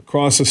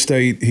across the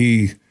state,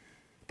 he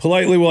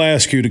politely will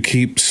ask you to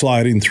keep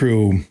sliding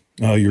through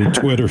your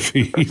Twitter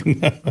feed.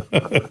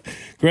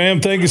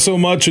 Graham, thank you so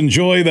much.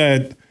 Enjoy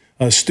that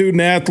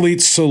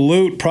student-athlete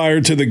salute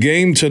prior to the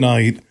game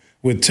tonight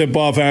with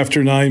tip-off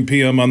after 9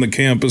 p.m. on the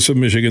campus of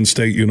Michigan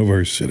State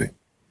University.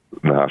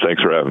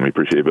 Thanks for having me.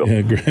 Appreciate it, Bill.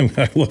 Yeah, Graham,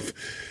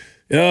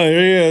 Yeah, here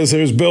he is.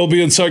 There's Bill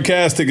being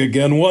sarcastic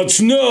again. What's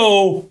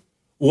new?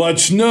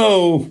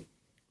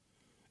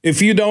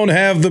 If you don't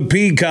have the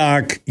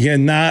Peacock, you're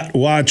not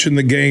watching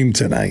the game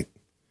tonight.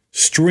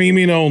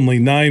 Streaming only,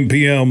 9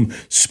 p.m.,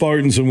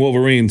 Spartans and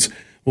Wolverines.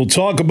 We'll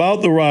talk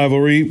about the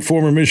rivalry.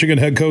 Former Michigan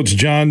head coach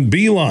John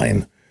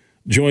Beilein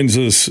joins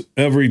us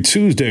every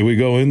Tuesday. We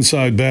go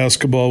inside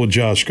basketball with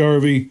Josh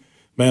Garvey,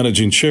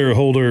 managing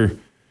shareholder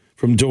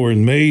from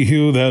Doran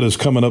Mayhew. That is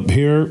coming up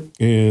here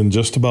in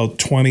just about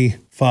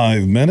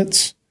 25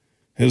 minutes.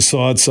 His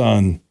thoughts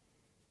on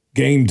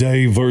game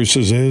day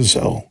versus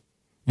Izzo,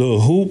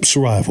 the hoops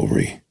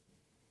rivalry.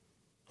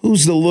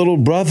 Who's the little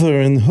brother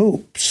in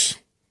hoops?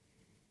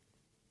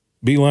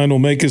 Beilein will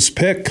make his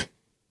pick,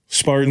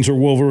 Spartans or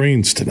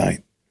Wolverines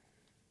tonight.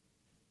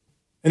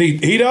 And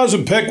he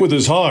doesn't pick with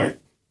his heart.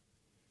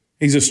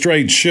 He's a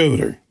straight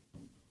shooter.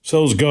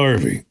 So's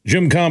Garvey.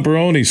 Jim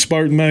Comparoni,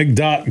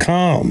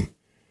 SpartanMag.com.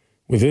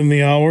 Within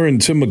the hour, and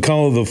Tim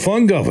McCullough, the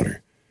fun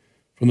governor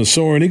from the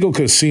Soaring Eagle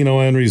Casino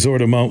and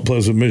Resort in Mount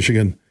Pleasant,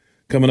 Michigan,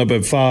 coming up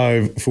at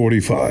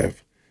 5:45.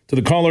 To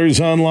the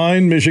callers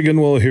online, Michigan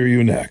will hear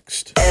you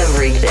next.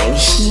 Everything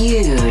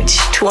huge,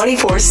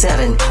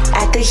 24/7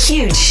 at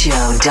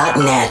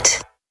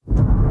thehugeshow.net.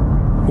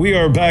 We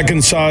are back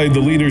inside the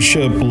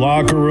leadership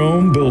locker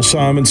room. Bill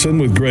Simonson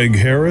with Greg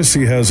Harris.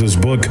 He has his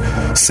book,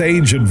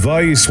 Sage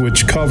Advice,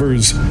 which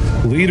covers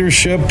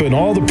leadership and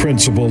all the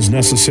principles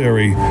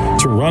necessary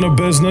to run a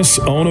business,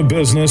 own a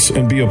business,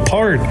 and be a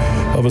part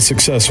of a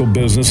successful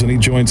business. And he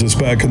joins us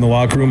back in the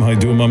locker room. How you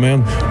doing, my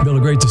man? Bill,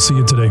 great to see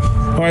you today.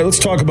 All right, let's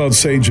talk about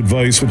Sage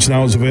Advice, which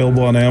now is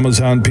available on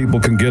Amazon.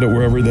 People can get it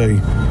wherever they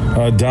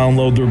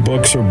download their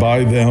books or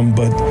buy them.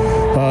 But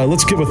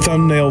let's give a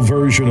thumbnail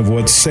version of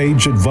what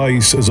Sage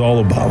Advice is all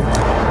about.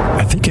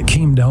 I think it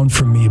came down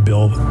from me,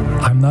 Bill.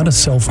 I'm not a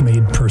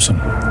self-made person,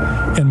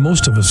 and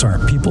most of us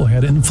aren't. People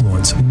had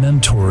influence,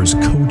 mentors,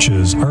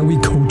 coaches. Are we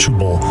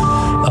coachable?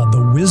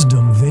 The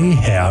wisdom they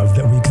have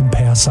that we can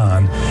pass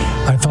on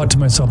I thought to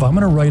myself, I'm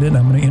going to write it and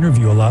I'm going to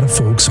interview a lot of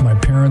folks. My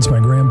parents, my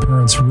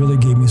grandparents really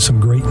gave me some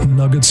great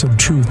nuggets of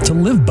truth to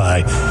live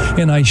by,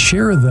 and I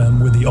share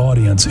them with the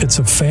audience. It's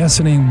a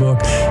fascinating book.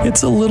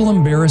 It's a little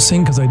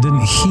embarrassing because I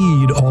didn't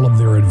heed all of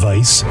their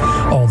advice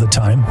all the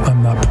time.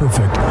 I'm not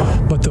perfect.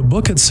 But the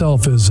book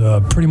itself is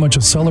pretty much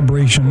a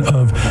celebration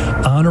of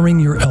honoring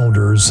your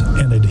elders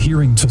and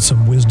adhering to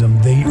some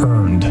wisdom they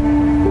earned.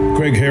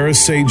 Greg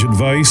Harris, Sage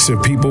Advice.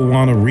 If people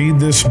want to read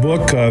this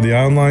book, the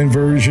online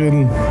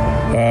version,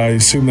 I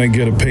assume they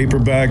get a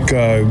paperback.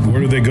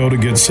 Where do they go to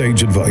get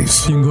Sage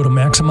Advice? You can go to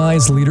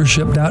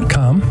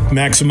MaximizeLeadership.com.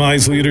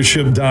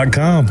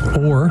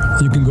 MaximizeLeadership.com. Or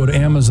you can go to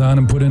Amazon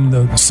and put in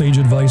the Sage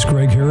Advice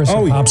Greg Harris.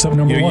 It pops up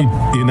number one.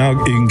 You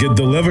can get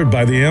delivered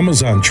by the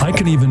Amazon truck. I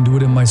can even do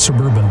it in my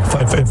Suburban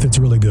if it's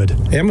really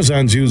good.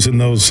 Amazon's using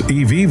those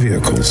EV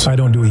vehicles. I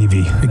don't do EV.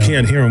 You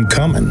can't hear them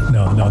coming.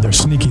 No, they're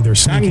sneaky.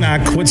 Knock,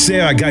 knock. What's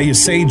there? I got you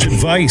Sage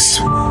Advice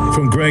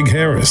from Greg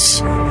Harris.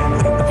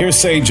 Here's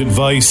Sage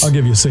Advice. I'll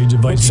give you Sage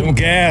Advice. Put some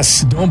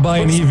gas. Don't buy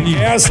an EV.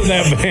 Gas in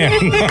that van.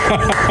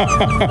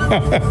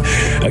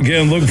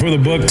 Again, look for the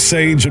book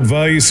Sage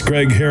Advice.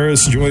 Greg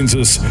Harris joins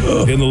us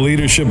in the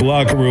Leadership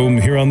Locker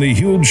Room here on the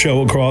Huge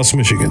Show across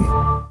Michigan.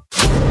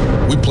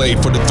 We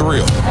played for the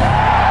thrill,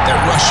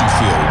 that rush you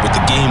feel with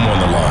the game on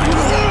the line.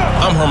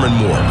 I'm Herman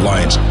Moore,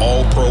 Lions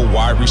All-Pro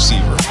wide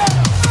receiver.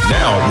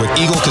 Now, with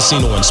Eagle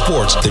Casino and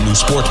Sports, the new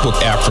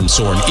sportsbook app from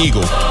Soaring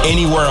Eagle,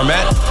 anywhere I'm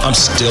at, I'm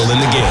still in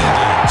the game.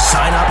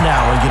 Sign up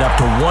now and get up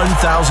to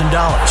 $1,000.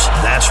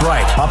 That's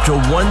right, up to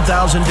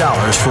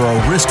 $1,000 for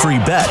a risk-free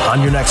bet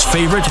on your next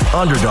favorite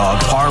underdog,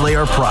 parlay,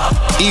 or prop.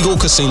 Eagle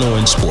Casino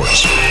and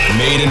Sports.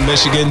 Made in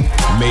Michigan,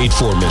 made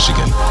for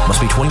Michigan.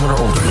 Must be 21 or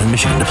older in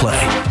Michigan to play.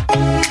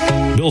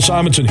 Bill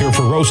Simonson here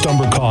for Roast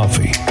Umber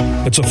Coffee.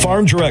 It's a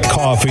farm direct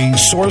coffee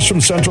sourced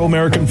from Central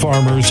American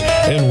farmers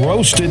and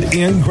roasted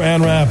in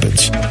Grand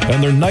Rapids.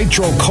 And their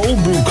Nitro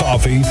Cold Brew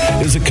Coffee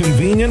is a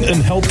convenient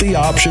and healthy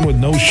option with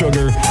no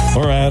sugar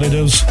or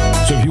additives.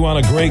 So if you want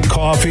a great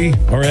coffee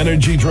or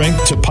energy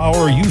drink to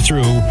power you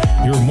through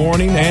your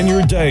morning and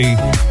your day,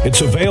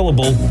 it's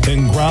available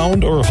in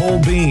ground or whole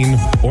bean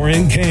or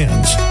in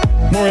cans.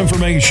 More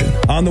information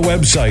on the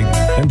website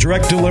and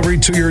direct delivery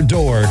to your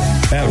door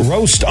at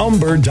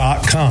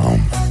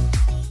roastumber.com.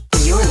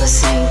 You're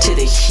listening to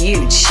The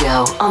Huge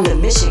Show on the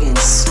Michigan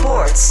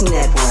Sports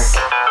Network.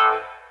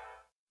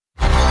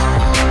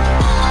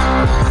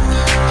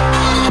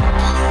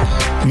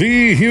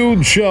 The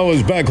Huge Show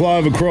is back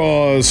live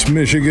across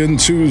Michigan.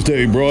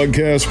 Tuesday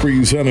broadcast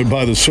presented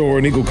by the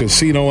Soaring Eagle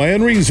Casino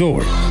and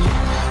Resort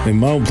in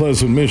Mount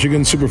Pleasant,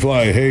 Michigan.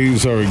 Superfly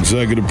Hayes, our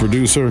executive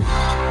producer.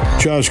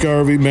 Josh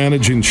Garvey,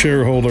 managing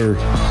shareholder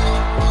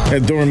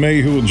at Dorn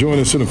Mayhew, will join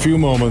us in a few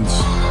moments.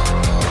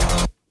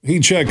 He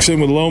checks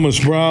in with Lomas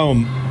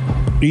Brown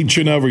each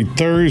and every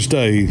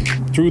Thursday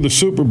through the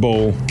Super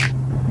Bowl.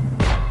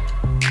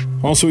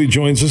 Also, he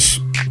joins us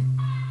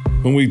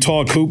when we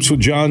talk hoops with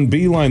John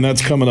Beilein.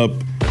 That's coming up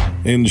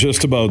in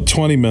just about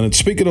 20 minutes.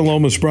 Speaking of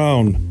Lomas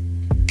Brown,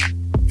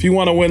 if you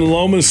want to win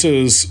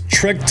Lomas's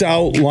tricked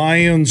out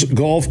Lions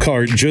golf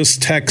cart,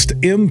 just text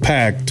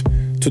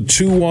IMPACT to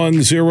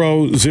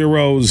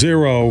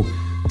 21000.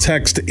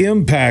 Text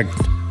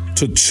IMPACT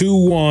to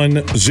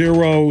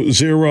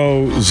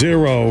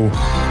 21000.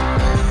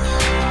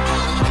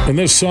 And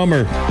this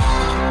summer,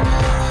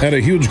 at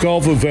a huge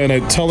golf event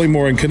at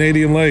Tullymore and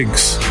Canadian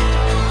Lakes,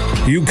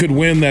 you could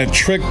win that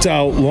tricked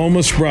out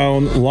Lomas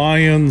Brown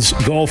Lions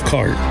golf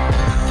cart.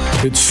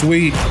 It's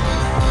sweet.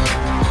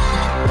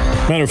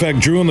 Matter of fact,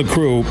 Drew and the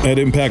crew at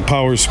Impact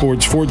Power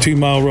Sports, 14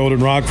 Mile Road in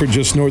Rockford,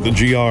 just north of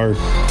GR.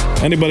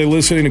 Anybody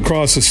listening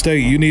across the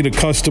state, you need a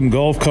custom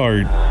golf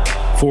cart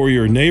for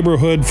your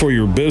neighborhood, for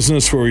your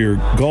business, for your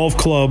golf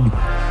club,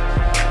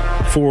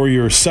 for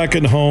your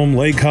second home,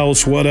 lake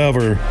house,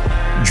 whatever.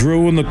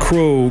 Drew and the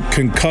crew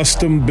can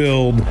custom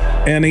build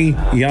any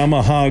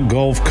Yamaha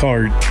golf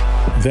cart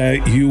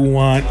that you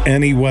want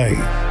anyway.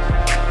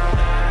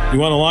 You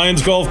want a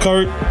Lions golf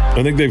cart?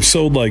 I think they've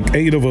sold like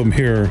 8 of them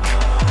here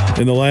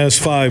in the last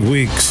 5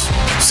 weeks.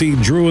 See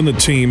Drew and the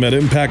team at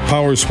Impact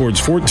Power Sports,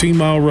 14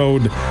 Mile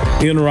Road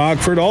in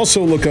Rockford.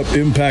 Also look up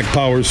Impact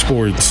Power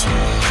Sports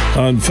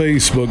on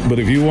Facebook. But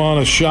if you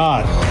want a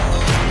shot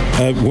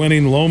at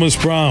winning Lomas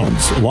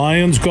Brown's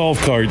Lions golf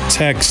cart,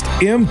 text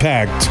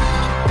IMPACT,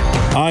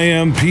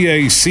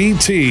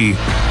 IMPACT,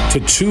 to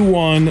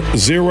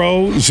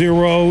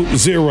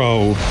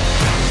 21000,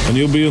 and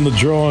you'll be in the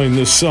drawing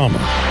this summer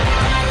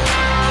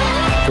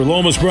for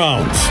Lomas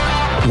Brown's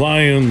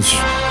Lions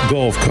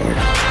golf cart.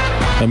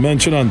 I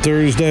mentioned on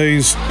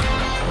Thursdays,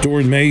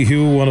 Dorn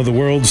Mayhew, one of the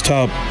world's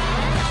top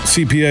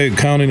CPA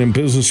accounting and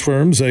business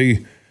firms.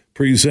 They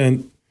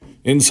present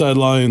Inside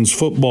Lions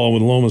football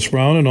with Lomas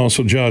Brown, and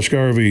also Josh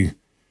Garvey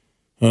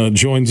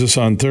joins us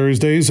on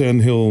Thursdays,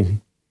 and he'll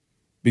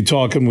be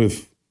talking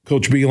with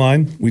Coach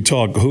Beilein. We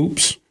talk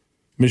hoops,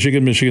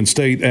 Michigan, Michigan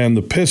State, and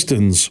the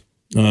Pistons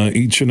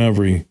each and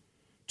every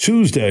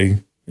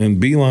Tuesday.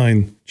 And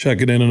Beilein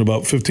checking in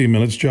about 15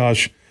 minutes.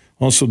 Josh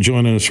also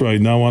joining us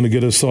right now. I want to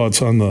get his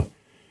thoughts on the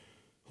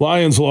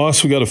Lions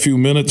lost. We got a few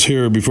minutes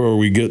here before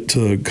we get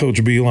to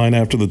Coach Beeline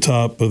after the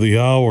top of the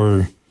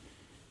hour.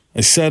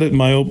 I said it in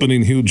my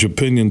opening huge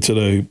opinion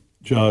today,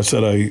 Josh,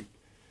 that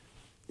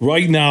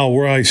right now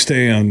where I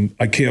stand,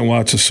 I can't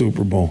watch a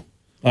Super Bowl.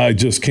 I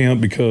just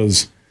can't,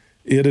 because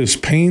it is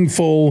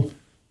painful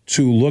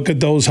to look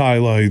at those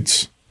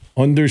highlights,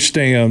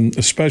 understand,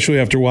 especially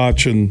after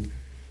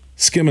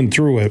skimming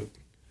through it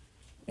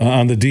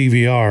on the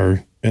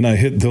DVR, and I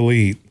hit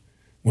delete.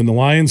 When the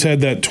Lions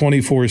had that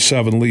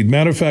 24-7 lead,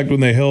 matter of fact, when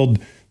they held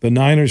the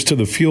Niners to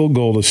the field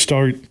goal to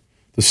start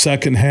the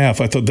second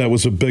half, I thought that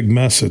was a big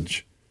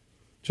message.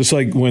 Just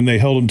like when they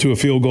held them to a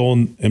field goal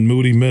and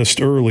Moody missed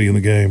early in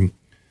the game.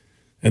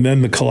 And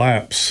then the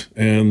collapse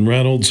and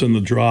Reynolds and the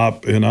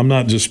drop. And I'm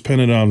not just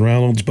pinning it on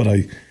Reynolds, but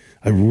I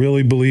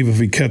really believe if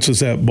he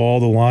catches that ball,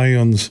 the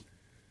Lions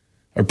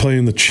are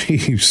playing the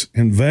Chiefs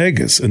in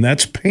Vegas. And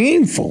that's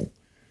painful.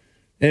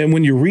 And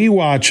when you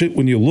rewatch it,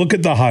 when you look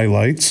at the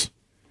highlights,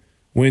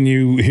 when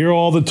you hear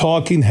all the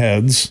talking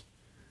heads,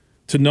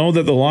 to know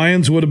that the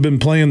Lions would have been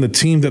playing the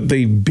team that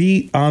they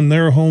beat on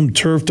their home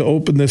turf to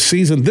open this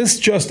season. This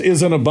just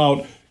isn't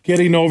about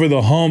getting over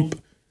the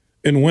hump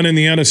and winning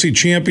the NFC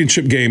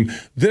Championship game.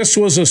 This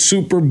was a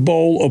Super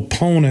Bowl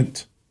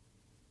opponent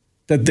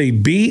that they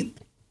beat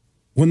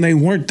when they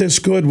weren't this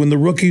good, when the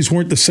rookies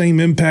weren't the same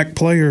impact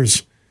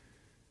players.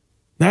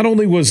 Not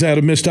only was that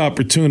a missed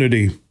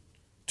opportunity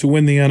to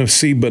win the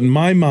NFC, but in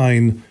my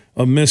mind,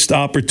 a missed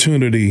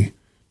opportunity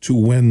to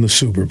win the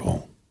Super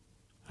Bowl.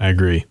 I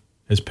agree.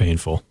 It's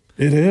painful.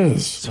 It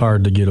is. It's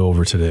hard to get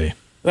over today.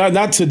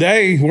 Not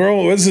today.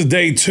 This is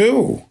day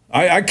 2.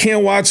 I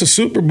can't watch a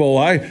Super Bowl.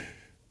 I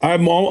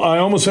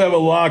almost have it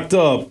locked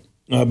up.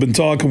 I've been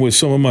talking with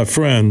some of my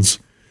friends.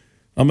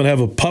 I'm going to have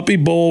a Puppy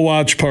Bowl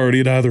watch party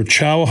at either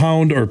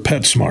Chowhound or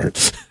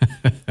PetSmart.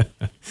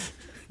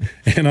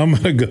 And I'm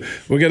going to go.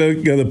 We're going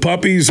to go the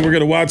puppies. We're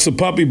going to watch the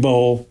Puppy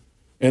Bowl.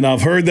 And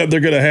I've heard that they're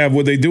going to have,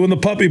 what they do in the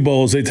Puppy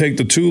Bowl is they take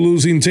the 2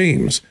 losing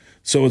teams.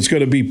 So it's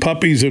going to be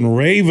puppies in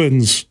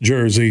Ravens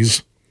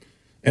jerseys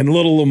and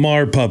little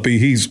Lamar puppy.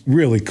 He's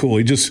really cool.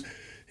 He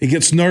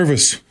gets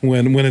nervous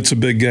when it's a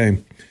big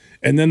game.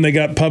 And then they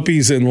got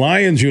puppies in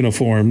Lions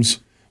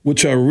uniforms,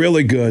 which are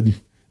really good.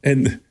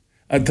 And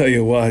I tell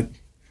you what,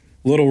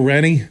 little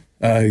Rennie,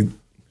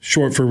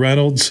 short for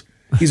Reynolds,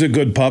 he's a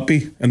good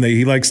puppy. And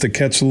he likes to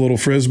catch the little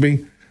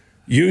Frisbee.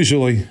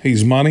 Usually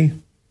he's money,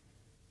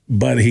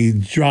 but he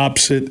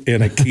drops it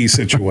in a key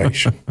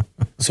situation.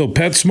 So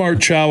PetSmart,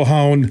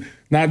 Chowhound,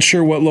 not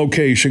sure what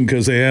location,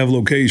 because they have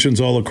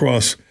locations all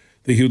across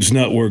the huge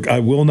network. I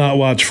will not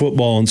watch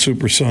football on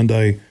Super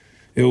Sunday.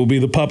 It will be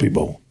the Puppy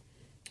Bowl,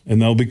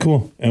 and that'll be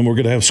cool. And we're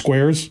going to have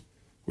squares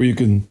where you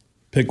can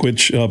pick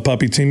which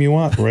puppy team you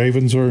want,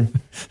 Ravens or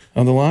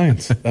on the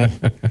Lions.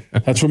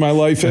 That's where my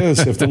life is.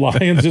 If the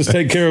Lions just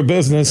take care of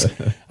business,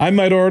 I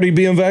might already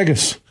be in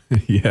Vegas.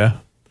 Yeah.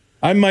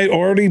 I might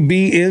already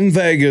be in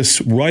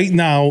Vegas right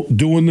now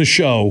doing the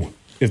show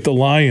if the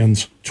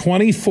Lions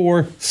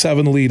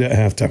 24-7 lead at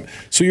halftime.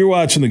 So you're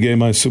watching the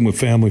game, I assume, with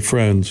family,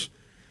 friends.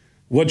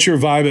 What's your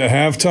vibe at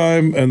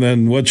halftime, and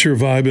then what's your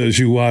vibe as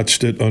you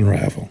watched it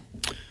unravel?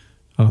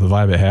 Oh, the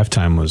vibe at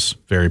halftime was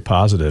very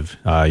positive.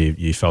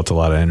 You felt a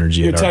lot of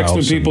energy at our house.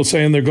 You're texting people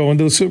saying they're going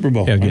to the Super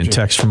Bowl. Yeah, getting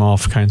texts from all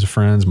kinds of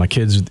friends. My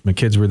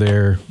kids were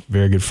there.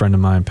 Very good friend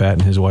of mine, Pat,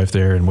 and his wife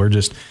there, and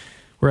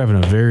we're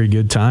having a very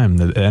good time.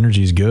 The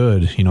energy's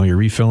good. You know, you're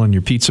refilling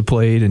your pizza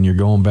plate and you're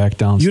going back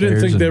downstairs. You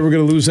didn't think they were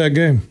going to lose that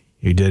game?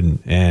 You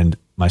didn't. And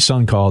my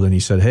son called and he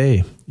said,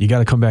 "Hey, you got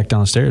to come back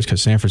downstairs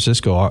because San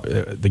Francisco,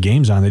 the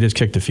game's on. They just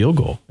kicked a field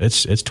goal.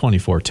 It's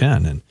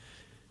 24-10." And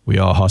we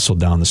all hustled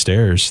down the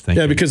stairs.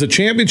 Yeah, because the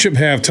championship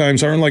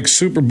halftimes aren't like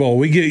Super Bowl.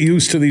 We get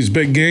used to these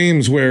big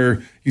games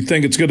where you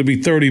think it's going to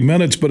be 30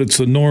 minutes, but it's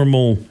the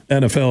normal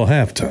NFL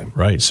halftime.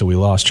 Right, so we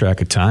lost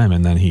track of time,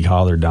 and then he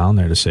hollered down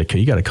there to say,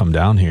 "You got to come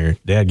down here.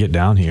 Dad, get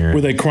down here."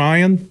 Were they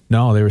crying?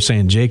 No, they were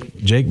saying,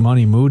 Jake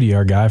Money Moody,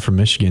 our guy from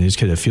Michigan, he's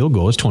kicked a field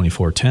goal. It's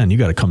 24-10. You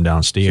got to come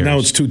downstairs. So now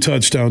it's 2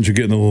 touchdowns. You're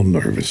getting a little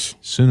nervous.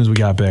 As soon as we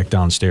got back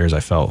downstairs, I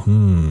felt,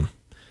 that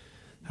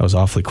was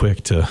awfully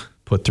quick to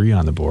put 3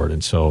 on the board,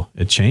 and so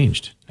it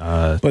changed.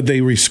 But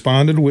they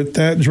responded with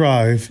that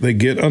drive. They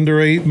get under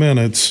 8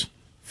 minutes,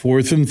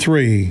 4th and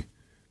 3.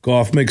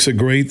 Goff makes a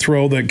great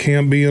throw that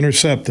can't be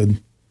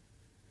intercepted,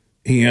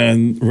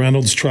 and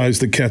Reynolds tries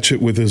to catch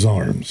it with his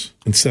arms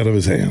instead of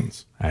his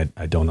hands.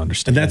 I don't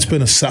understand. And that's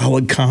been a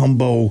solid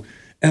combo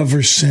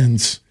ever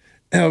since.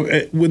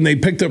 When they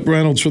picked up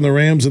Reynolds from the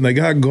Rams and they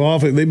got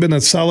Goff, they've been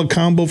a solid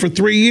combo for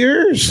 3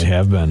 years. They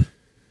have been.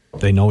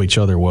 They know each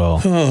other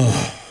well.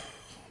 Oh,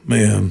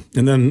 man.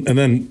 And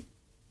then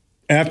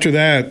after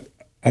that,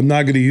 I'm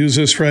not going to use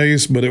this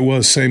phrase, but it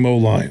was same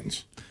old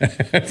Lions.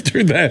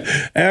 After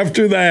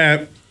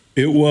that,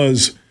 it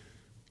was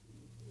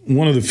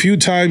one of the few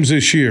times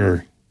this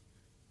year,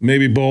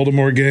 maybe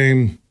Baltimore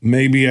game,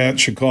 maybe at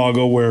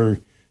Chicago, where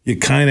you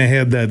kind of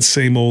had that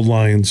same old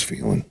Lions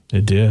feeling.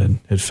 It did.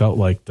 It felt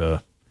like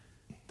the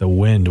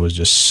wind was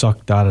just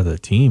sucked out of the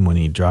team when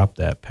he dropped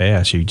that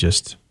pass.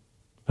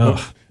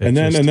 and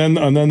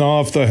then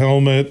off the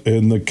helmet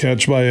and the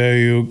catch by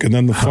Ayuk, and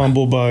then the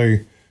fumble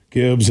by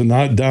Gibbs and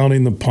not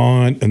downing the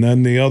punt, and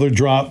then the other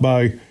drop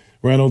by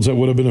Reynolds that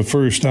would have been a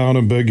first down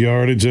and big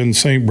yardage, and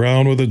St.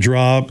 Brown with a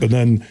drop, and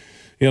then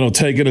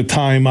taking a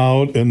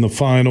timeout in the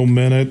final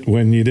minute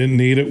when you didn't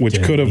need it,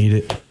 which could have,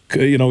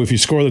 if you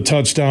score the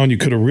touchdown, you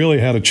could have really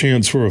had a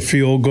chance for a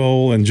field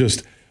goal, and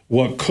just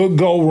what could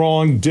go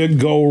wrong did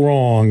go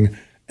wrong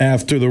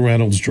after the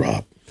Reynolds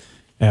drop.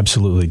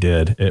 Absolutely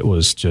did. It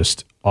was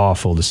just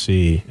awful to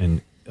see, and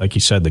like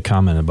you said, the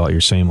comment about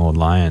your same old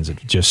Lions,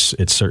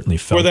 it certainly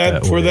felt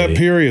for that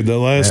period, the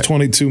last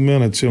 22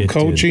 minutes,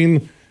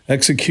 coaching,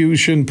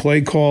 execution,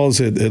 play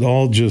calls, it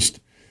all just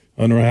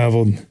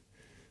unraveled.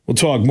 We'll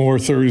talk more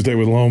Thursday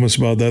with Lomas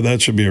about that.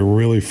 That should be a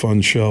really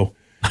fun show.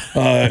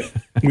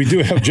 We do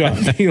have John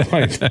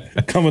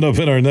Beilein coming up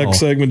in our next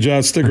segment.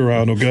 Josh, stick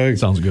around, okay?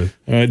 Sounds good.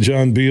 All right,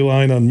 John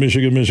Beilein on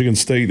Michigan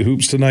State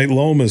Hoops tonight.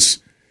 Lomas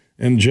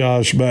and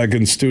Josh back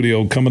in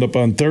studio coming up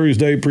on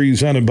Thursday,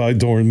 presented by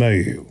Doran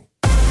Mayhew.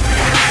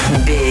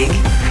 Big,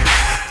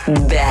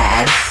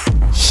 bad,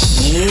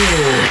 huge.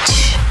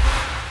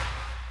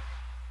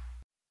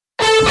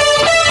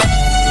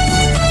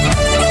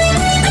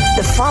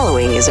 The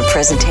following is a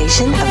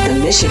presentation of the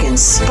Michigan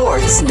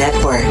Sports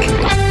Network.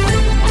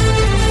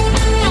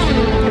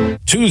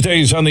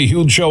 Tuesdays on the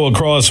Huge Show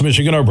across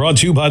Michigan are brought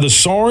to you by the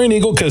Soaring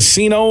Eagle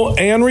Casino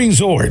and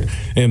Resort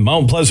in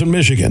Mount Pleasant,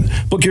 Michigan.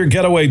 Book your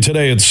getaway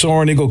today at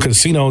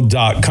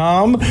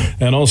SoaringEagleCasino.com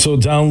and also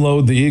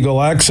download the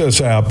Eagle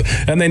Access app.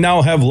 And they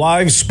now have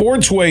live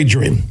sports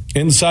wagering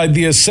inside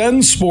the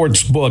Ascend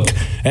Sportsbook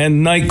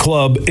and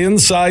nightclub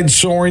inside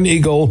Soaring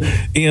Eagle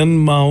in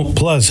Mount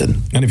Pleasant.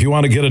 And if you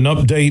want to get an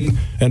update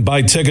and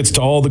buy tickets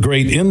to all the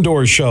great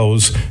indoor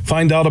shows,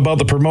 find out about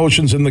the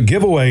promotions and the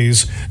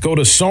giveaways, go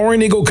to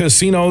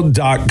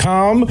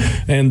SoaringEagleCasino.com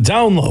and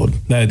download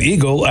that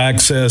Eagle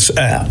Access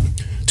app.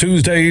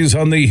 Tuesdays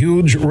on the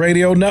Huge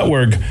Radio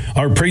Network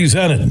are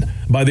presented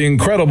by the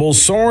incredible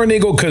Soaring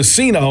Eagle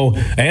Casino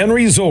and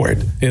Resort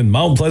in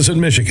Mount Pleasant,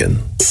 Michigan.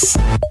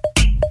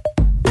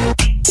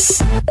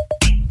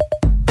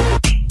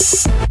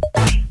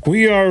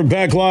 We are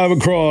back live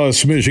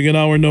across Michigan,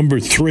 hour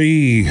number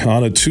 3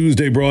 on a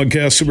Tuesday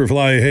broadcast.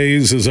 Superfly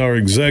Hayes is our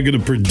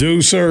executive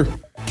producer.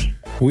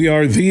 We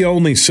are the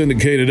only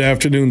syndicated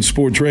afternoon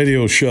sports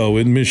radio show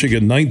in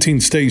Michigan,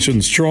 19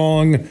 stations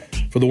strong.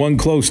 For the one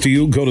close to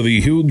you, go to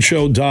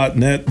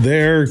thehugeshow.net.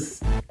 There,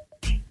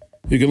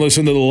 you can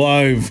listen to the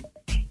live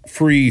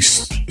free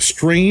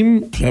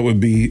stream. That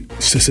would be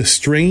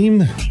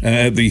stream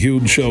at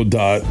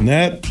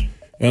thehugeshow.net.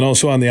 And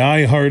also on the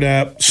iHeart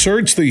app,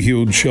 search The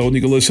Huge Show, and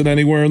you can listen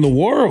anywhere in the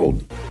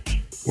world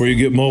where you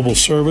get mobile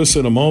service.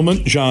 In a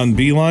moment, John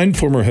Beilein,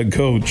 former head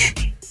coach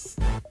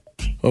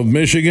of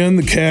Michigan,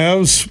 the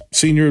Cavs,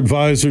 senior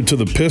advisor to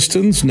the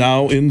Pistons,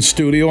 now in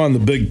studio on the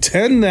Big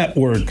Ten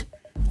Network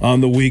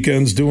on the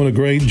weekends, doing a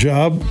great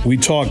job. We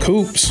talk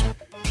hoops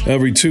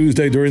every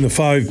Tuesday during the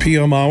 5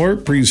 p.m. hour,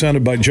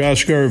 presented by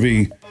Josh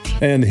Garvey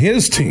and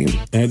his team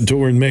at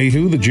Doran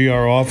Mayhew, the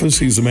GR office.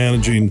 He's the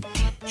managing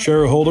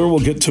shareholder. We'll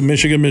get to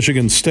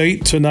Michigan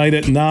State tonight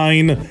at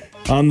 9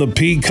 on the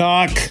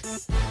Peacock.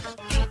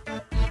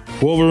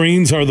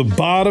 Wolverines are the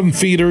bottom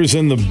feeders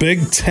in the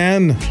Big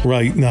Ten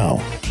right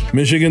now.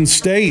 Michigan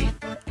State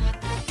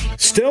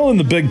still in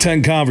the Big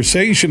Ten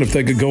conversation if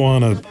they could go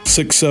on a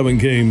 6-7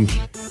 game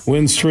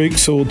win streak.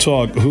 So we'll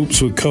talk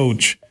hoops with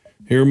Coach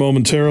here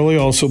momentarily.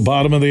 Also,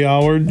 bottom of the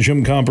hour,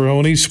 Jim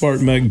Comparoni,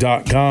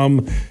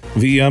 SpartanMag.com.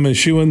 The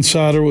MSU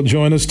Insider will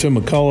join us. Tim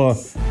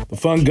McCullough, the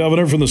fun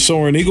governor from the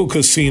Soaring Eagle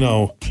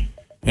Casino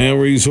and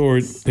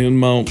Resort in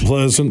Mount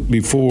Pleasant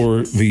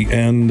before the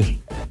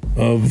end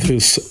of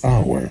this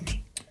hour.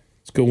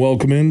 Let's go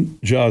welcome in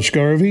Josh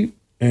Garvey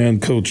and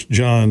Coach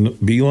John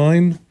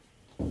Beilein,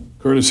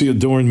 courtesy of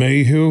Doran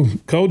Mayhew.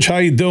 Coach, how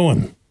you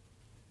doing?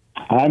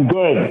 I'm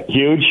good,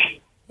 Huge.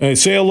 Hey,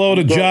 say hello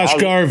to Josh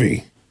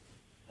Garvey.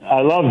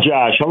 I love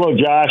Josh. Hello,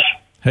 Josh.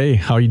 Hey,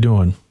 how you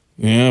doing?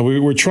 Yeah,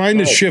 we're trying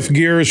to shift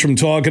gears from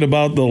talking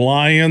about the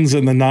Lions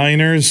and the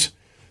Niners,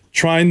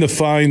 trying to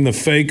find the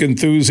fake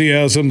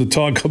enthusiasm to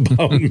talk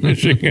about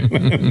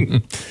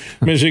Michigan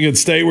Michigan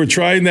State. We're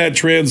trying that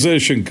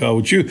transition,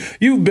 Coach.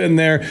 You've been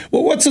there.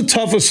 Well, what's the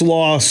toughest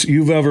loss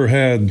you've ever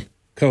had,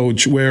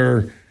 Coach,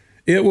 where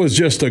it was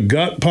just a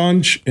gut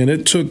punch and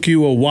it took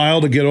you a while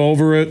to get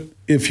over it,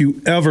 if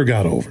you ever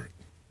got over it?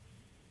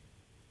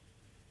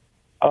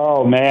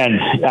 Oh man,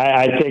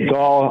 I think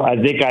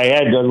I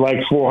had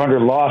like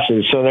 400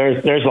 losses, so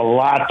there's a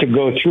lot to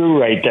go through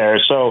right there.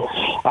 So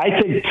I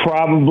think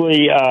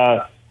probably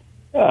I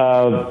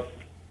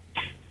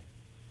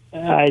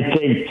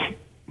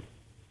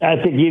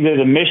think either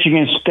the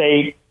Michigan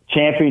State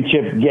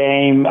championship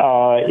game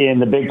in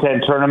the Big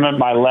Ten tournament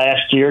my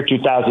last year,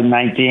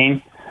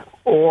 2019,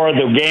 or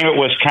the game at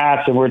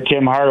Wisconsin where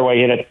Tim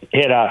Hardaway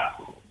hit a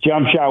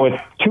jump shot with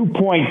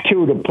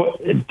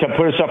 2.2 to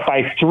put us up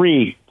by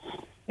 3.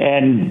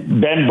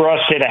 And Ben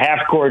Brust hit a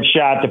half-court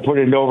shot to put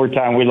it into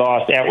overtime. We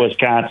lost at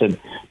Wisconsin.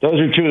 Those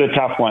are two of the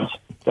tough ones.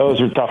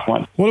 those are tough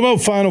ones. What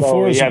about Final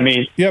Fours?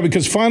 Yeah,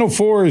 because Final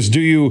Fours,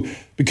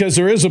 because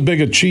there is a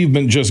big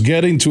achievement just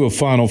getting to a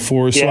Final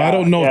Four, so I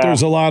don't know if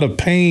there's a lot of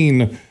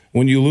pain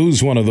when you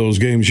lose one of those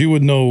games. You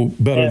would know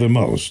better than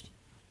most.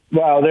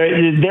 Well,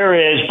 there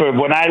is, but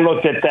when I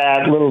looked at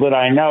that, little did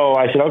I know,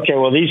 I said, okay,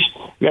 well, we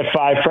got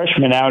 5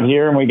 freshmen out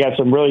here, and we got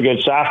some really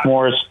good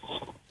sophomores.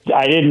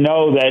 I didn't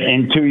know that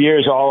in 2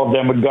 years all of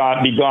them would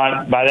be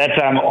gone. By that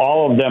time,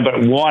 all of them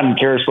but one,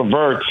 Karis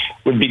LeVert,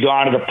 would be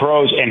gone to the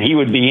pros, and he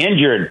would be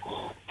injured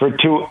for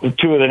two of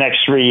the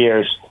next 3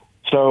 years.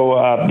 So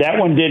that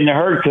one didn't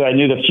hurt because I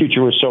knew the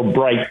future was so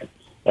bright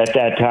at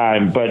that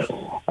time. But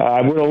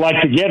I would have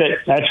liked to get it,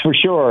 that's for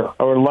sure.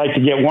 I would have liked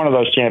to get one of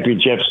those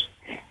championships.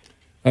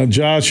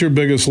 Josh, your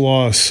biggest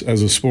loss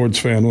as a sports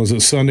fan, was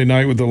it Sunday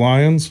night with the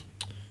Lions?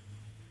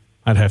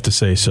 I'd have to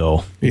say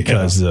so,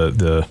 because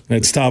the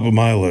it's top of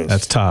my list.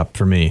 That's top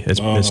for me.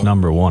 It's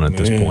number one at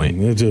this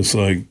point. It's just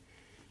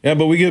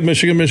but we get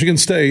Michigan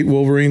State.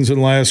 Wolverines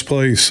in last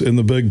place in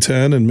the Big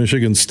Ten, and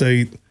Michigan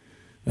State,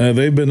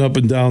 they've been up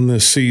and down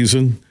this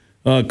season.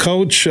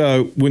 Coach,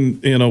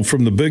 when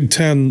from the Big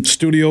Ten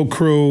studio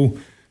crew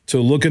to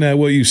looking at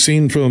what you've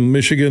seen from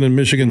Michigan and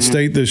Michigan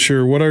State this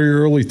year, what are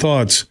your early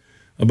thoughts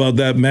about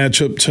that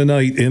matchup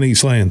tonight in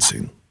East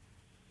Lansing?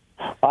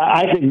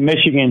 I think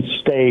Michigan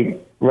State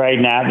right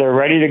now, they're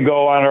ready to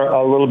go on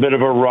a little bit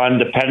of a run,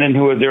 depending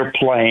who they're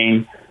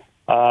playing.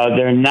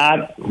 They're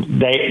not.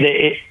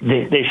 They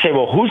say,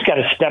 well, who's got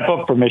to step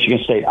up for Michigan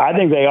State? I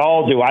think they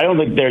all do. I don't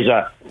think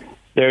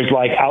there's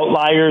like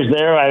outliers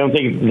there. I don't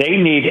think they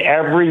need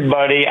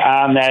everybody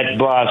on that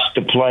bus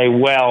to play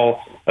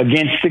well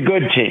against the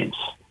good teams.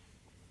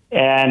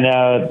 And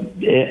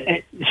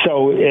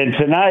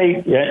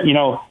tonight,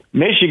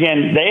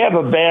 Michigan, they have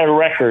a bad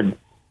record,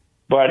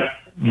 but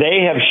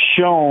they have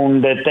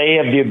shown that they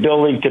have the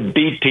ability to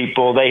beat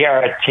people. They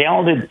are a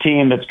talented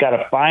team that's got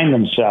to find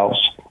themselves.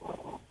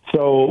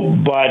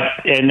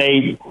 And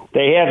they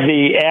have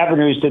the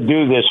avenues to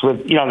do this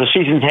with, the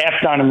season's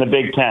half done in the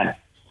Big Ten.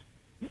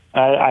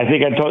 I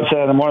think I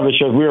said on one of the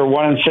shows, we were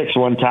 1-6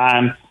 one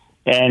time,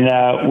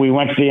 and we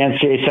went to the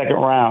NCAA second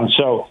round.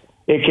 So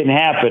it can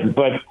happen.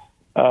 But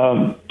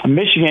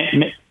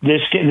Michigan,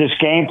 this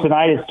game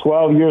tonight is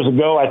 12 years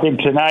ago. I think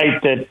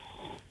tonight that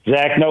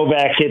Zach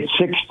Novak hit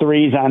 6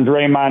 threes on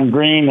Draymond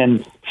Green,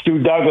 and Stu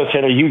Douglas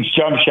hit a huge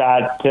jump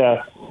shot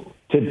to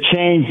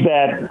change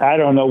that. I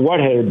don't know what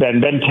had it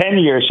been 10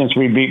 years since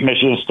we beat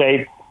Michigan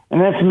State.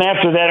 And then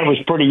after that, it was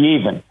pretty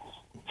even.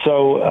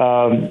 So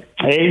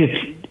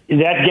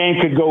that game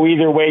could go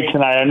either way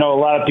tonight. I know a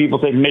lot of people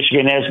think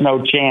Michigan has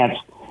no chance.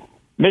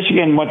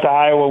 Michigan went to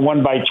Iowa,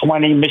 won by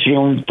 20.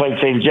 Michigan played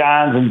St.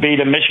 John's and beat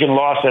them. Michigan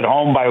lost at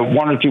home by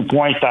 1 or 2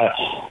 points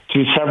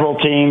to several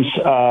teams.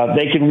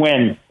 They can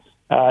win.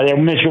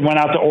 Michigan went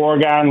out to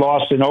Oregon,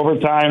 lost in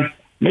overtime.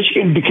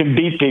 Michigan can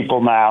beat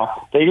people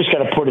now. They just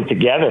got to put it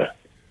together.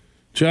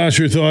 Josh,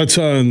 your thoughts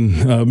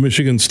on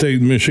Michigan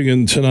State,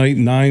 Michigan tonight,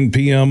 9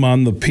 p.m.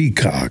 on the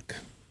Peacock?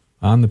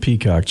 On the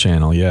Peacock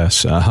channel,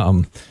 yes.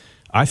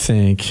 I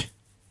think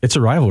it's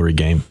a rivalry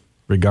game,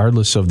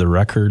 regardless of the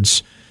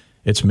records.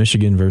 It's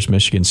Michigan versus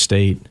Michigan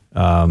State.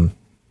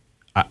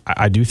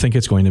 I do think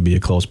it's going to be a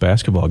close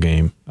basketball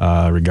game,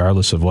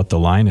 regardless of what the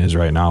line is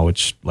right now,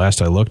 which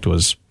last I looked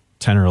was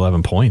 10 or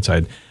 11 points.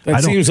 That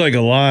seems like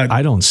a lot.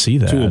 I don't see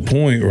that. To a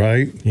point,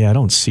 right? Yeah, I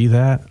don't see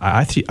that.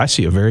 I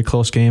see a very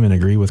close game and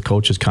agree with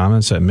Coach's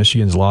comments that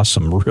Michigan's lost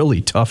some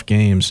really tough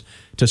games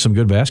to some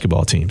good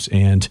basketball teams,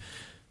 and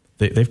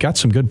they've got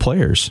some good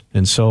players.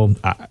 And so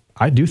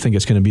I do think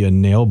it's going to be a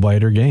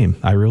nail-biter game.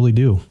 I really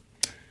do.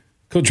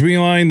 Coach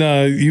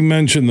Beilein, you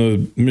mentioned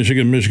the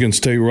Michigan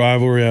State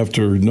rivalry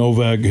after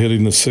Novak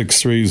hitting the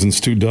 6 threes and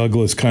Stu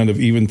Douglas kind of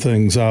evened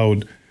things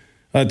out.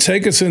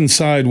 Take us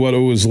inside what it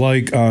was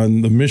like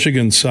on the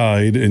Michigan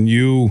side and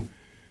you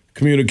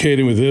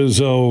communicating with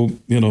Izzo,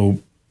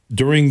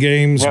 during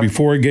games,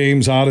 before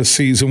games, out of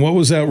season. What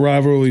was that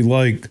rivalry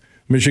like,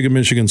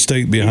 Michigan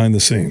State behind the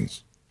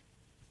scenes?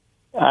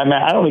 I mean,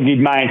 I don't think he'd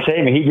mind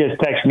saying it. He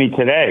just texted me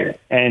today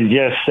and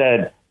just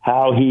said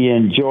how he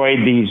enjoyed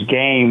these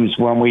games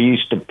when we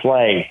used to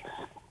play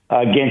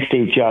against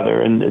each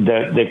other and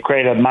the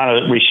great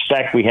amount of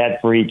respect we had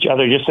for each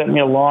other. Just sent me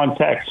a long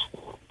text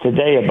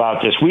today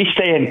about this. We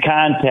stay in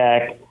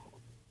contact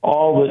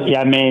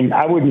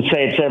I wouldn't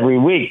say it's every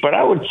week, but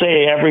I would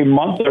say every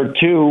month or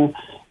two,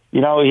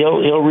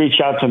 he'll reach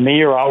out to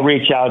me or I'll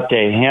reach out to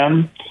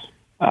him.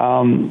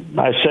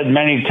 I've said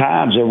many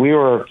times that we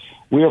were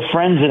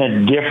friends in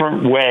a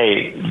different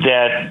way,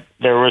 that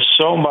there was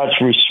so much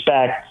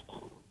respect,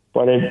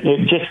 but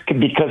it just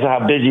because of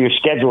how busy your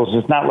schedule is,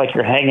 it's not like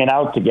you're hanging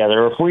out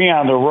together. If we're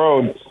on the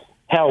road,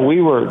 hell,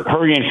 we were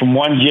hurrying from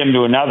one gym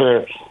to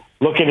another,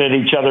 looking at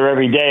each other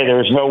every day. There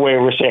was no way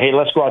we're saying, hey,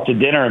 let's go out to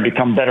dinner and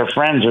become better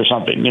friends or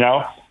something,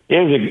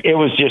 It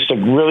was just a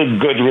really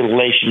good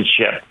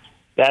relationship.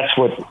 That's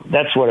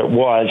what it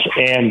was.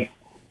 And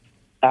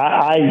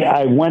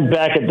I went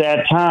back at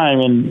that time,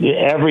 and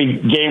every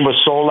game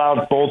was sold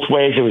out both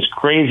ways. It was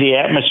crazy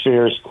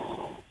atmospheres.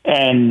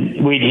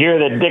 And we'd hear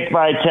the Dick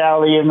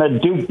Vitale and the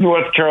Duke,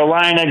 North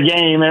Carolina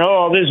game, and,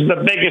 this is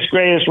the biggest,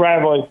 greatest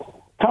rivalry.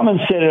 Come and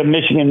sit at a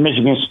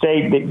Michigan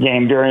State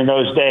game during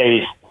those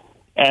days,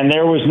 and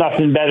there was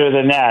nothing better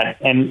than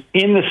that. And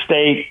in the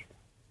state,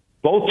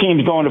 both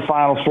teams going to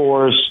Final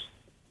Fours,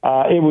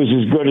 it was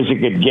as good as it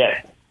could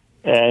get.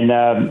 And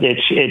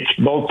it's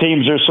both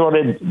teams are sort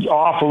of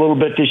off a little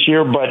bit this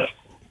year, but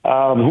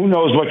who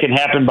knows what can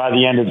happen by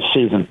the end of the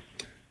season.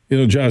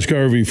 Josh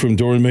Garvey from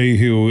Doran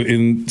Mayhew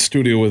in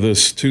studio with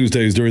us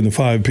Tuesdays during the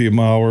 5 p.m.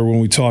 hour when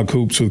we talk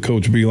hoops with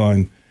Coach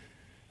Beilein.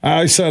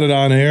 I said it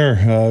on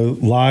air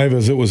live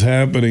as it was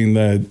happening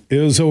that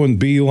Izzo and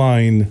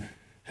Beilein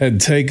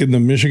had taken the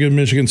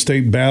Michigan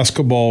State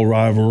basketball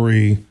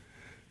rivalry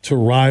to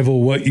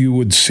rival what you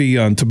would see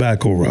on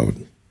Tobacco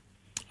Road.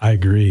 I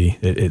agree.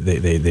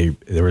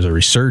 There was a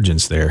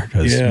resurgence there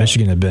because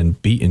Michigan had been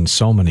beaten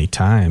so many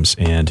times.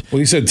 And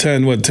you said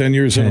 10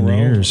 years in a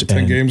row?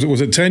 10 games.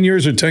 Was it 10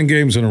 years or 10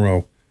 games in a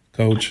row,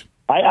 Coach?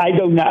 I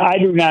do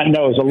not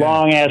know. It's a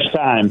long ass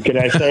time. Could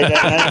I say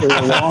that? It's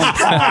a long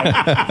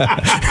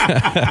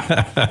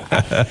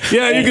time.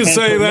 Yeah, you can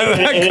say that.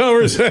 That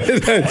covers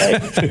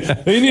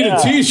it. You need a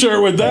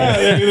T-shirt with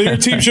that. Your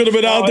team should have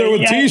been out there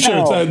with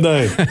T-shirts that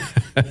day.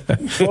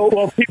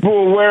 Well, people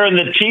were wearing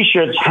the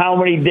T-shirts. How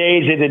many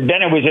days it had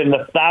been? It was in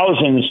the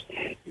thousands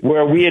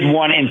where we had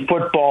won in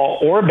football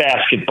or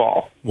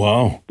basketball.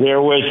 Wow.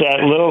 There was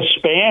that little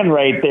span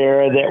right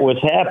there that was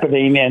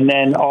happening, and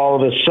then all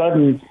of a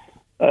sudden,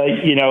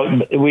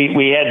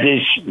 we had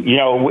this,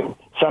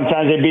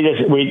 sometimes they'd beat us.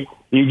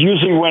 You'd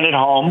usually win at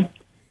home,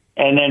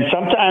 and then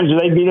sometimes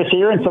they beat us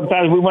here, and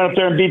sometimes we went up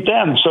there and beat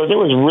them. So there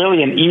was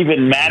really an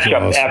even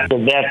matchup after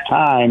that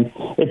time.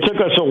 It took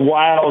us a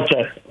while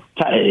to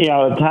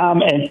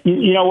Tom, and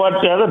you know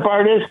what the other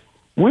part is?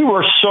 We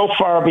were so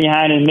far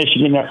behind in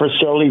Michigan in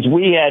facilities.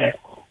 We had,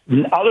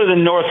 other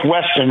than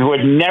Northwestern, who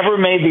had never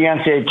made the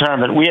NCAA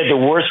tournament, we had the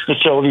worst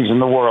facilities in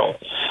the world.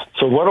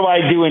 So what do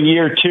I do in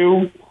year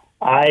two?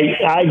 I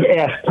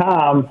asked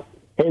Tom,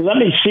 hey, let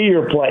me see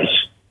your place.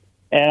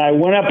 And I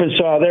went up and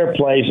saw their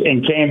place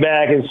and came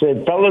back and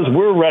said, fellas,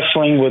 we're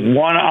wrestling with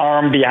one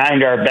arm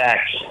behind our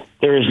backs.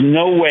 There is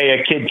no way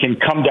a kid can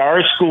come to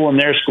our school and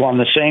their school on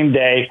the same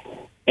day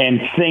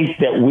and think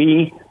that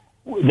we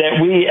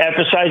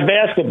emphasize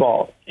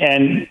basketball,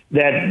 and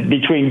that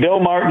between Bill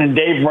Martin and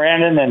Dave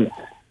Brandon and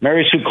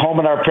Mary Sue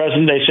Coleman, our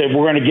president, they said,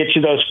 we're going to get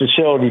you those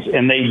facilities,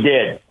 and they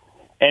did.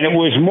 And it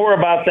was more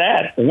about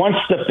that. Once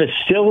the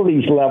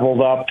facilities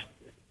leveled up,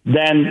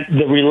 then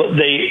the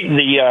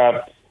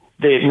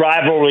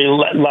rivalry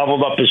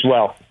leveled up as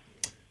well.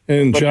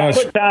 And but Josh,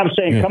 that's what Tom's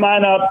saying. Come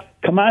on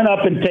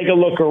up and take a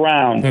look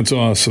around. That's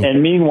awesome.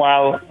 And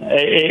meanwhile,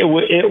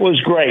 it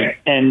was great.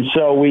 And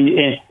so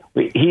he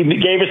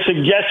gave us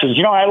suggestions.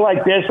 I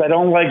like this. I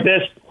don't like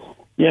this.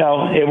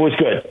 It was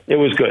good. It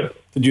was good.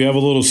 Did you have a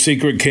little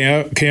secret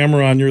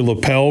camera on your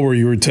lapel where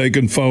you were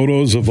taking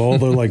photos of all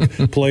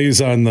the plays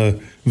on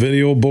the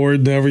video board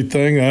and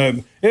everything?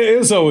 It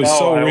is always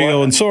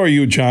real, and so are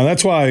you, John.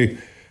 That's why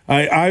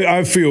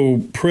I feel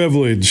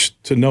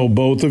privileged to know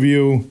both of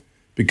you,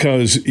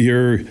 because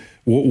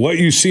what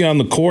you see on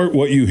the court,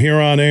 what you hear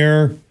on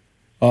air,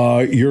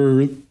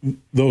 you're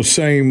those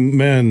same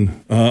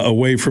men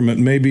away from it,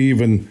 maybe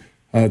even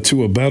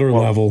to a better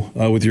level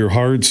with your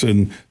hearts.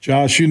 And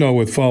Josh,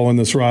 with following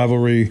this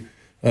rivalry,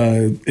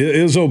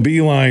 Izzo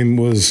Beilein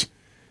was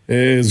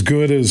as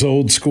good as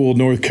old school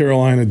North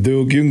Carolina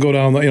Duke. You can go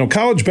down,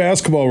 college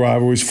basketball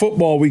rivalries.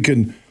 Football, we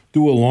can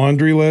do a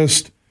laundry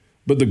list,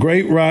 but the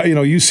great,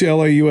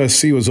 UCLA,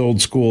 USC was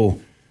old school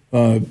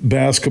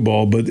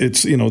basketball, but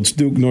it's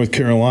Duke, North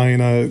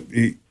Carolina.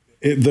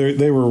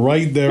 They were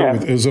right there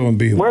with Izzo and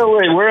Beilein.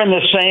 We're in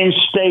the same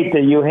state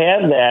that you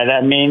had that.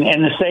 I mean,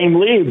 in the same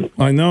league.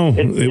 I know.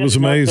 It was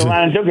amazing.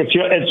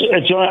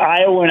 It's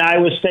Iowa and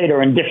Iowa State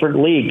are in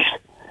different leagues.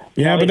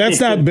 Yeah, but that's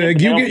not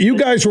big. You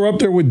guys were up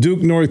there with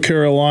Duke, North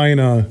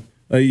Carolina.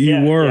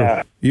 You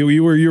were.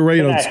 You're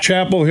right.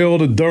 Chapel Hill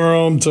to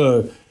Durham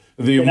to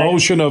the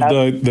emotion of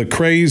the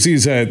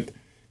crazies at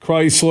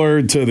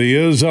Chrysler to the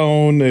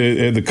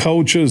Izzone, the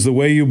coaches, the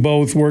way you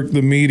both work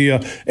the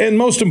media, and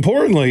most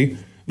importantly,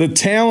 the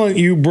talent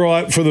you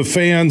brought for the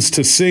fans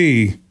to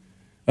see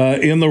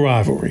in the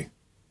rivalry.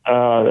 There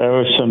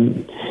was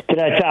some.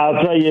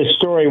 I'll tell you a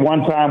story.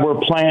 One time we're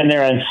playing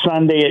there on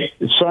Sunday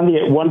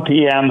at 1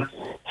 p.m.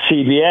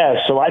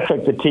 CBS. So I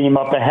took the team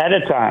up ahead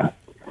of time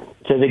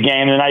to the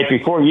game the night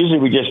before. Usually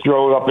we just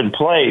drove up and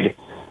played.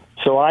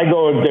 So I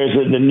go.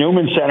 The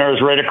Newman Center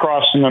is right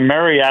across from the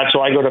Marriott.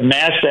 So I go to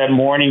Mass that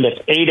morning. It's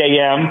 8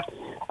 a.m.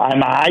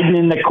 I'm hiding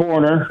in the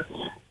corner,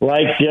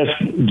 just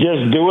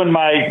doing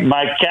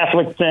my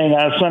Catholic thing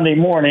on Sunday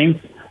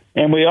morning.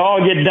 And we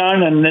all get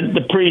done, and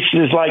the priest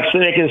is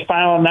making his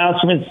final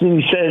announcements,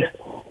 and he says,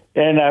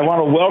 and I want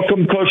to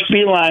welcome Coach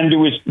Beilein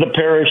to the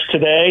parish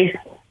today.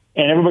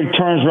 And everybody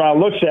turns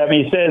around, looks at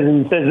me,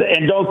 and says,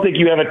 and don't think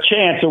you have a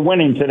chance of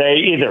winning today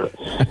either.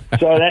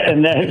 So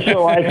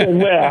I said,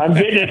 well, I'm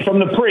getting it from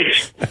the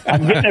priest.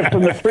 Let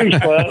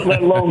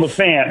alone the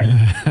fans.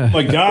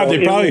 My God,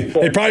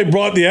 they probably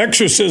brought the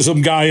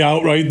exorcism guy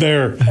out right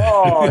there.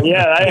 Oh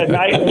yeah,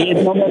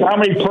 no matter how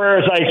many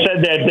prayers I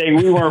said that day,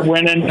 we weren't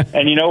winning.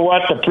 And you know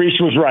what? The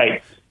priest was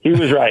right. He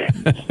was right.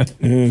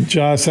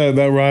 Josh said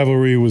that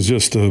rivalry was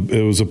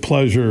it was a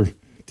pleasure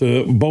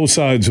to both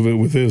sides of it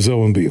with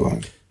Izzo and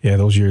Beilein. Yeah,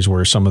 those years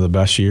were some of the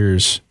best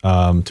years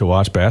to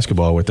watch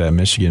basketball with that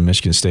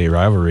Michigan State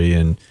rivalry,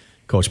 and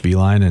Coach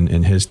Beilein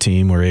and his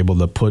team were able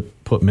to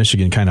put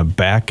Michigan kind of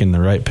back in the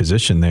right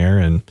position there,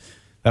 and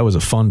that was a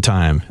fun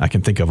time. I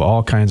can think of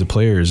all kinds of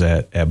players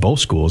at both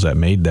schools that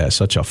made that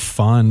such a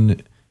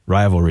fun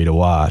rivalry to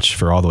watch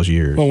for all those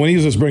years. Well, when he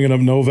was just bringing up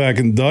Novak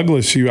and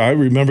Douglas, I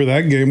remember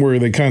that game where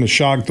they kind of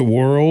shocked the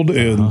world,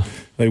 and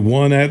they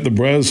won at the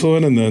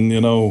Breslin, and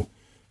then,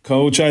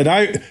 Coach,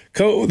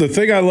 the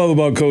thing I love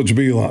about Coach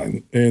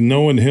Beilein and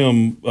knowing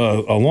him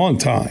a long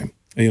time,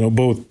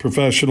 both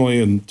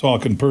professionally and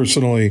talking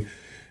personally,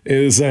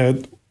 is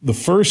that the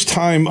first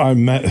time I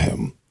met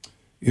him,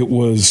 it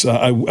was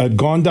I'd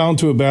gone down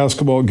to a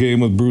basketball game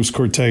with Bruce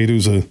Cortate,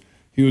 who's a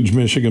huge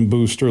Michigan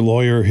booster,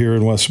 lawyer here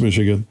in West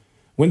Michigan.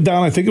 Went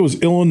down, I think it was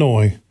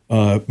Illinois,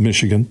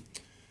 Michigan.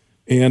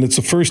 And it's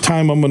the first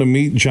time I'm going to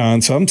meet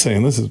John. So I'm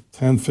saying this is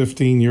 10,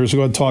 15 years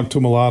ago. I talked to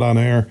him a lot on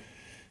air.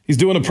 He's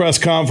doing a press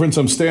conference.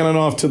 I'm standing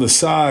off to the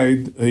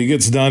side. He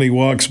gets done. He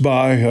walks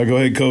by. I go,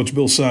 hey, Coach,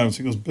 Bill Simons.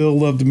 He goes, Bill,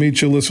 love to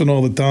meet you. Listen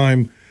all the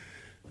time.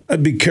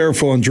 I'd be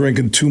careful on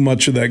drinking too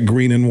much of that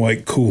green and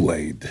white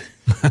Kool-Aid.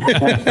 and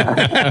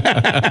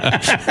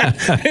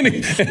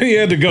he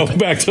had to go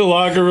back to the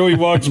locker room. He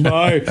walks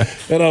by,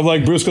 and I'm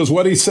like, Bruce goes,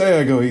 what'd he say?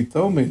 I go, he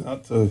told me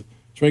not to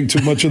drink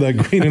too much of that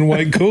green and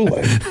white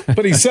Kool-Aid.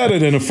 But he said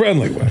it in a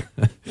friendly way.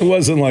 It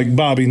wasn't like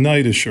Bobby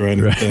Knightish or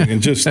anything. Right.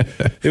 And just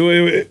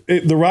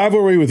the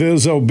rivalry with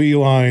Izzo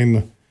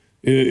Beilein,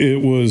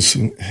 it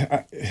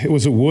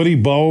was a Woody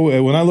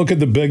Bow. When I look at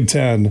the Big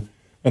Ten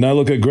and I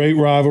look at great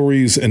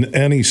rivalries in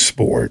any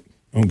sport,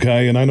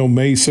 okay, and I know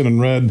Mason and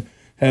Red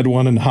had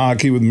one in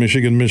hockey with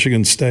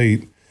Michigan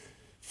State.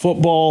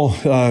 Football,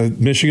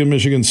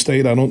 Michigan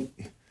State. I don't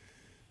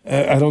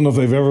know if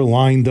they've ever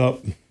lined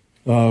up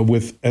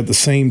with at the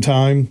same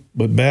time,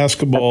 but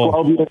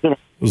basketball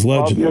was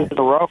legendary. 12 years in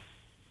a row.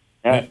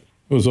 Yeah. It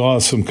was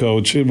awesome,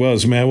 Coach. It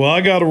was, man. Well,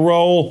 I got to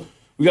roll.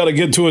 We got to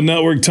get to a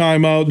network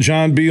timeout.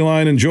 John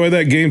Beilein, enjoy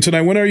that game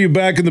tonight. When are you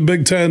back in the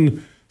Big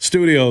Ten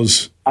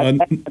studios?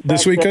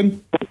 This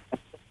weekend?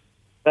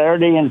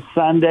 Saturday and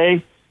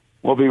Sunday.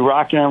 We'll be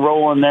rocking and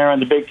rolling there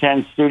in the Big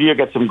Ten studio.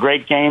 Got some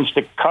great games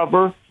to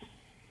cover.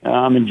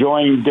 I'm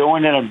enjoying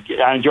doing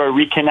it. I enjoy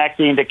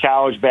reconnecting to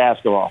college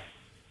basketball.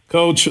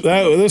 Coach,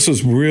 this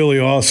is really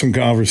awesome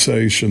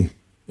conversation.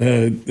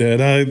 And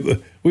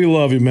we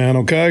love you, man,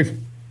 okay?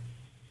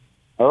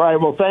 All right,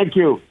 well, thank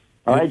you.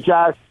 All right,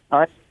 Josh. All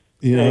right.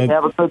 Yeah.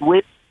 Have a good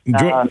week.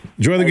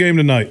 Enjoy the game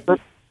tonight.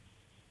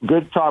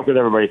 Good talk with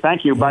everybody.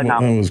 Thank you. Bye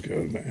now. That was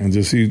good, man.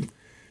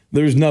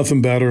 There's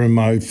nothing better in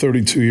my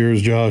 32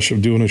 years, Josh,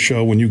 of doing a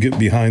show when you get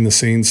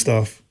behind-the-scenes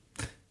stuff.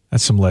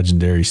 That's some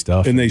legendary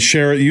stuff. And they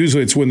share it.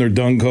 Usually it's when they're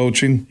done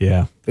coaching.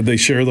 Yeah. That they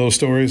share those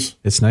stories.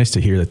 It's nice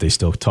to hear that they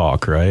still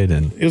talk, right?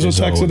 And Izzo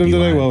texted him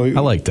today. Well,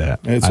 I like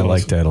that. I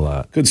like that a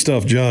lot. Good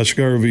stuff. Josh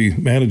Garvey,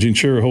 managing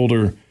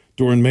shareholder,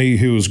 Doran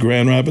Mayhew's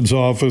Grand Rapids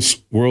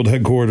office, world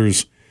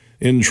headquarters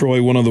in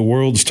Troy, one of the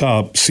world's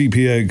top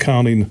CPA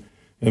accounting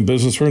and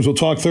business firms. We'll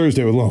talk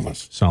Thursday with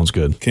Lomas. Sounds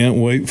good. Can't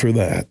wait for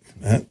that.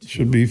 That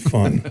should be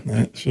fun.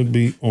 That should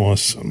be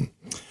awesome.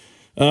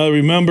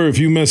 Remember, if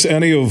you miss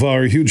any of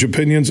our Huge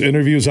Opinions,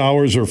 interviews,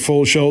 hours, or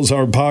full shows,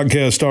 our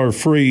podcasts are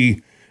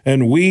free,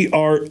 and we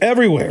are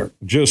everywhere.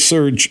 Just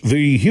search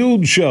The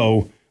Huge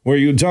Show where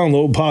you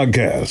download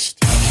podcasts.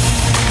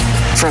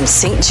 From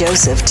St.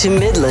 Joseph to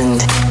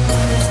Midland,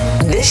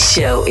 this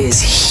show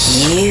is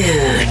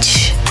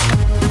huge.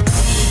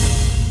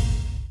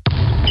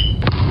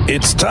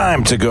 It's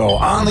time to go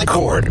on the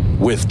court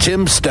with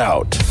Tim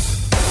Stout.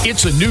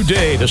 It's a new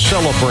day to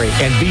celebrate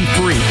and be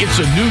free.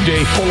 It's a new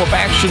day full of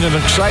action and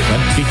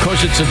excitement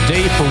because it's a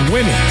day for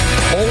winning.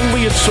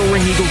 Only at Soaring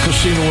Eagle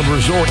Casino and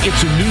Resort,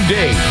 it's a new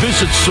day.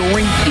 Visit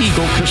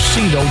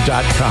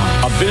SoaringEagleCasino.com.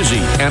 A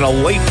busy and a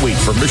late week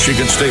for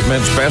Michigan State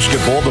men's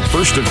basketball, the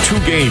first of two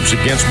games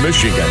against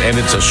Michigan, and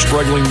it's a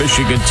struggling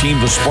Michigan team.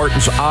 The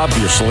Spartans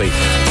obviously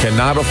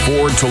cannot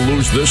afford to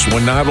lose this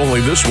one, not only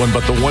this one,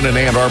 but the one in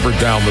Ann Arbor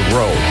down the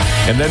road.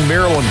 And then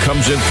Maryland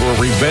comes in for a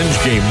revenge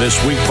game this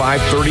week,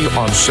 5:30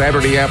 on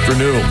Saturday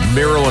afternoon.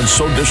 Maryland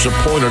so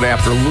disappointed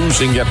after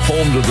losing at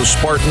home to the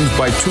Spartans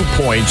by 2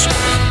 points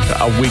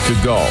a week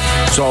ago.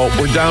 So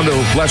we're down to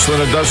less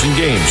than a dozen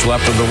games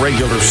left in the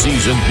regular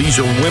season. These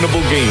are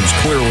winnable games,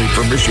 clearly,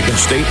 for Michigan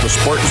State. The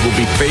Spartans will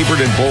be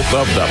favored in both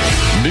of them.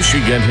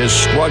 Michigan has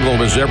struggled,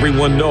 as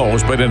everyone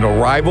knows, but in a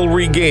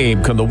rivalry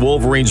game, can the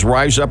Wolverines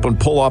rise up and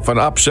pull off an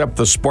upset?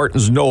 The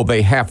Spartans know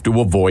they have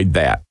to avoid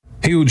that.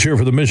 Huge here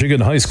for the Michigan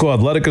High School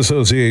Athletic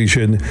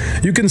Association.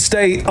 You can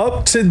stay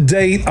up to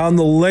date on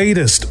the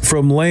latest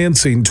from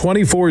Lansing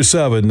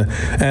 24/7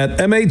 at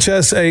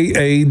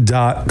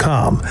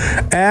MHSAA.com,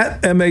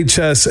 at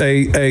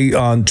MHSAA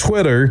on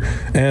Twitter,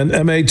 and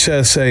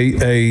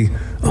MHSAA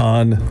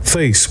on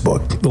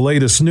Facebook. The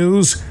latest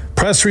news,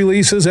 press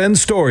releases, and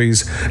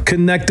stories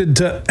connected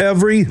to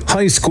every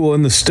high school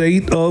in the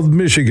state of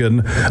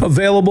Michigan,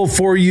 available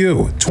for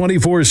you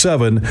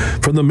 24/7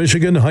 from the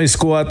Michigan High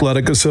School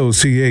Athletic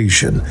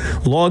Association.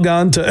 Log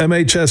on to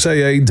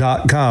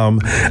MHSAA.com,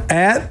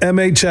 at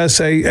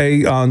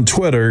MHSAA on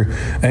Twitter,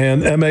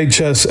 and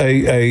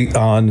MHSAA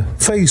on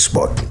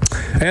Facebook.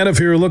 And if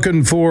you're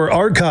looking for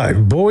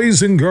archive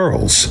boys and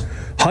girls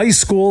high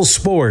school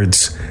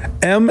sports,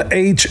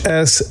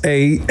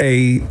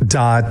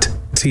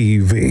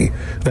 MHSAA.TV.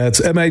 That's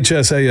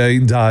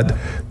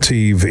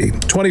MHSAA.TV.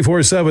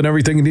 24/7,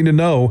 everything you need to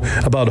know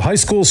about high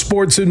school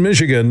sports in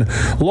Michigan.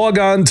 Log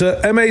on to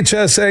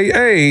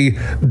MHSAA.com.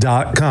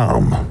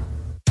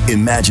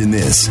 Imagine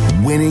this,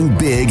 winning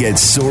big at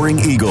Soaring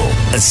Eagle.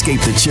 Escape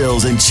the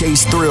chills and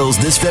chase thrills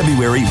this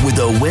February with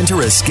a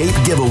Winter Escape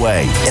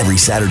giveaway. Every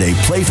Saturday,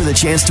 play for the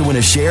chance to win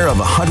a share of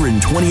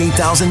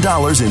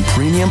 $128,000 in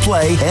premium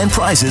play and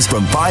prizes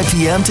from 5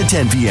 p.m. to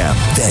 10 p.m.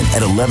 Then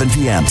at 11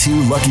 p.m.,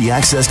 2 Lucky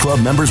Access Club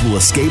members will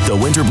escape the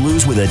winter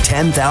blues with a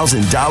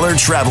 $10,000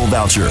 travel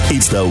voucher.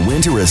 It's the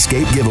Winter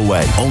Escape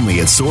giveaway, only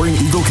at Soaring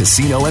Eagle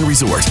Casino and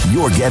Resort.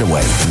 Your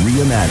getaway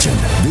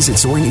reimagined. Visit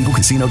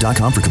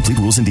SoaringEagleCasino.com for complete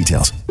rules and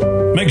details.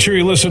 Make sure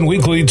you listen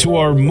weekly to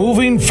our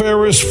Moving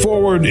Ferris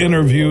Forward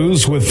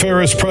interviews with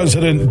Ferris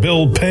President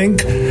Bill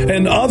Pink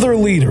and other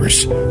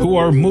leaders who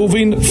are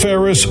moving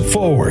Ferris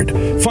forward.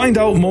 Find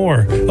out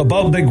more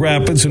about Big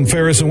Rapids and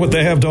Ferris and what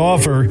they have to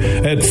offer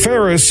at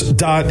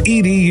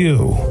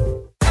ferris.edu.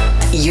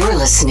 You're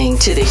listening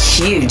to The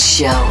Huge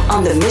Show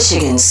on the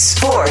Michigan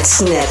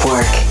Sports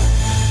Network.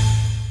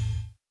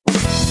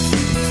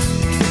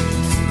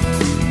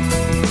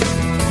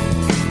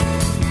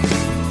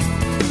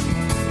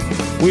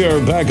 We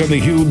are back on the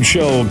Huge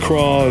Show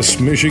across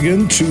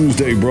Michigan.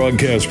 Tuesday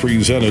broadcast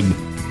presented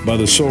by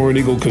the Soaring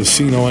Eagle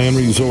Casino and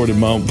Resort in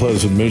Mount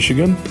Pleasant,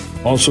 Michigan.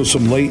 Also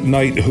some late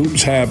night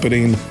hoops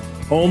happening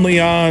only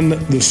on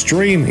the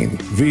streaming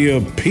via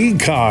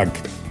Peacock.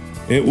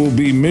 It will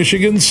be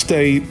Michigan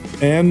State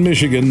and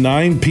Michigan,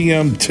 9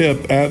 p.m.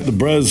 tip at the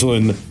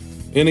Breslin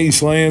in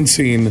East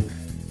Lansing.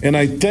 And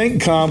I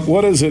think,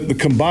 what is it, the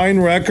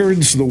combined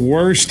records, the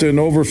worst in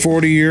over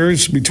 40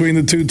 years between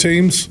the two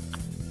teams?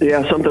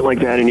 Yeah, something like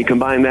that. And you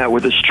combine that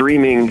with a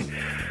streaming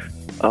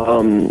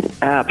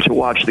app to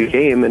watch the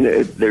game, and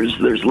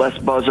there's less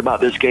buzz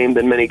about this game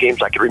than many games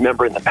I can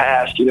remember in the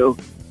past. You know,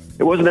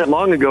 it wasn't that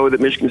long ago that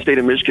Michigan State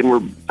and Michigan were,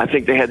 I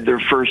think they had their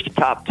first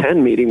top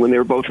 10 meeting when they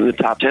were both in the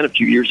top 10 a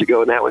few years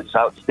ago, and that was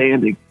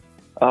outstanding.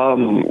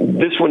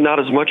 This one, not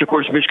as much. Of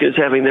course, Michigan is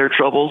having their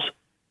troubles.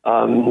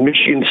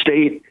 Michigan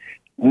State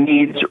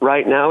needs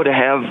right now to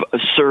have a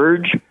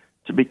surge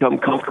to become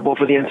comfortable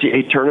for the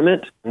NCAA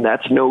tournament, and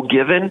that's no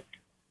given.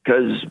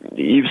 Because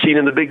you've seen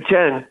in the Big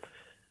Ten,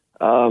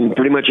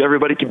 pretty much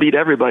everybody can beat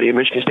everybody. And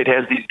Michigan State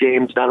has these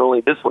games, not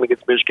only this one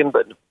against Michigan,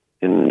 but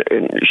in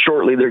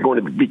shortly they're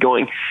going to be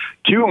going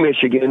to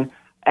Michigan,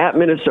 at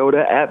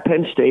Minnesota, at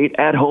Penn State,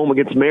 at home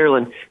against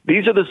Maryland.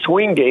 These are the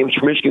swing games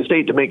for Michigan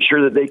State to make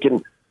sure that they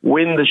can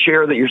win the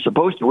share that you're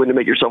supposed to win to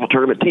make yourself a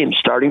tournament team.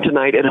 Starting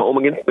tonight at home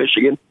against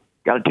Michigan,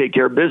 got to take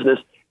care of business.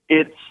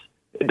 It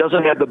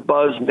doesn't have the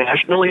buzz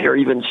nationally or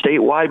even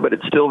statewide, but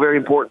it's still very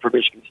important for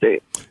Michigan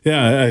State.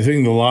 Yeah, I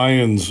think the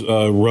Lions'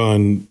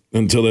 run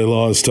until they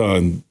lost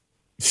on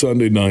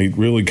Sunday night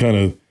really kind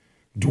of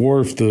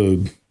dwarfed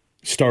the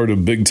start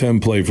of Big Ten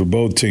play for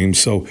both teams.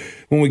 So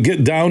when we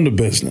get down to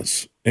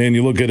business and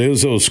you look at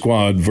Izzo's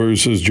squad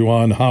versus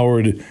Juwan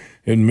Howard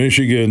in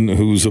Michigan,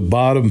 who's a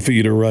bottom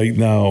feeder right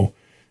now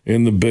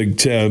in the Big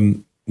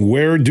Ten,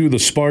 where do the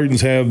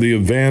Spartans have the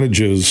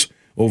advantages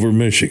over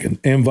Michigan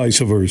and vice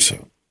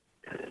versa?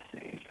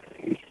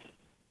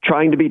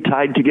 Trying to be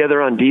tied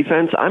together on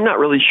defense. I'm not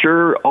really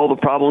sure all the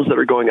problems that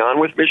are going on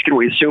with Michigan.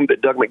 We assume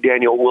that Doug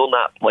McDaniel will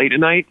not play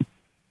tonight.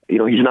 You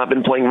know, he's not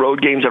been playing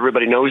road games.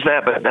 Everybody knows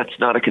that, but that's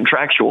not a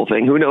contractual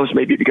thing. Who knows?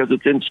 Maybe because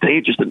it's in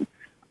state, just an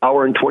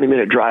hour and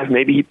 20-minute drive.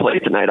 Maybe he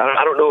played tonight.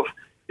 I don't know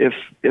if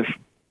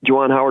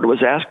Juwan Howard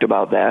was asked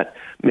about that.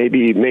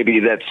 Maybe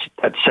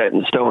that's set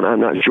in stone. I'm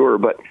not sure.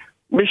 But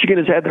Michigan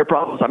has had their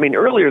problems. I mean,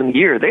 earlier in the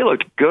year, they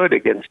looked good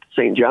against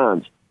St.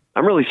 John's.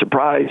 I'm really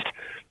surprised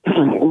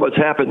what's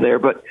happened there,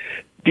 but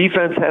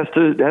defense has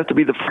to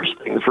be the first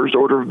thing, the first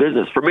order of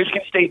business. For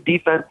Michigan State,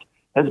 defense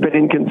has been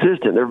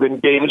inconsistent. There have been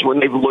games when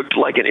they've looked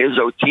like an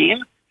Izzo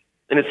team,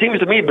 and it seems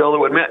to me, Bill,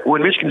 that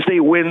when Michigan State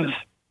wins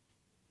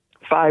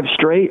 5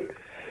 straight,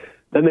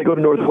 then they go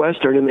to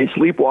Northwestern and they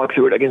sleepwalk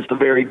through it against a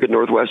very good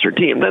Northwestern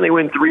team. Then they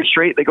win 3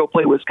 straight, they go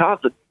play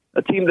Wisconsin,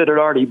 a team that had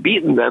already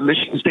beaten them.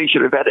 Michigan State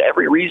should have had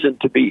every reason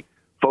to be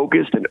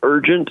focused and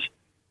urgent,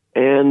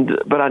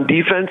 but on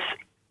defense,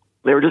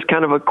 they were just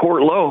kind of a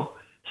court low,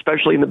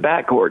 especially in the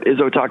backcourt.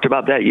 Izzo talked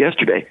about that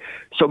yesterday.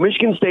 So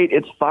Michigan State,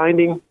 it's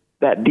finding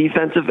that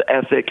defensive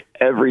ethic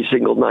every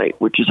single night,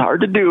 which is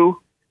hard to do.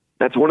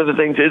 That's one of the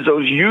things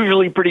Izzo's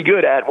usually pretty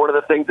good at. One of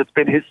the things that's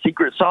been his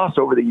secret sauce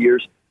over the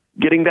years,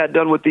 getting that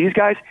done with these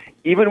guys,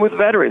 even with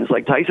veterans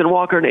like Tyson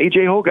Walker and A.J.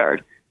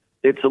 Hoggard.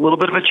 It's a little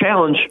bit of a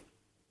challenge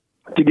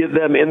to get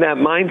them in that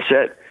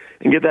mindset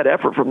and get that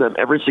effort from them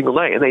every single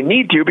night. And they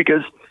need to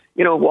because,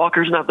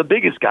 Walker's not the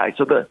biggest guy,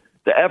 so the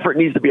effort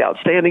needs to be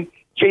outstanding.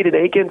 Jaden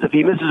Akins, if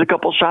he misses a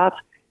couple shots,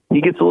 he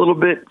gets a little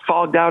bit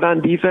fogged out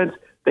on defense.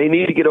 They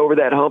need to get over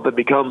that hump and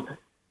become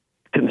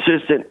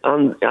consistent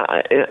on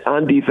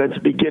defense,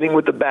 beginning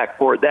with the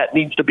backcourt. That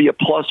needs to be a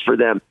plus for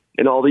them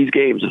in all these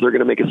games if they're going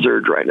to make a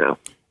surge right now.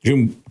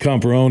 Jim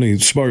Comparoni,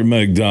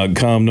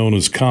 SpartanMag.com, known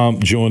as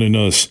Comp, joining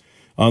us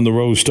on the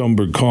Roast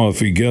Umber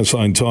Coffee guest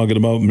line talking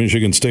about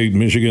Michigan State,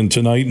 Michigan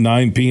tonight,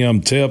 9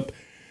 p.m. tip.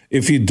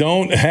 If you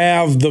don't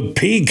have the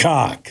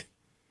Peacock,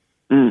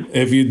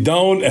 if you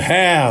don't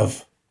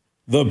have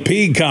the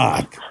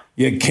Peacock,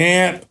 you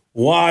can't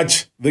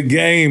watch the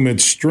game.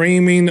 It's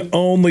streaming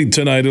only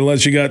tonight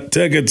unless you got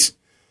tickets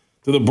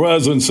to the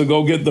Breslin. So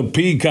go get the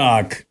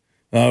Peacock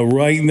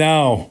right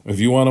now if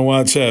you want to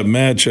watch that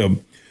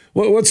matchup.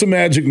 What's the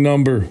magic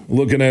number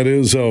looking at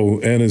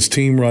Izzo and his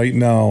team right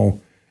now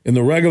in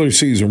the regular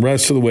season,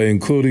 rest of the way,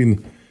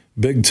 including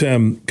Big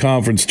Ten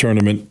Conference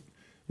Tournament?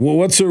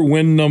 What's their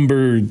win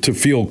number to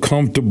feel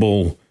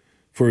comfortable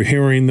for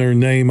hearing their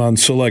name on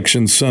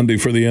Selection Sunday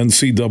for the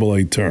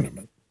NCAA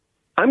tournament?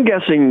 I'm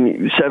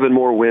guessing 7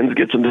 more wins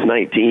gets them to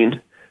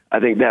 19. I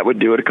think that would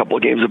do it. A couple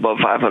of games above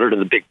 500 in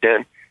the Big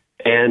Ten.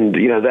 And,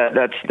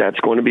 that's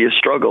going to be a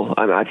struggle.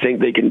 I think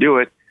they can do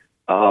it.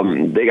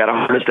 They got to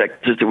harness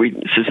that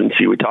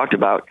consistency we talked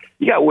about.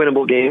 You got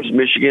winnable games,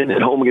 Michigan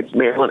at home against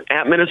Maryland,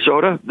 at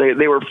Minnesota.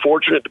 They were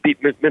fortunate to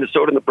beat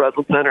Minnesota in the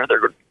Breslin Center.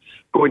 They're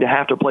going to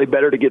have to play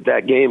better to get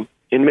that game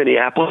in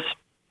Minneapolis.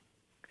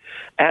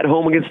 At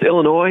home against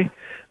Illinois.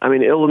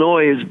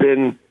 Illinois has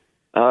been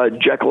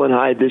Jekyll and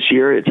Hyde this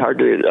year. It's hard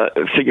to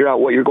figure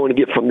out what you're going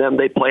to get from them.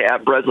 They play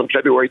at Breslin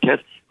February 10th.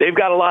 They've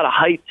got a lot of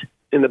height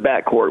in the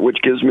backcourt, which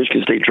gives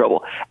Michigan State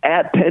trouble.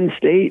 At Penn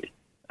State,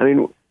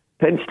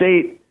 Penn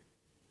State,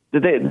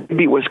 they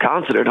beat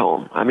Wisconsin at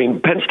home.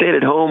 Penn State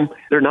at home,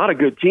 they're not a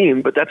good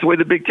team, but that's the way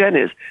the Big Ten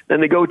is.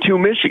 Then they go to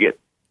Michigan.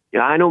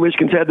 I know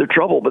Michigan's had their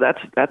trouble, but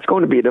that's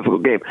going to be a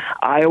difficult game.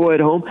 Iowa at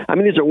home.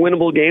 These are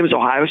winnable games.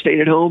 Ohio State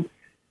at home.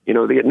 They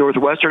get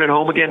Northwestern at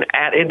home again.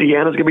 At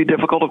Indiana's going to be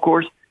difficult, of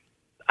course.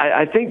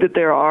 I think that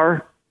there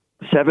are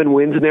 7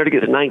 wins in there to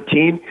get to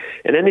 19,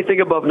 and anything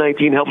above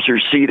 19 helps your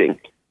seeding.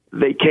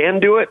 They can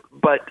do it,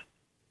 but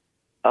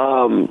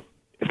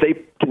if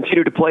they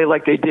continue to play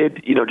like they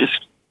did,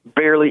 just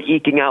barely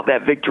eking out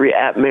that victory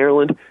at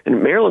Maryland,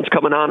 and Maryland's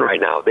coming on right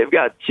now. They've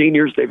got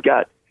seniors. They've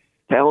got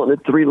talent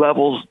at 3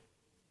 levels.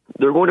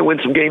 They're going to win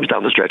some games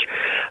down the stretch.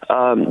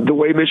 The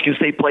way Michigan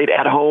State played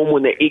at home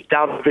when they eked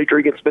out a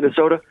victory against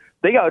Minnesota,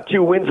 they got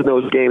 2 wins in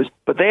those games,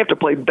 but they have to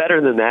play better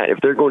than that if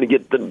they're going to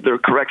get the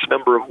correct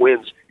number of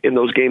wins in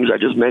those games I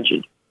just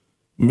mentioned.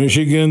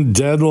 Michigan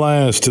dead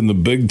last in the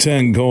Big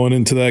Ten going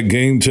into that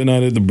game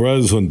tonight at the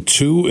Breslin,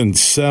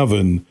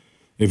 2-7.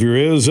 If you're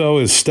Izzo,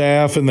 his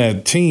staff, and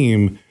that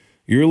team,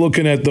 you're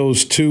looking at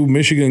those 2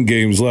 Michigan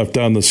games left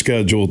on the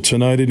schedule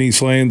tonight in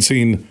East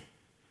Lansing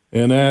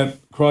and at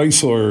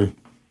Chrysler.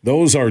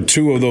 Those are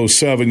 2 of those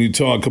 7 you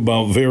talk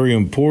about, very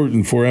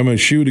important for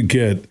MSU to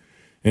get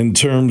in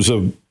terms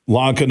of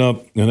locking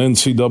up an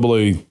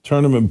NCAA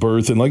tournament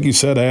berth. And like you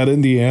said, at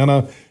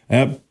Indiana,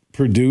 at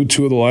Purdue,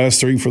 2 of the last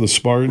 3 for the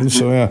Spartans.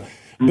 So, yeah,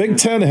 Big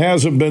Ten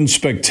hasn't been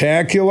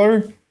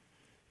spectacular,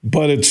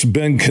 but it's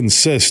been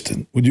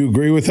consistent. Would you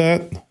agree with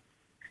that?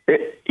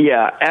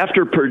 Yeah,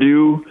 after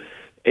Purdue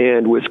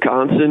and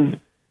Wisconsin,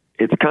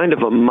 it's kind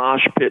of a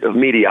mosh pit of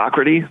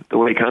mediocrity, the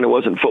way it kind of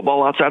was in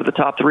football outside of the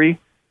top 3.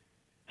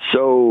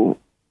 So,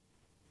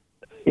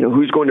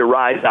 who's going to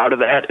rise out of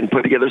that and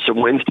put together some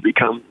wins to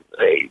become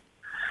a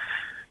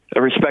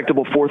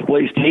respectable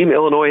 4th-place team?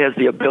 Illinois has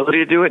the ability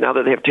to do it now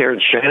that they have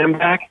Terrence Shannon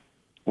back.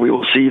 We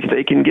will see if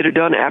they can get it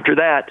done. After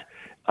that,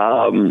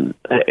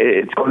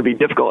 it's going to be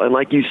difficult. And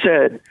like you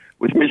said,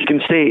 with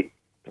Michigan State,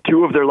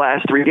 2 of their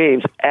last 3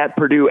 games at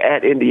Purdue,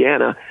 at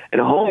Indiana, and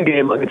a home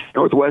game against the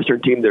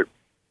Northwestern team that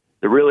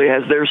really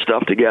has their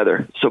stuff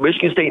together. So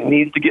Michigan State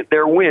needs to get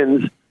their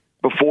wins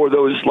before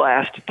those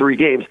last 3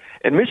 games.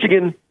 And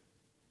Michigan,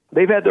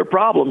 they've had their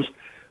problems,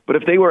 but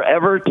if they were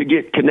ever to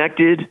get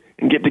connected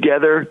and get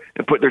together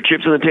and put their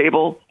chips on the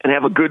table and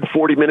have a good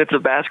 40 minutes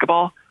of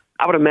basketball,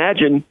 I would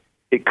imagine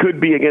it could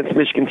be against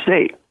Michigan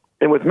State.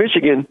 And with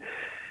Michigan,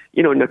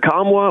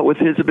 Nakamwa, with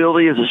his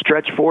ability as a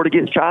stretch 4 to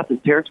get shots,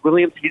 and Terrence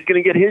Williams, he's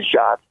going to get his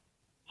shots.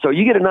 So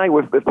you get a night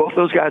if both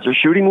those guys are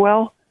shooting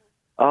well,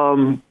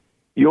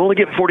 you only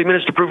get 40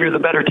 minutes to prove you're the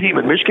better team,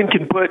 and Michigan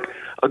can put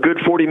a good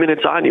 40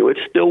 minutes on you. It's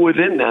still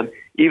within them,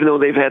 even though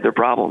they've had their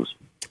problems.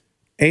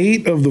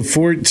 8 of the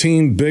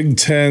 14 Big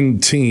Ten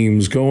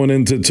teams going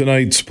into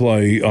tonight's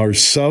play are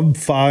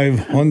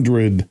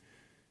sub-500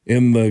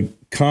 in the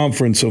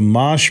conference, a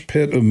mosh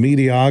pit of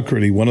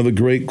mediocrity. One of the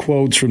great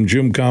quotes from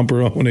Jim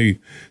Comparoni,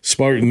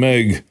 Spartan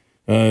Meg,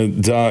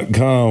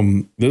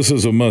 This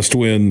is a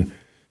must-win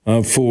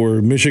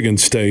for Michigan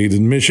State,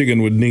 and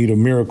Michigan would need a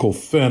miracle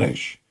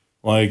finish,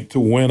 like to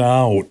win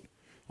out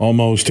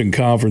almost in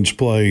conference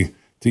play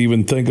to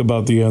even think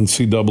about the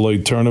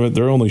NCAA tournament.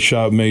 Their only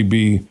shot may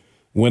be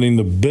winning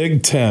the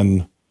Big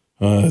Ten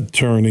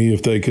tourney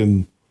if they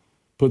can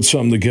put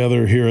something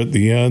together here at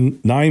the end.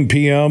 9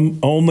 p.m.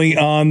 only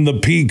on the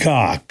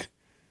Peacock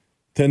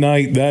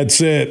tonight.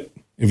 That's it.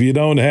 If you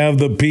don't have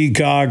the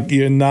Peacock,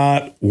 you're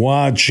not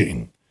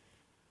watching.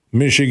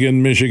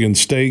 Michigan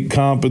State.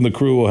 Comp and the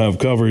crew will have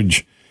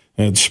coverage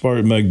at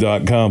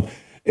SpartanMag.com.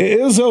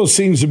 Izzo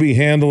seems to be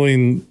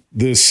handling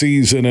this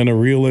season in a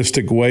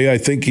realistic way. I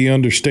think he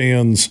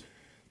understands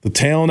the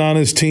talent on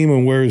his team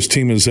and where his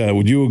team is at.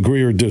 Would you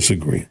agree or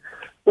disagree?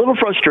 A little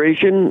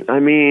frustration. I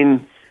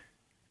mean,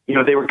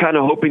 they were kind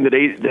of hoping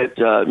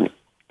that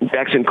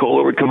Jackson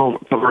Kohler would come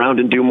around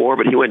and do more,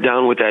 but he went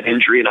down with that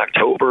injury in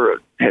October,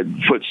 had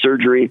foot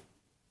surgery,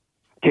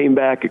 came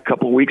back a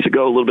couple of weeks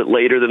ago, a little bit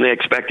later than they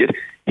expected.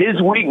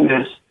 His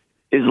weakness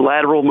is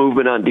lateral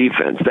movement on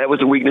defense. That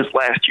was a weakness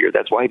last year.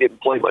 That's why he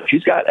didn't play much.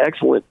 He's got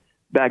excellent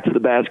back to the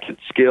basket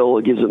skill.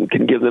 It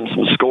can give them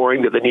some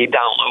scoring that they need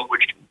down low,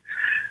 which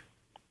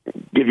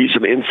can give you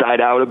some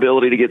inside out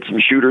ability to get some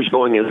shooters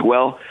going as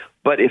well.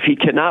 But if he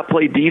cannot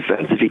play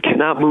defense, if he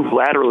cannot move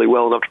laterally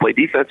well enough to play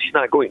defense, he's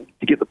not going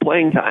to get the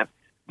playing time.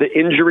 The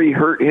injury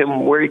hurt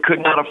him where he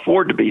could not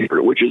afford to be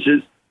hurt, which is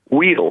his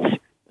wheels,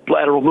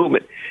 lateral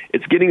movement.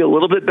 It's getting a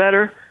little bit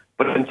better,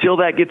 but until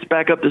that gets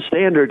back up to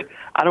standard,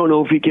 I don't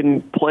know if he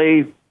can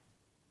play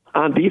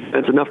on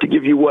defense enough to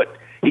give you what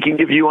he can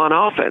give you on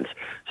offense.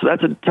 So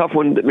that's a tough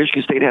one that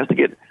Michigan State has to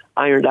get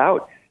ironed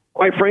out.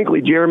 Quite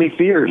frankly, Jeremy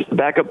Fears, the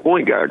backup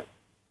point guard,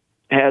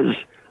 has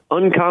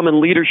uncommon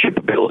leadership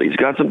abilities,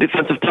 got some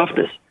defensive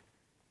toughness.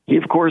 He,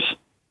 of course,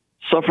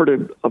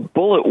 suffered a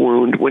bullet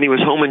wound when he was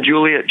home in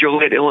Joliet,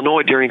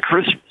 Illinois during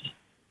Christmas.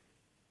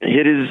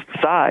 Hit his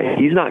thigh.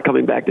 He's not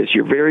coming back this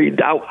year. Very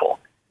doubtful.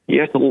 He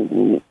has to,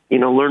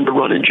 learn to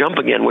run and jump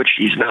again, which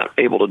he's not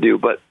able to do.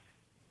 But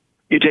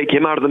you take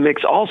him out of the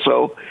mix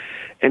also,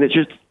 and it's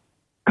just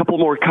a couple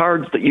more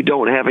cards that you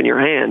don't have in your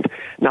hand.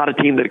 Not a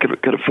team that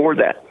could afford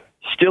that.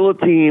 Still a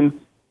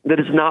team that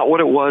is not what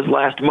it was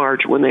last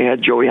March when they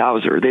had Joey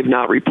Hauser. They've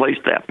not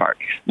replaced that part.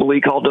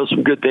 Malik Hall does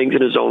some good things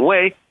in his own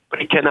way, but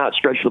he cannot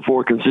stretch the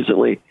floor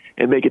consistently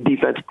and make a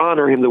defense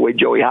honor him the way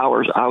Joey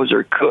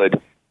Hauser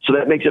could. So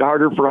that makes it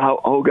harder for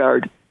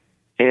Hogard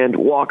and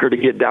Walker to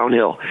get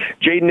downhill.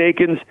 Jaden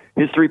Akins,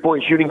 his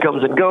three-point shooting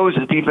comes and goes.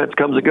 His defense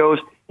comes and goes.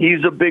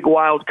 He's a big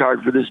wild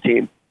card for this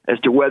team as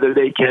to whether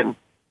they can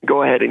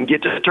go ahead and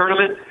get to the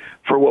tournament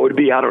for what would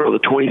be, the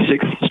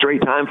 26th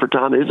straight time for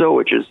Tom Izzo,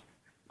 which is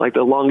like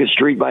the longest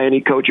streak by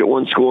any coach at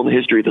one school in the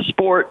history of the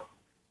sport.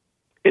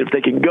 If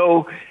they can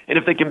go, and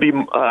if they can be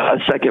a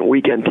second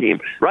weekend team.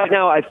 Right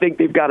now, I think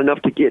they've got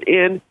enough to get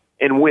in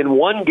and win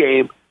one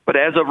game, but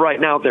as of right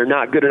now, they're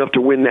not good enough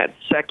to win that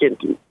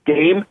second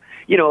game.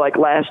 Like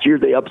last year,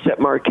 they upset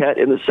Marquette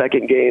in the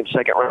second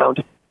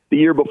round. The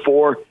year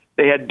before,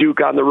 they had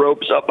Duke on the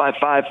ropes, up by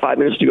 5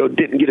 minutes to go,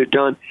 didn't get it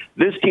done.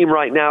 This team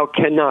right now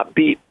cannot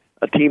beat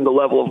a team the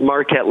level of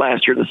Marquette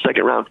last year in the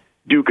second round,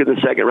 Duke in the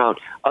second round,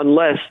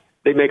 unless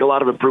they make a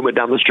lot of improvement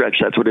down the stretch.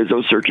 That's what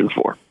Izzo's searching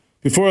for.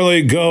 Before I let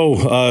you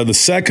go, the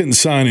second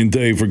signing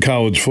day for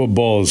college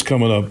football is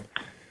coming up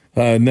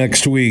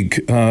next week.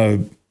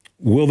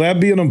 Will that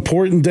be an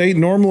important date?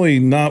 Normally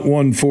not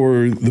one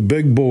for the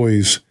big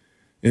boys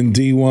in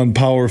D1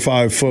 Power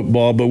 5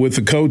 football, but with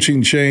the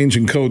coaching change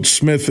and Coach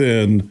Smith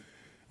in,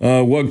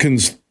 what can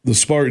the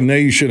Spartan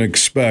Nation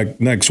expect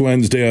next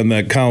Wednesday on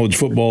that college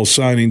football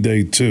signing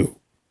day too?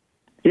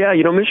 Yeah,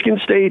 Michigan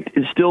State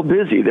is still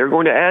busy. They're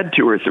going to add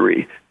 2 or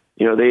 3.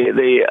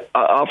 They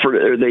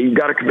offered, they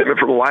got a commitment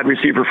from a wide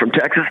receiver from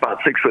Texas, about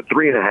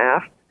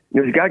 6'3.5".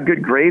 He's got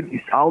good grades. He's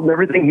solid and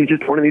everything. He's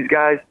just one of these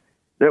guys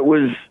that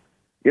was,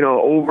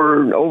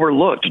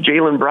 overlooked.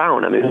 Jaylen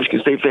Brown. I mean, Michigan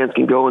State fans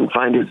can go and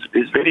find his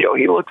video.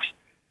 He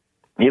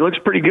looks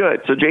pretty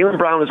good. So Jaylen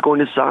Brown is going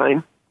to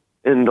sign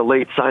in the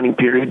late signing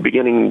period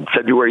beginning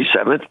February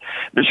 7th.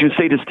 Michigan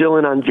State is still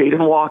in on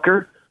Jaden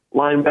Walker,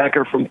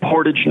 linebacker from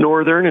Portage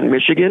Northern in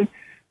Michigan,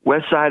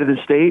 west side of the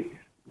state.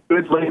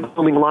 Good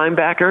late-blooming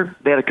linebacker.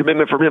 They had a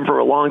commitment from him for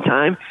a long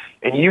time.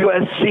 And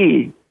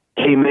USC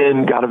came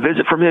in, got a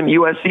visit from him.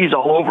 USC's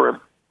all over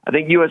him. I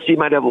think USC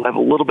might have a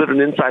little bit of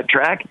an inside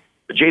track.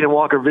 But Jaden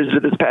Walker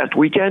visited this past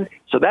weekend.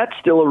 So that's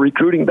still a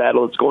recruiting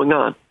battle that's going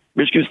on.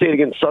 Michigan State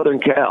against Southern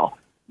Cal.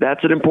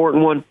 That's an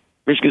important one.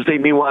 Michigan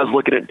State, meanwhile, is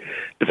looking at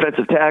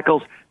defensive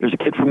tackles. There's a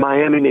kid from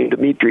Miami named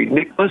Dimitri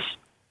Nicholas.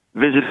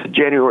 He's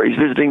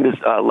visiting this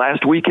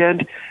last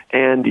weekend,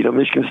 and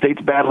Michigan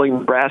State's battling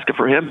Nebraska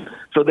for him.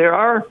 So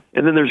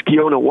and then there's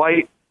Keona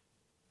White,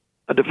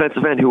 a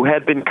defensive end who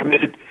had been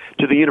committed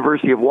to the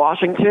University of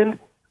Washington.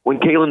 When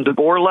Kalen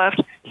DeBoer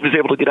left, he was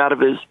able to get out of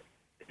his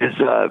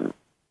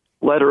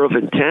letter of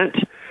intent,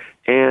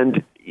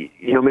 and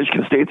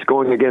Michigan State's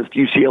going against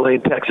UCLA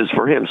and Texas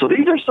for him. So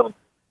these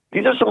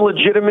are some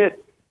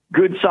legitimate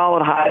good,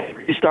 solid, high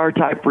star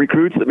type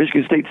recruits that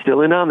Michigan State's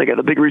still in on. They got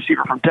a big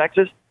receiver from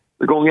Texas.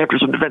 They're going after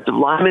some defensive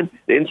linemen,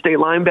 the in-state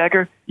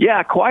linebacker.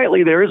 Yeah,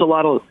 quietly there is a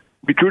lot of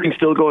recruiting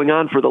still going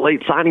on for the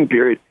late signing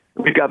period.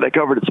 We've got that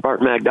covered at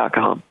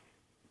SpartanMag.com.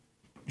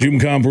 Jim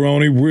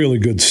Comparoni, really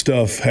good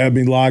stuff. Had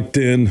me locked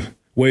in.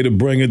 Way to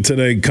bring it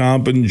today,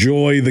 Comp.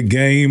 Enjoy the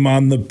game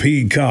on the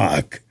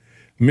Peacock.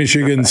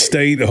 Michigan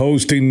State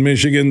hosting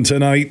Michigan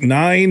tonight.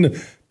 9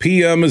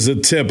 p.m. is a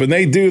tip, and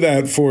they do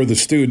that for the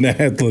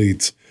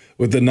student-athletes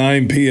with the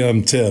 9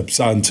 p.m. tips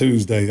on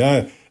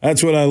Tuesday.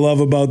 That's what I love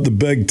about the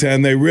Big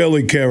Ten. They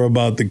really care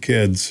about the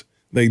kids.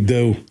 They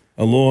do,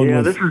 along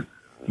with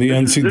the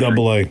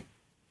NCAA.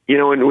 You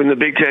know, when the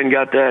Big Ten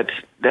got that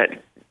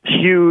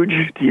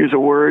huge, to use a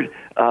word,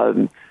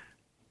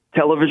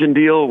 television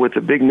deal with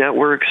the big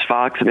networks,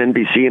 Fox and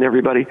NBC and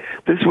everybody,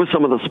 this was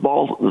some of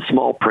the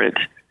small print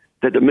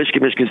that the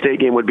Michigan State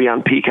game would be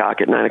on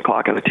Peacock at 9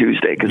 o'clock on a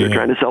Tuesday because they're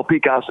trying to sell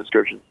Peacock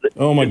subscriptions.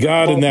 Oh, my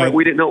God. And that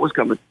we didn't know it was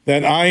coming.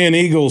 That Iron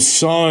Eagle's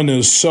son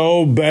is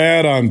so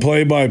bad on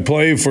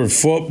play-by-play for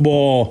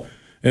football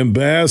and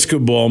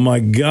basketball.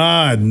 My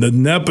God, the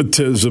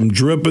nepotism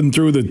dripping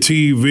through the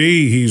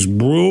TV. He's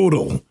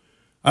brutal.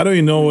 I don't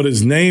even know what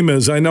his name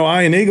is. I know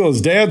Iron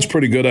Eagle's dad's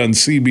pretty good on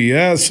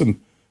CBS and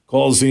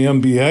calls the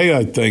NBA,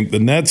 I think, the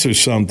Nets or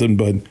something,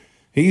 but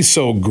he's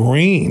so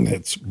green.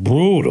 It's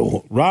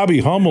brutal. Robbie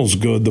Hummel's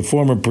good, the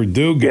former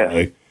Purdue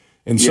guy,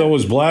 and so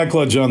was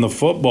Blackledge on the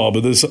football.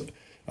 But this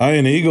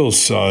Iron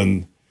Eagle's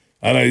son,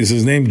 is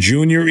his name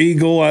Junior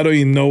Eagle? I don't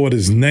even know what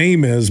his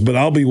name is, but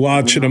I'll be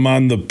watching him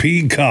on the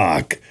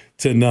Peacock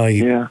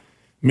tonight. Yeah.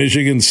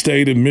 Michigan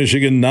State and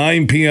Michigan,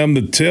 9 p.m.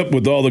 the tip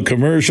with all the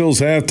commercials,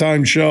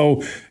 halftime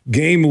show.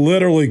 Game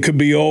literally could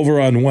be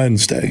over on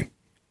Wednesday.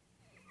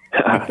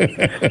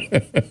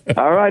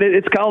 All right,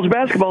 it's college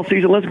basketball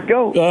season. Let's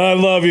go. I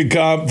love you,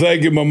 Comp.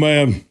 Thank you, my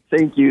man.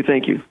 Thank you.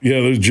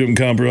 Yeah, there's Jim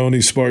Comparoni,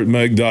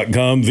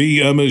 SpartanMag.com, the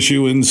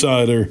MSU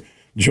Insider,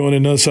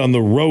 joining us on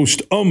the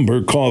Roast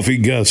Umber Coffee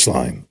guest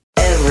line.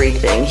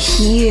 Everything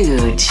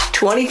huge,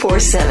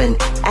 24/7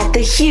 at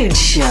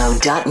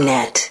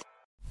thehugeshow.net.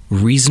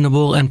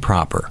 Reasonable and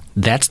proper.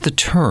 That's the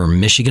term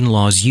Michigan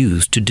laws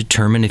use to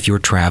determine if you're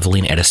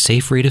traveling at a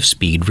safe rate of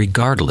speed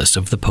regardless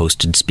of the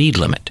posted speed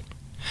limit.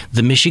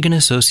 The Michigan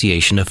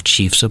Association of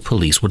Chiefs of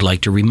Police would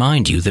like to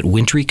remind you that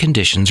wintry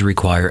conditions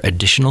require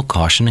additional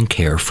caution and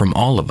care from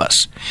all of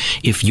us.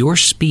 If your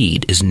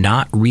speed is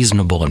not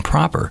reasonable and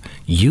proper,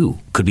 you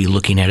could be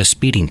looking at a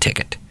speeding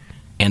ticket.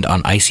 And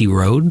on icy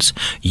roads,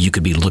 you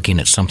could be looking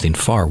at something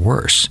far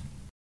worse.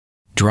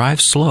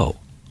 Drive slow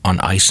on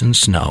ice and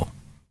snow.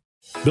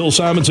 Bill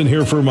Simonson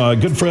here from my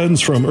good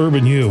friends from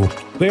Urban U.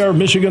 They are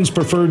Michigan's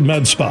preferred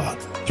med spa.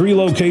 3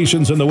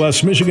 locations in the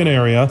West Michigan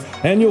area,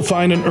 and you'll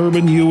find an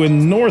Urban U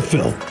in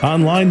Northville.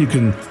 Online, you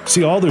can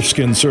see all their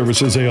skin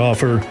services they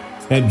offer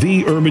at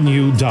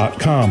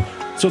theurbanu.com.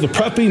 So the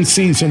prepping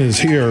season is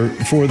here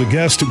for the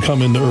guests to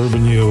come into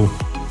Urban U.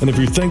 And if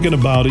you're thinking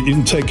about it, you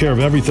can take care of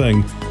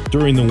everything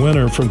during the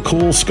winter, from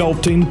cool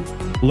sculpting,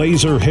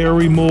 laser hair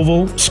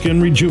removal,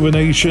 skin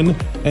rejuvenation,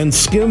 and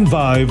Skin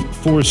Vive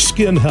for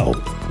skin health.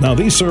 Now,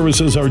 these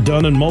services are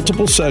done in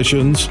multiple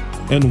sessions,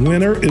 and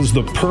winter is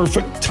the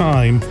perfect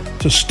time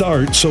to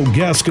start so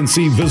guests can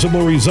see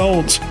visible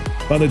results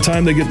by the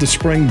time they get to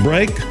spring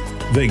break,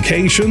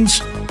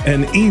 vacations,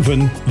 and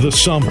even the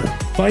summer.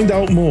 Find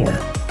out more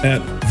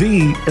at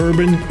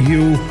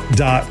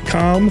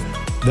theurbanu.com.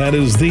 That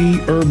is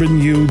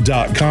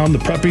theurbanu.com. The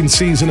prepping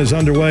season is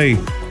underway,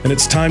 and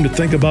it's time to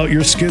think about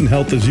your skin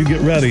health as you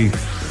get ready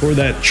for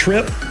that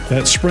trip,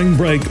 that spring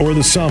break, or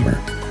the summer.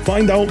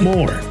 Find out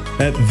more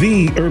at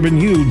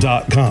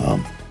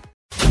theurbanu.com.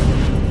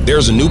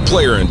 There's a new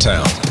player in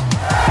town.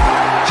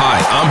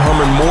 Hi, I'm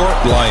Herman Moore,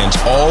 Lions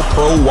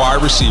All-Pro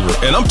wide receiver,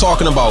 and I'm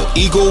talking about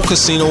Eagle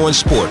Casino and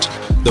Sports,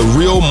 the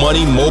real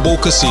money mobile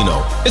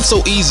casino. It's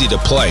so easy to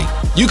play.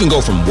 You can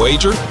go from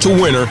wager to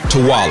winner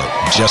to wallet,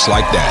 just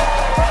like that.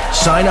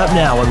 Sign up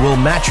now and we'll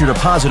match your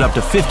deposit up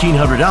to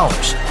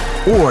 $1,500.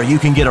 Or you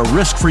can get a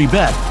risk-free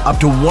bet up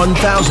to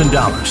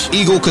 $1,000.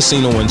 Eagle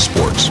Casino and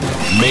Sports.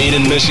 Made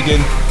in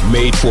Michigan,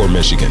 made for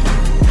Michigan.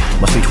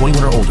 Must be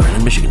 21 or older and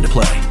in Michigan to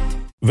play.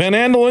 Van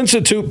Andel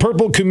Institute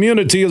Purple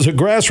Community is a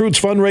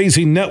grassroots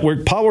fundraising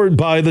network powered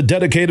by the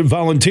dedicated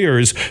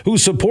volunteers who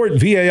support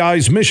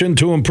VAI's mission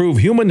to improve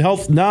human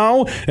health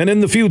now and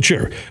in the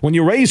future. When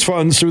you raise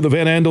funds through the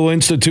Van Andel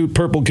Institute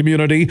Purple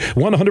Community,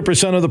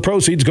 100% of the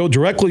proceeds go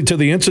directly to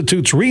the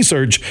Institute's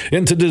research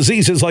into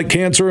diseases like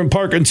cancer and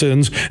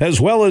Parkinson's, as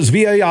well as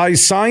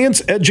VAI's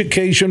science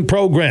education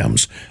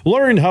programs.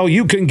 Learn how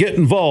you can get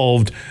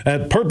involved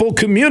at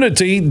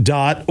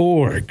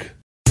purplecommunity.org.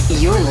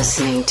 You're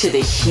listening to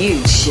The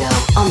Huge Show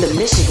on the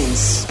Michigan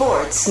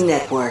Sports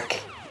Network.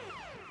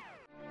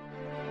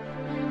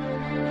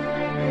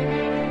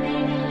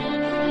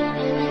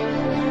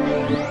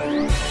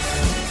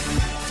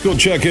 Let's go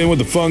check in with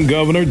the fun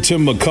governor,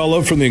 Tim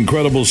McCullough, from the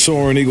incredible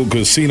Soaring Eagle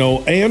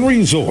Casino and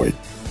Resort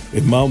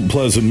in Mount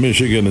Pleasant,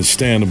 Michigan, is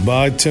standing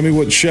by. Timmy,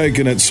 what's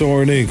shaking at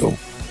Soaring Eagle?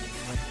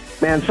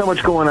 Man, so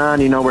much going on.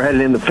 We're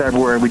headed into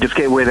February. We just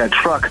gave away that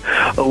truck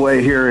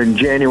away here in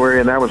January,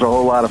 and that was a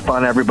whole lot of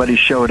fun. Everybody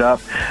showed up.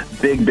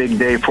 Big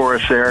day for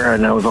us there,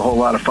 and that was a whole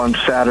lot of fun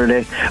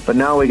Saturday. But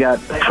now we got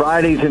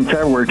Fridays in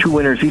February, 2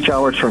 winners each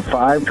hours from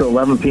 5 to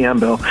 11 p.m.,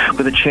 Bill,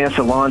 with a chance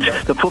to launch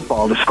the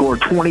football to score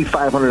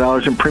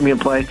 $2,500 in premium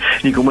play.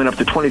 You can win up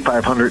to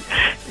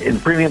 $2,500 in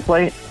premium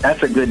play.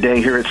 That's a good day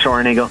here at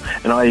Soaring Eagle,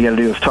 and all you got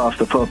to do is toss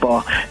the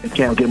football. It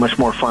can't get much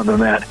more fun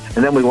than that.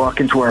 And then we walk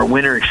into our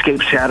Winter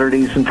Escape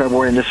Saturdays in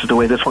February, and this is the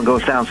way this one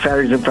goes down.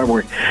 Saturdays in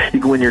February, you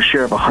can win your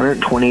share of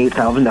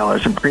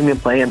 $128,000 in premium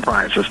play and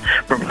prizes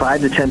from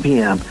 5 to 10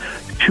 p.m.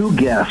 2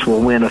 guests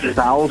will win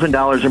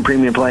 $1,000 in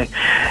premium play,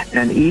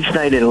 and each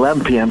night at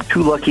 11 p.m.,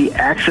 2 lucky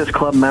Access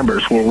Club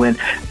members will win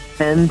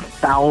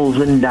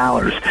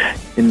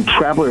 $10,000 in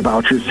traveler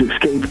vouchers to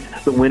escape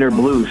the winter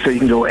blues. So you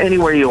can go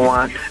anywhere you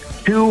want.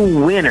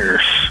 2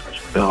 winners,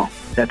 Bill.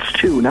 That's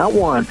 2, not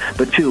 1,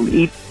 but 2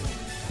 each.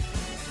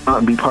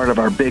 And be part of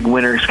our big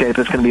winter escape.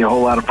 It's going to be a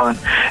whole lot of fun.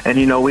 And,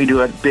 we do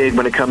it big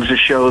when it comes to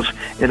shows,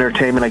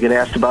 entertainment. I get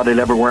asked about it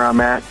everywhere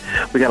I'm at.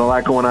 We got a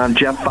lot going on.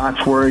 Jeff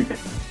Foxworthy,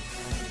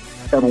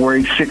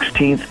 February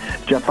 16th.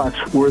 Jeff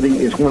Foxworthy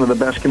is one of the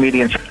best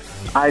comedians,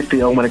 I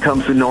feel, when it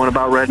comes to knowing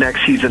about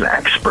rednecks. He's an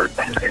expert.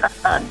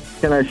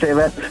 Can I say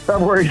that?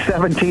 February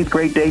 17th,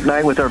 great date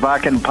night with our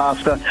vodka and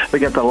pasta. We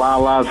got the La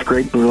La's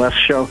great burlesque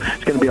show.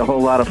 It's going to be a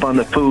whole lot of fun.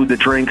 The food, the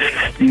drinks,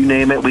 you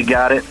name it, we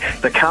got it.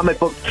 The comic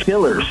book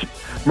killers.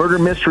 Murder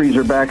Mysteries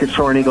are back at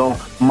Soaring Eagle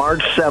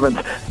March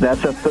 7th.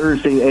 That's a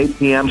Thursday, 8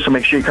 p.m., so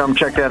make sure you come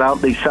check that out.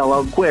 They sell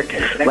out quick.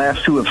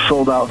 Last 2 have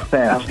sold out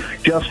fast.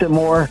 Justin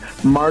Moore,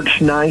 March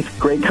 9th,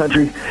 great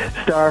country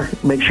star.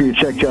 Make sure you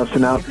check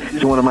Justin out.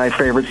 He's one of my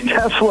favorites.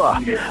 Tesla,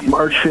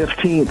 March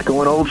 15th,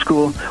 going old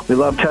school. We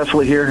love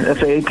Tesla here.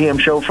 That's an 8 p.m.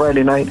 show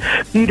Friday night.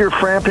 Peter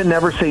Frampton,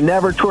 Never Say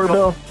Never tour,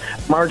 Bill.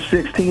 March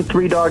 16th,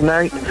 3 Dog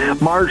Night.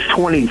 March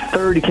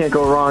 23rd, you can't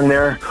go wrong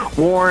there.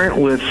 Warrant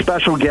with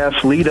special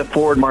guests, Lita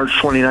Ford, March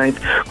 29th.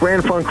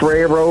 Grand Funk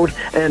Railroad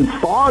and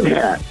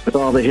Foghat with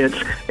all the hits.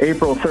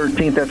 April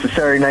 13th, that's a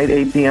Saturday night,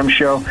 8 p.m.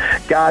 show.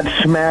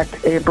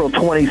 Godsmacked, April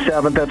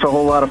 27th, that's a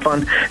whole lot of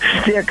fun.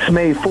 Styx,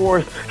 May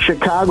 4th.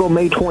 Chicago,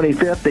 May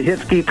 25th. The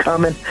hits keep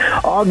coming.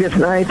 August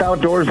 9th,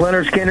 Outdoors,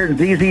 Leonard Skinner,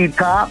 ZZ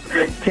Top.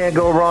 Can't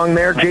go wrong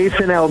there.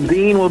 Jason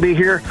Aldean will be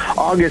here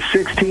August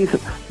 16th.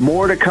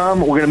 More to come.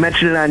 We're going to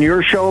mention it on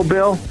your show,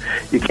 Bill.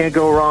 You can't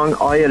go wrong.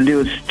 All you got to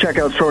do is check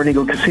out Soaring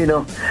Eagle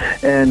Casino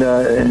and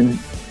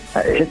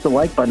hit the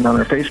like button on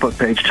our Facebook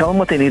page. Tell them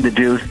what they need to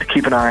do to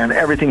keep an eye on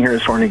everything here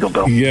at Soaring Eagle,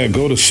 Bill. Yeah,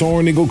 go to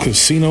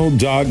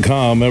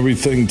SoaringEagleCasino.com.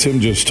 Everything Tim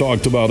just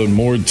talked about and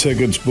more.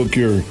 Tickets, book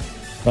your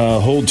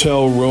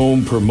hotel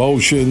room,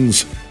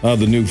 promotions,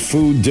 the new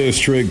food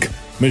district,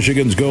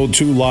 Michigan's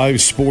go-to live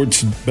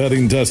sports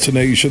betting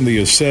destination, the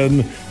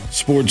Ascend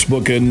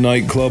Sportsbook and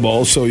Nightclub.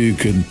 Also, you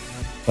can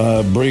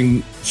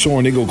bring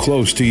Soaring Eagle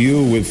close to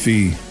you with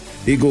the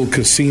Eagle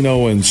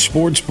Casino and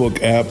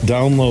Sportsbook app.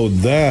 Download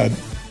that.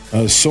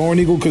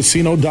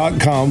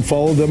 SoaringEagleCasino.com.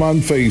 Follow them on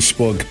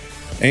Facebook.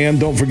 And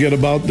don't forget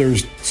about their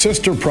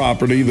sister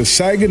property, the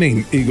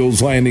Saganing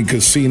Eagles Landing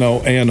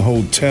Casino and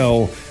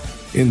Hotel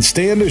in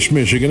Standish,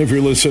 Michigan. If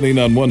you're listening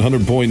on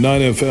 100.9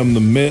 FM, the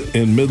Mitt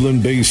in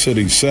Midland Bay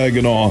City,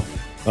 Saginaw,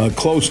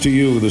 close to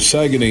you, the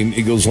Saganing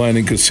Eagles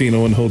Landing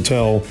Casino and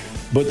Hotel.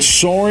 But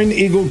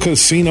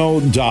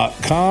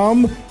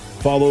SoaringEagleCasino.com.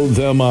 Follow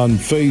them on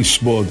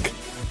Facebook,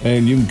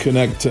 and you can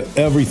connect to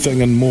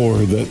everything and more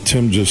that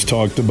Tim just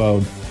talked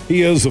about.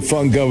 He is the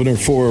fun governor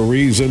for a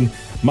reason.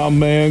 My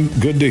man,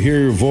 good to hear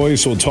your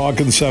voice. We'll talk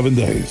in 7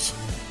 days.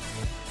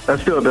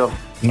 Let's do it, Bill.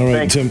 All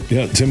right, Tim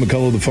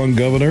McCullough, the fun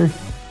governor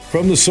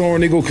from the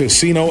Soaring Eagle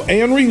Casino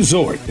and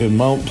Resort in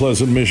Mount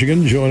Pleasant,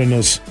 Michigan, joining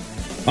us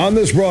on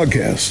this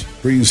broadcast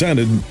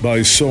presented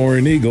by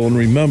Soaring Eagle. And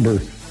remember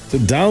to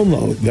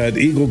download that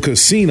Eagle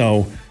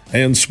Casino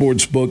and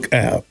Sportsbook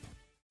app.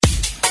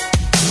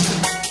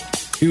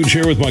 Huge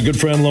here with my good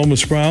friend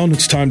Lomas Brown.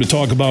 It's time to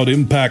talk about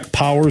Impact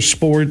Power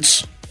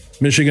Sports,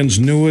 Michigan's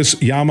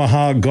newest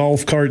Yamaha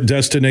golf cart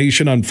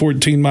destination on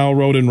 14 Mile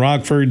Road in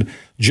Rockford,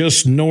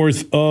 just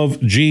north of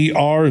GR.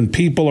 And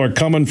people are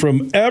coming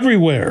from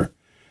everywhere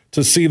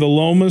to see the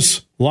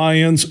Lomas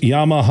Lions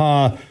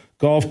Yamaha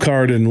golf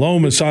cart. And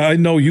Lomas, I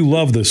know you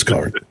love this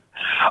cart.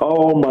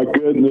 Oh, my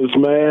goodness,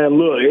 man.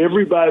 Look,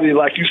 everybody,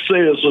 like you say,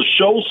 it's a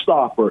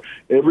showstopper.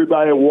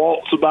 Everybody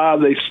walks by,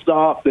 they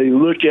stop, they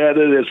look at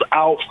it. It's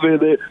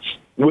outfitted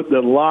with the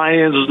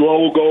Lions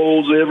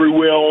logos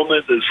everywhere on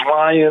it. It's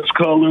Lions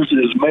colors.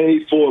 It's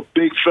made for a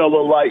big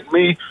fella like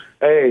me.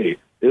 Hey,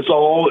 it's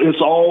all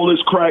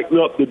it's cracked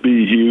up to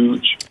be,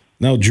 huge.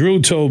 Now,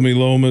 Drew told me,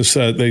 Lomas,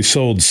 that they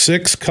sold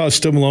 6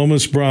 custom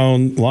Lomas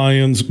Brown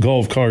Lions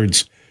golf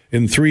carts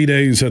in 3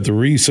 days at the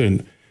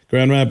recent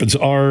Grand Rapids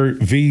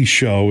RV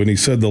show, and he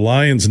said the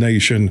Lions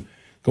Nation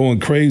going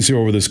crazy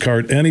over this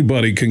cart.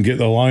 Anybody can get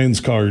the Lions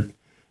cart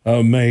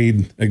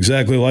made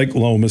exactly like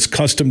Lomas,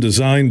 custom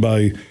designed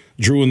by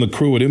Drew and the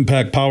crew at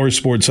Impact Power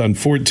Sports on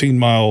 14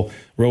 Mile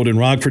Road in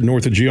Rockford,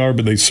 north of GR,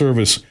 but they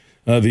service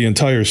the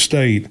entire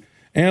state.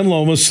 And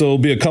Lomas, there'll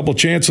be a couple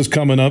chances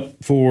coming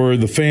up for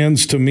the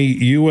fans to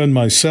meet you and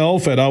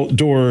myself at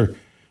Outdoor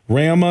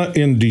Rama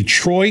in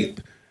Detroit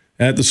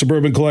at the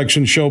Suburban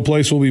Collection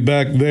Showplace. We'll be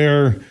back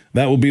there.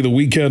 That will be the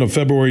weekend of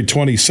February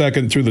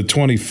 22nd through the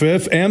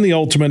 25th, and the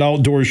Ultimate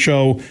Outdoor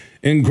Show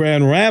in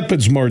Grand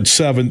Rapids, March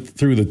 7th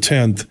through the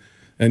 10th.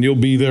 And you'll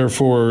be there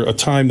for a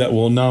time that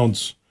we'll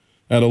announce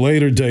at a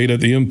later date at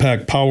the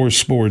Impact Power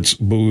Sports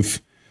booth.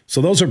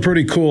 So those are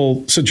pretty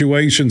cool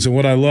situations. And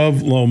what I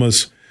love,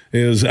 Lomas,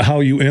 is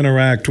how you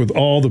interact with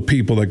all the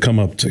people that come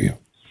up to you.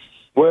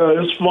 Well,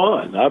 it's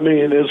fun. I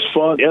mean, it's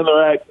fun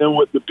interacting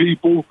with the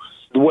people.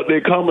 What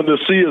they're coming to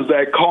see is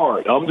that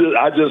cart.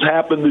 I just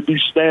happen to be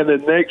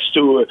standing next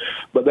to it,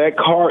 but that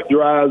cart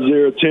drives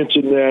their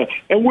attention there.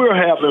 And we're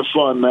having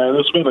fun, man.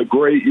 It's been a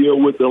great year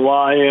with the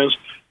Lions,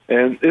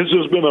 and it's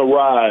just been a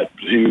ride,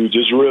 Huge.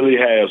 It really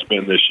has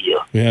been this year.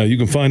 Yeah, you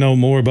can find out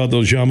more about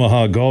those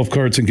Yamaha golf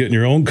carts and getting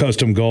your own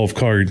custom golf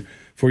cart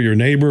for your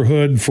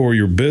neighborhood, for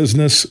your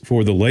business,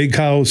 for the lake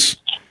house,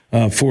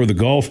 for the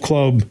golf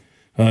club.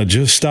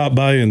 Just stop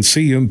by and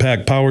see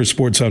Impact Power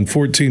Sports on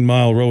 14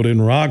 Mile Road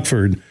in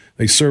Rockford.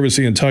 They service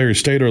the entire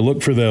state, or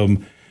look for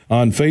them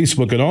on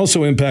Facebook. And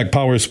also Impact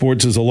Power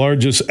Sports is the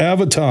largest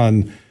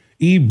Aviton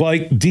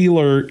e-bike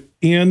dealer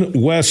in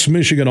West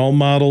Michigan. All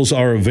models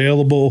are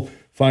available.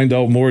 Find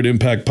out more at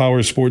Impact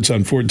Power Sports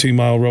on 14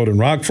 Mile Road in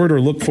Rockford, or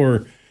look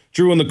for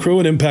Drew and the crew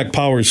at Impact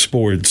Power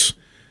Sports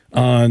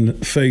on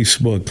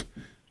Facebook.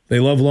 They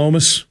love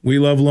Lomas. We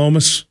love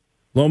Lomas.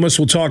 Lomas,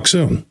 we'll talk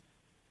soon.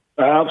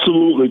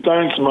 Absolutely.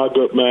 Thanks, my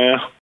good man.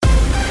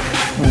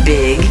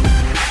 Big,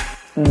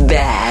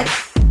 bad,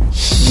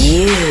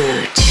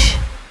 huge.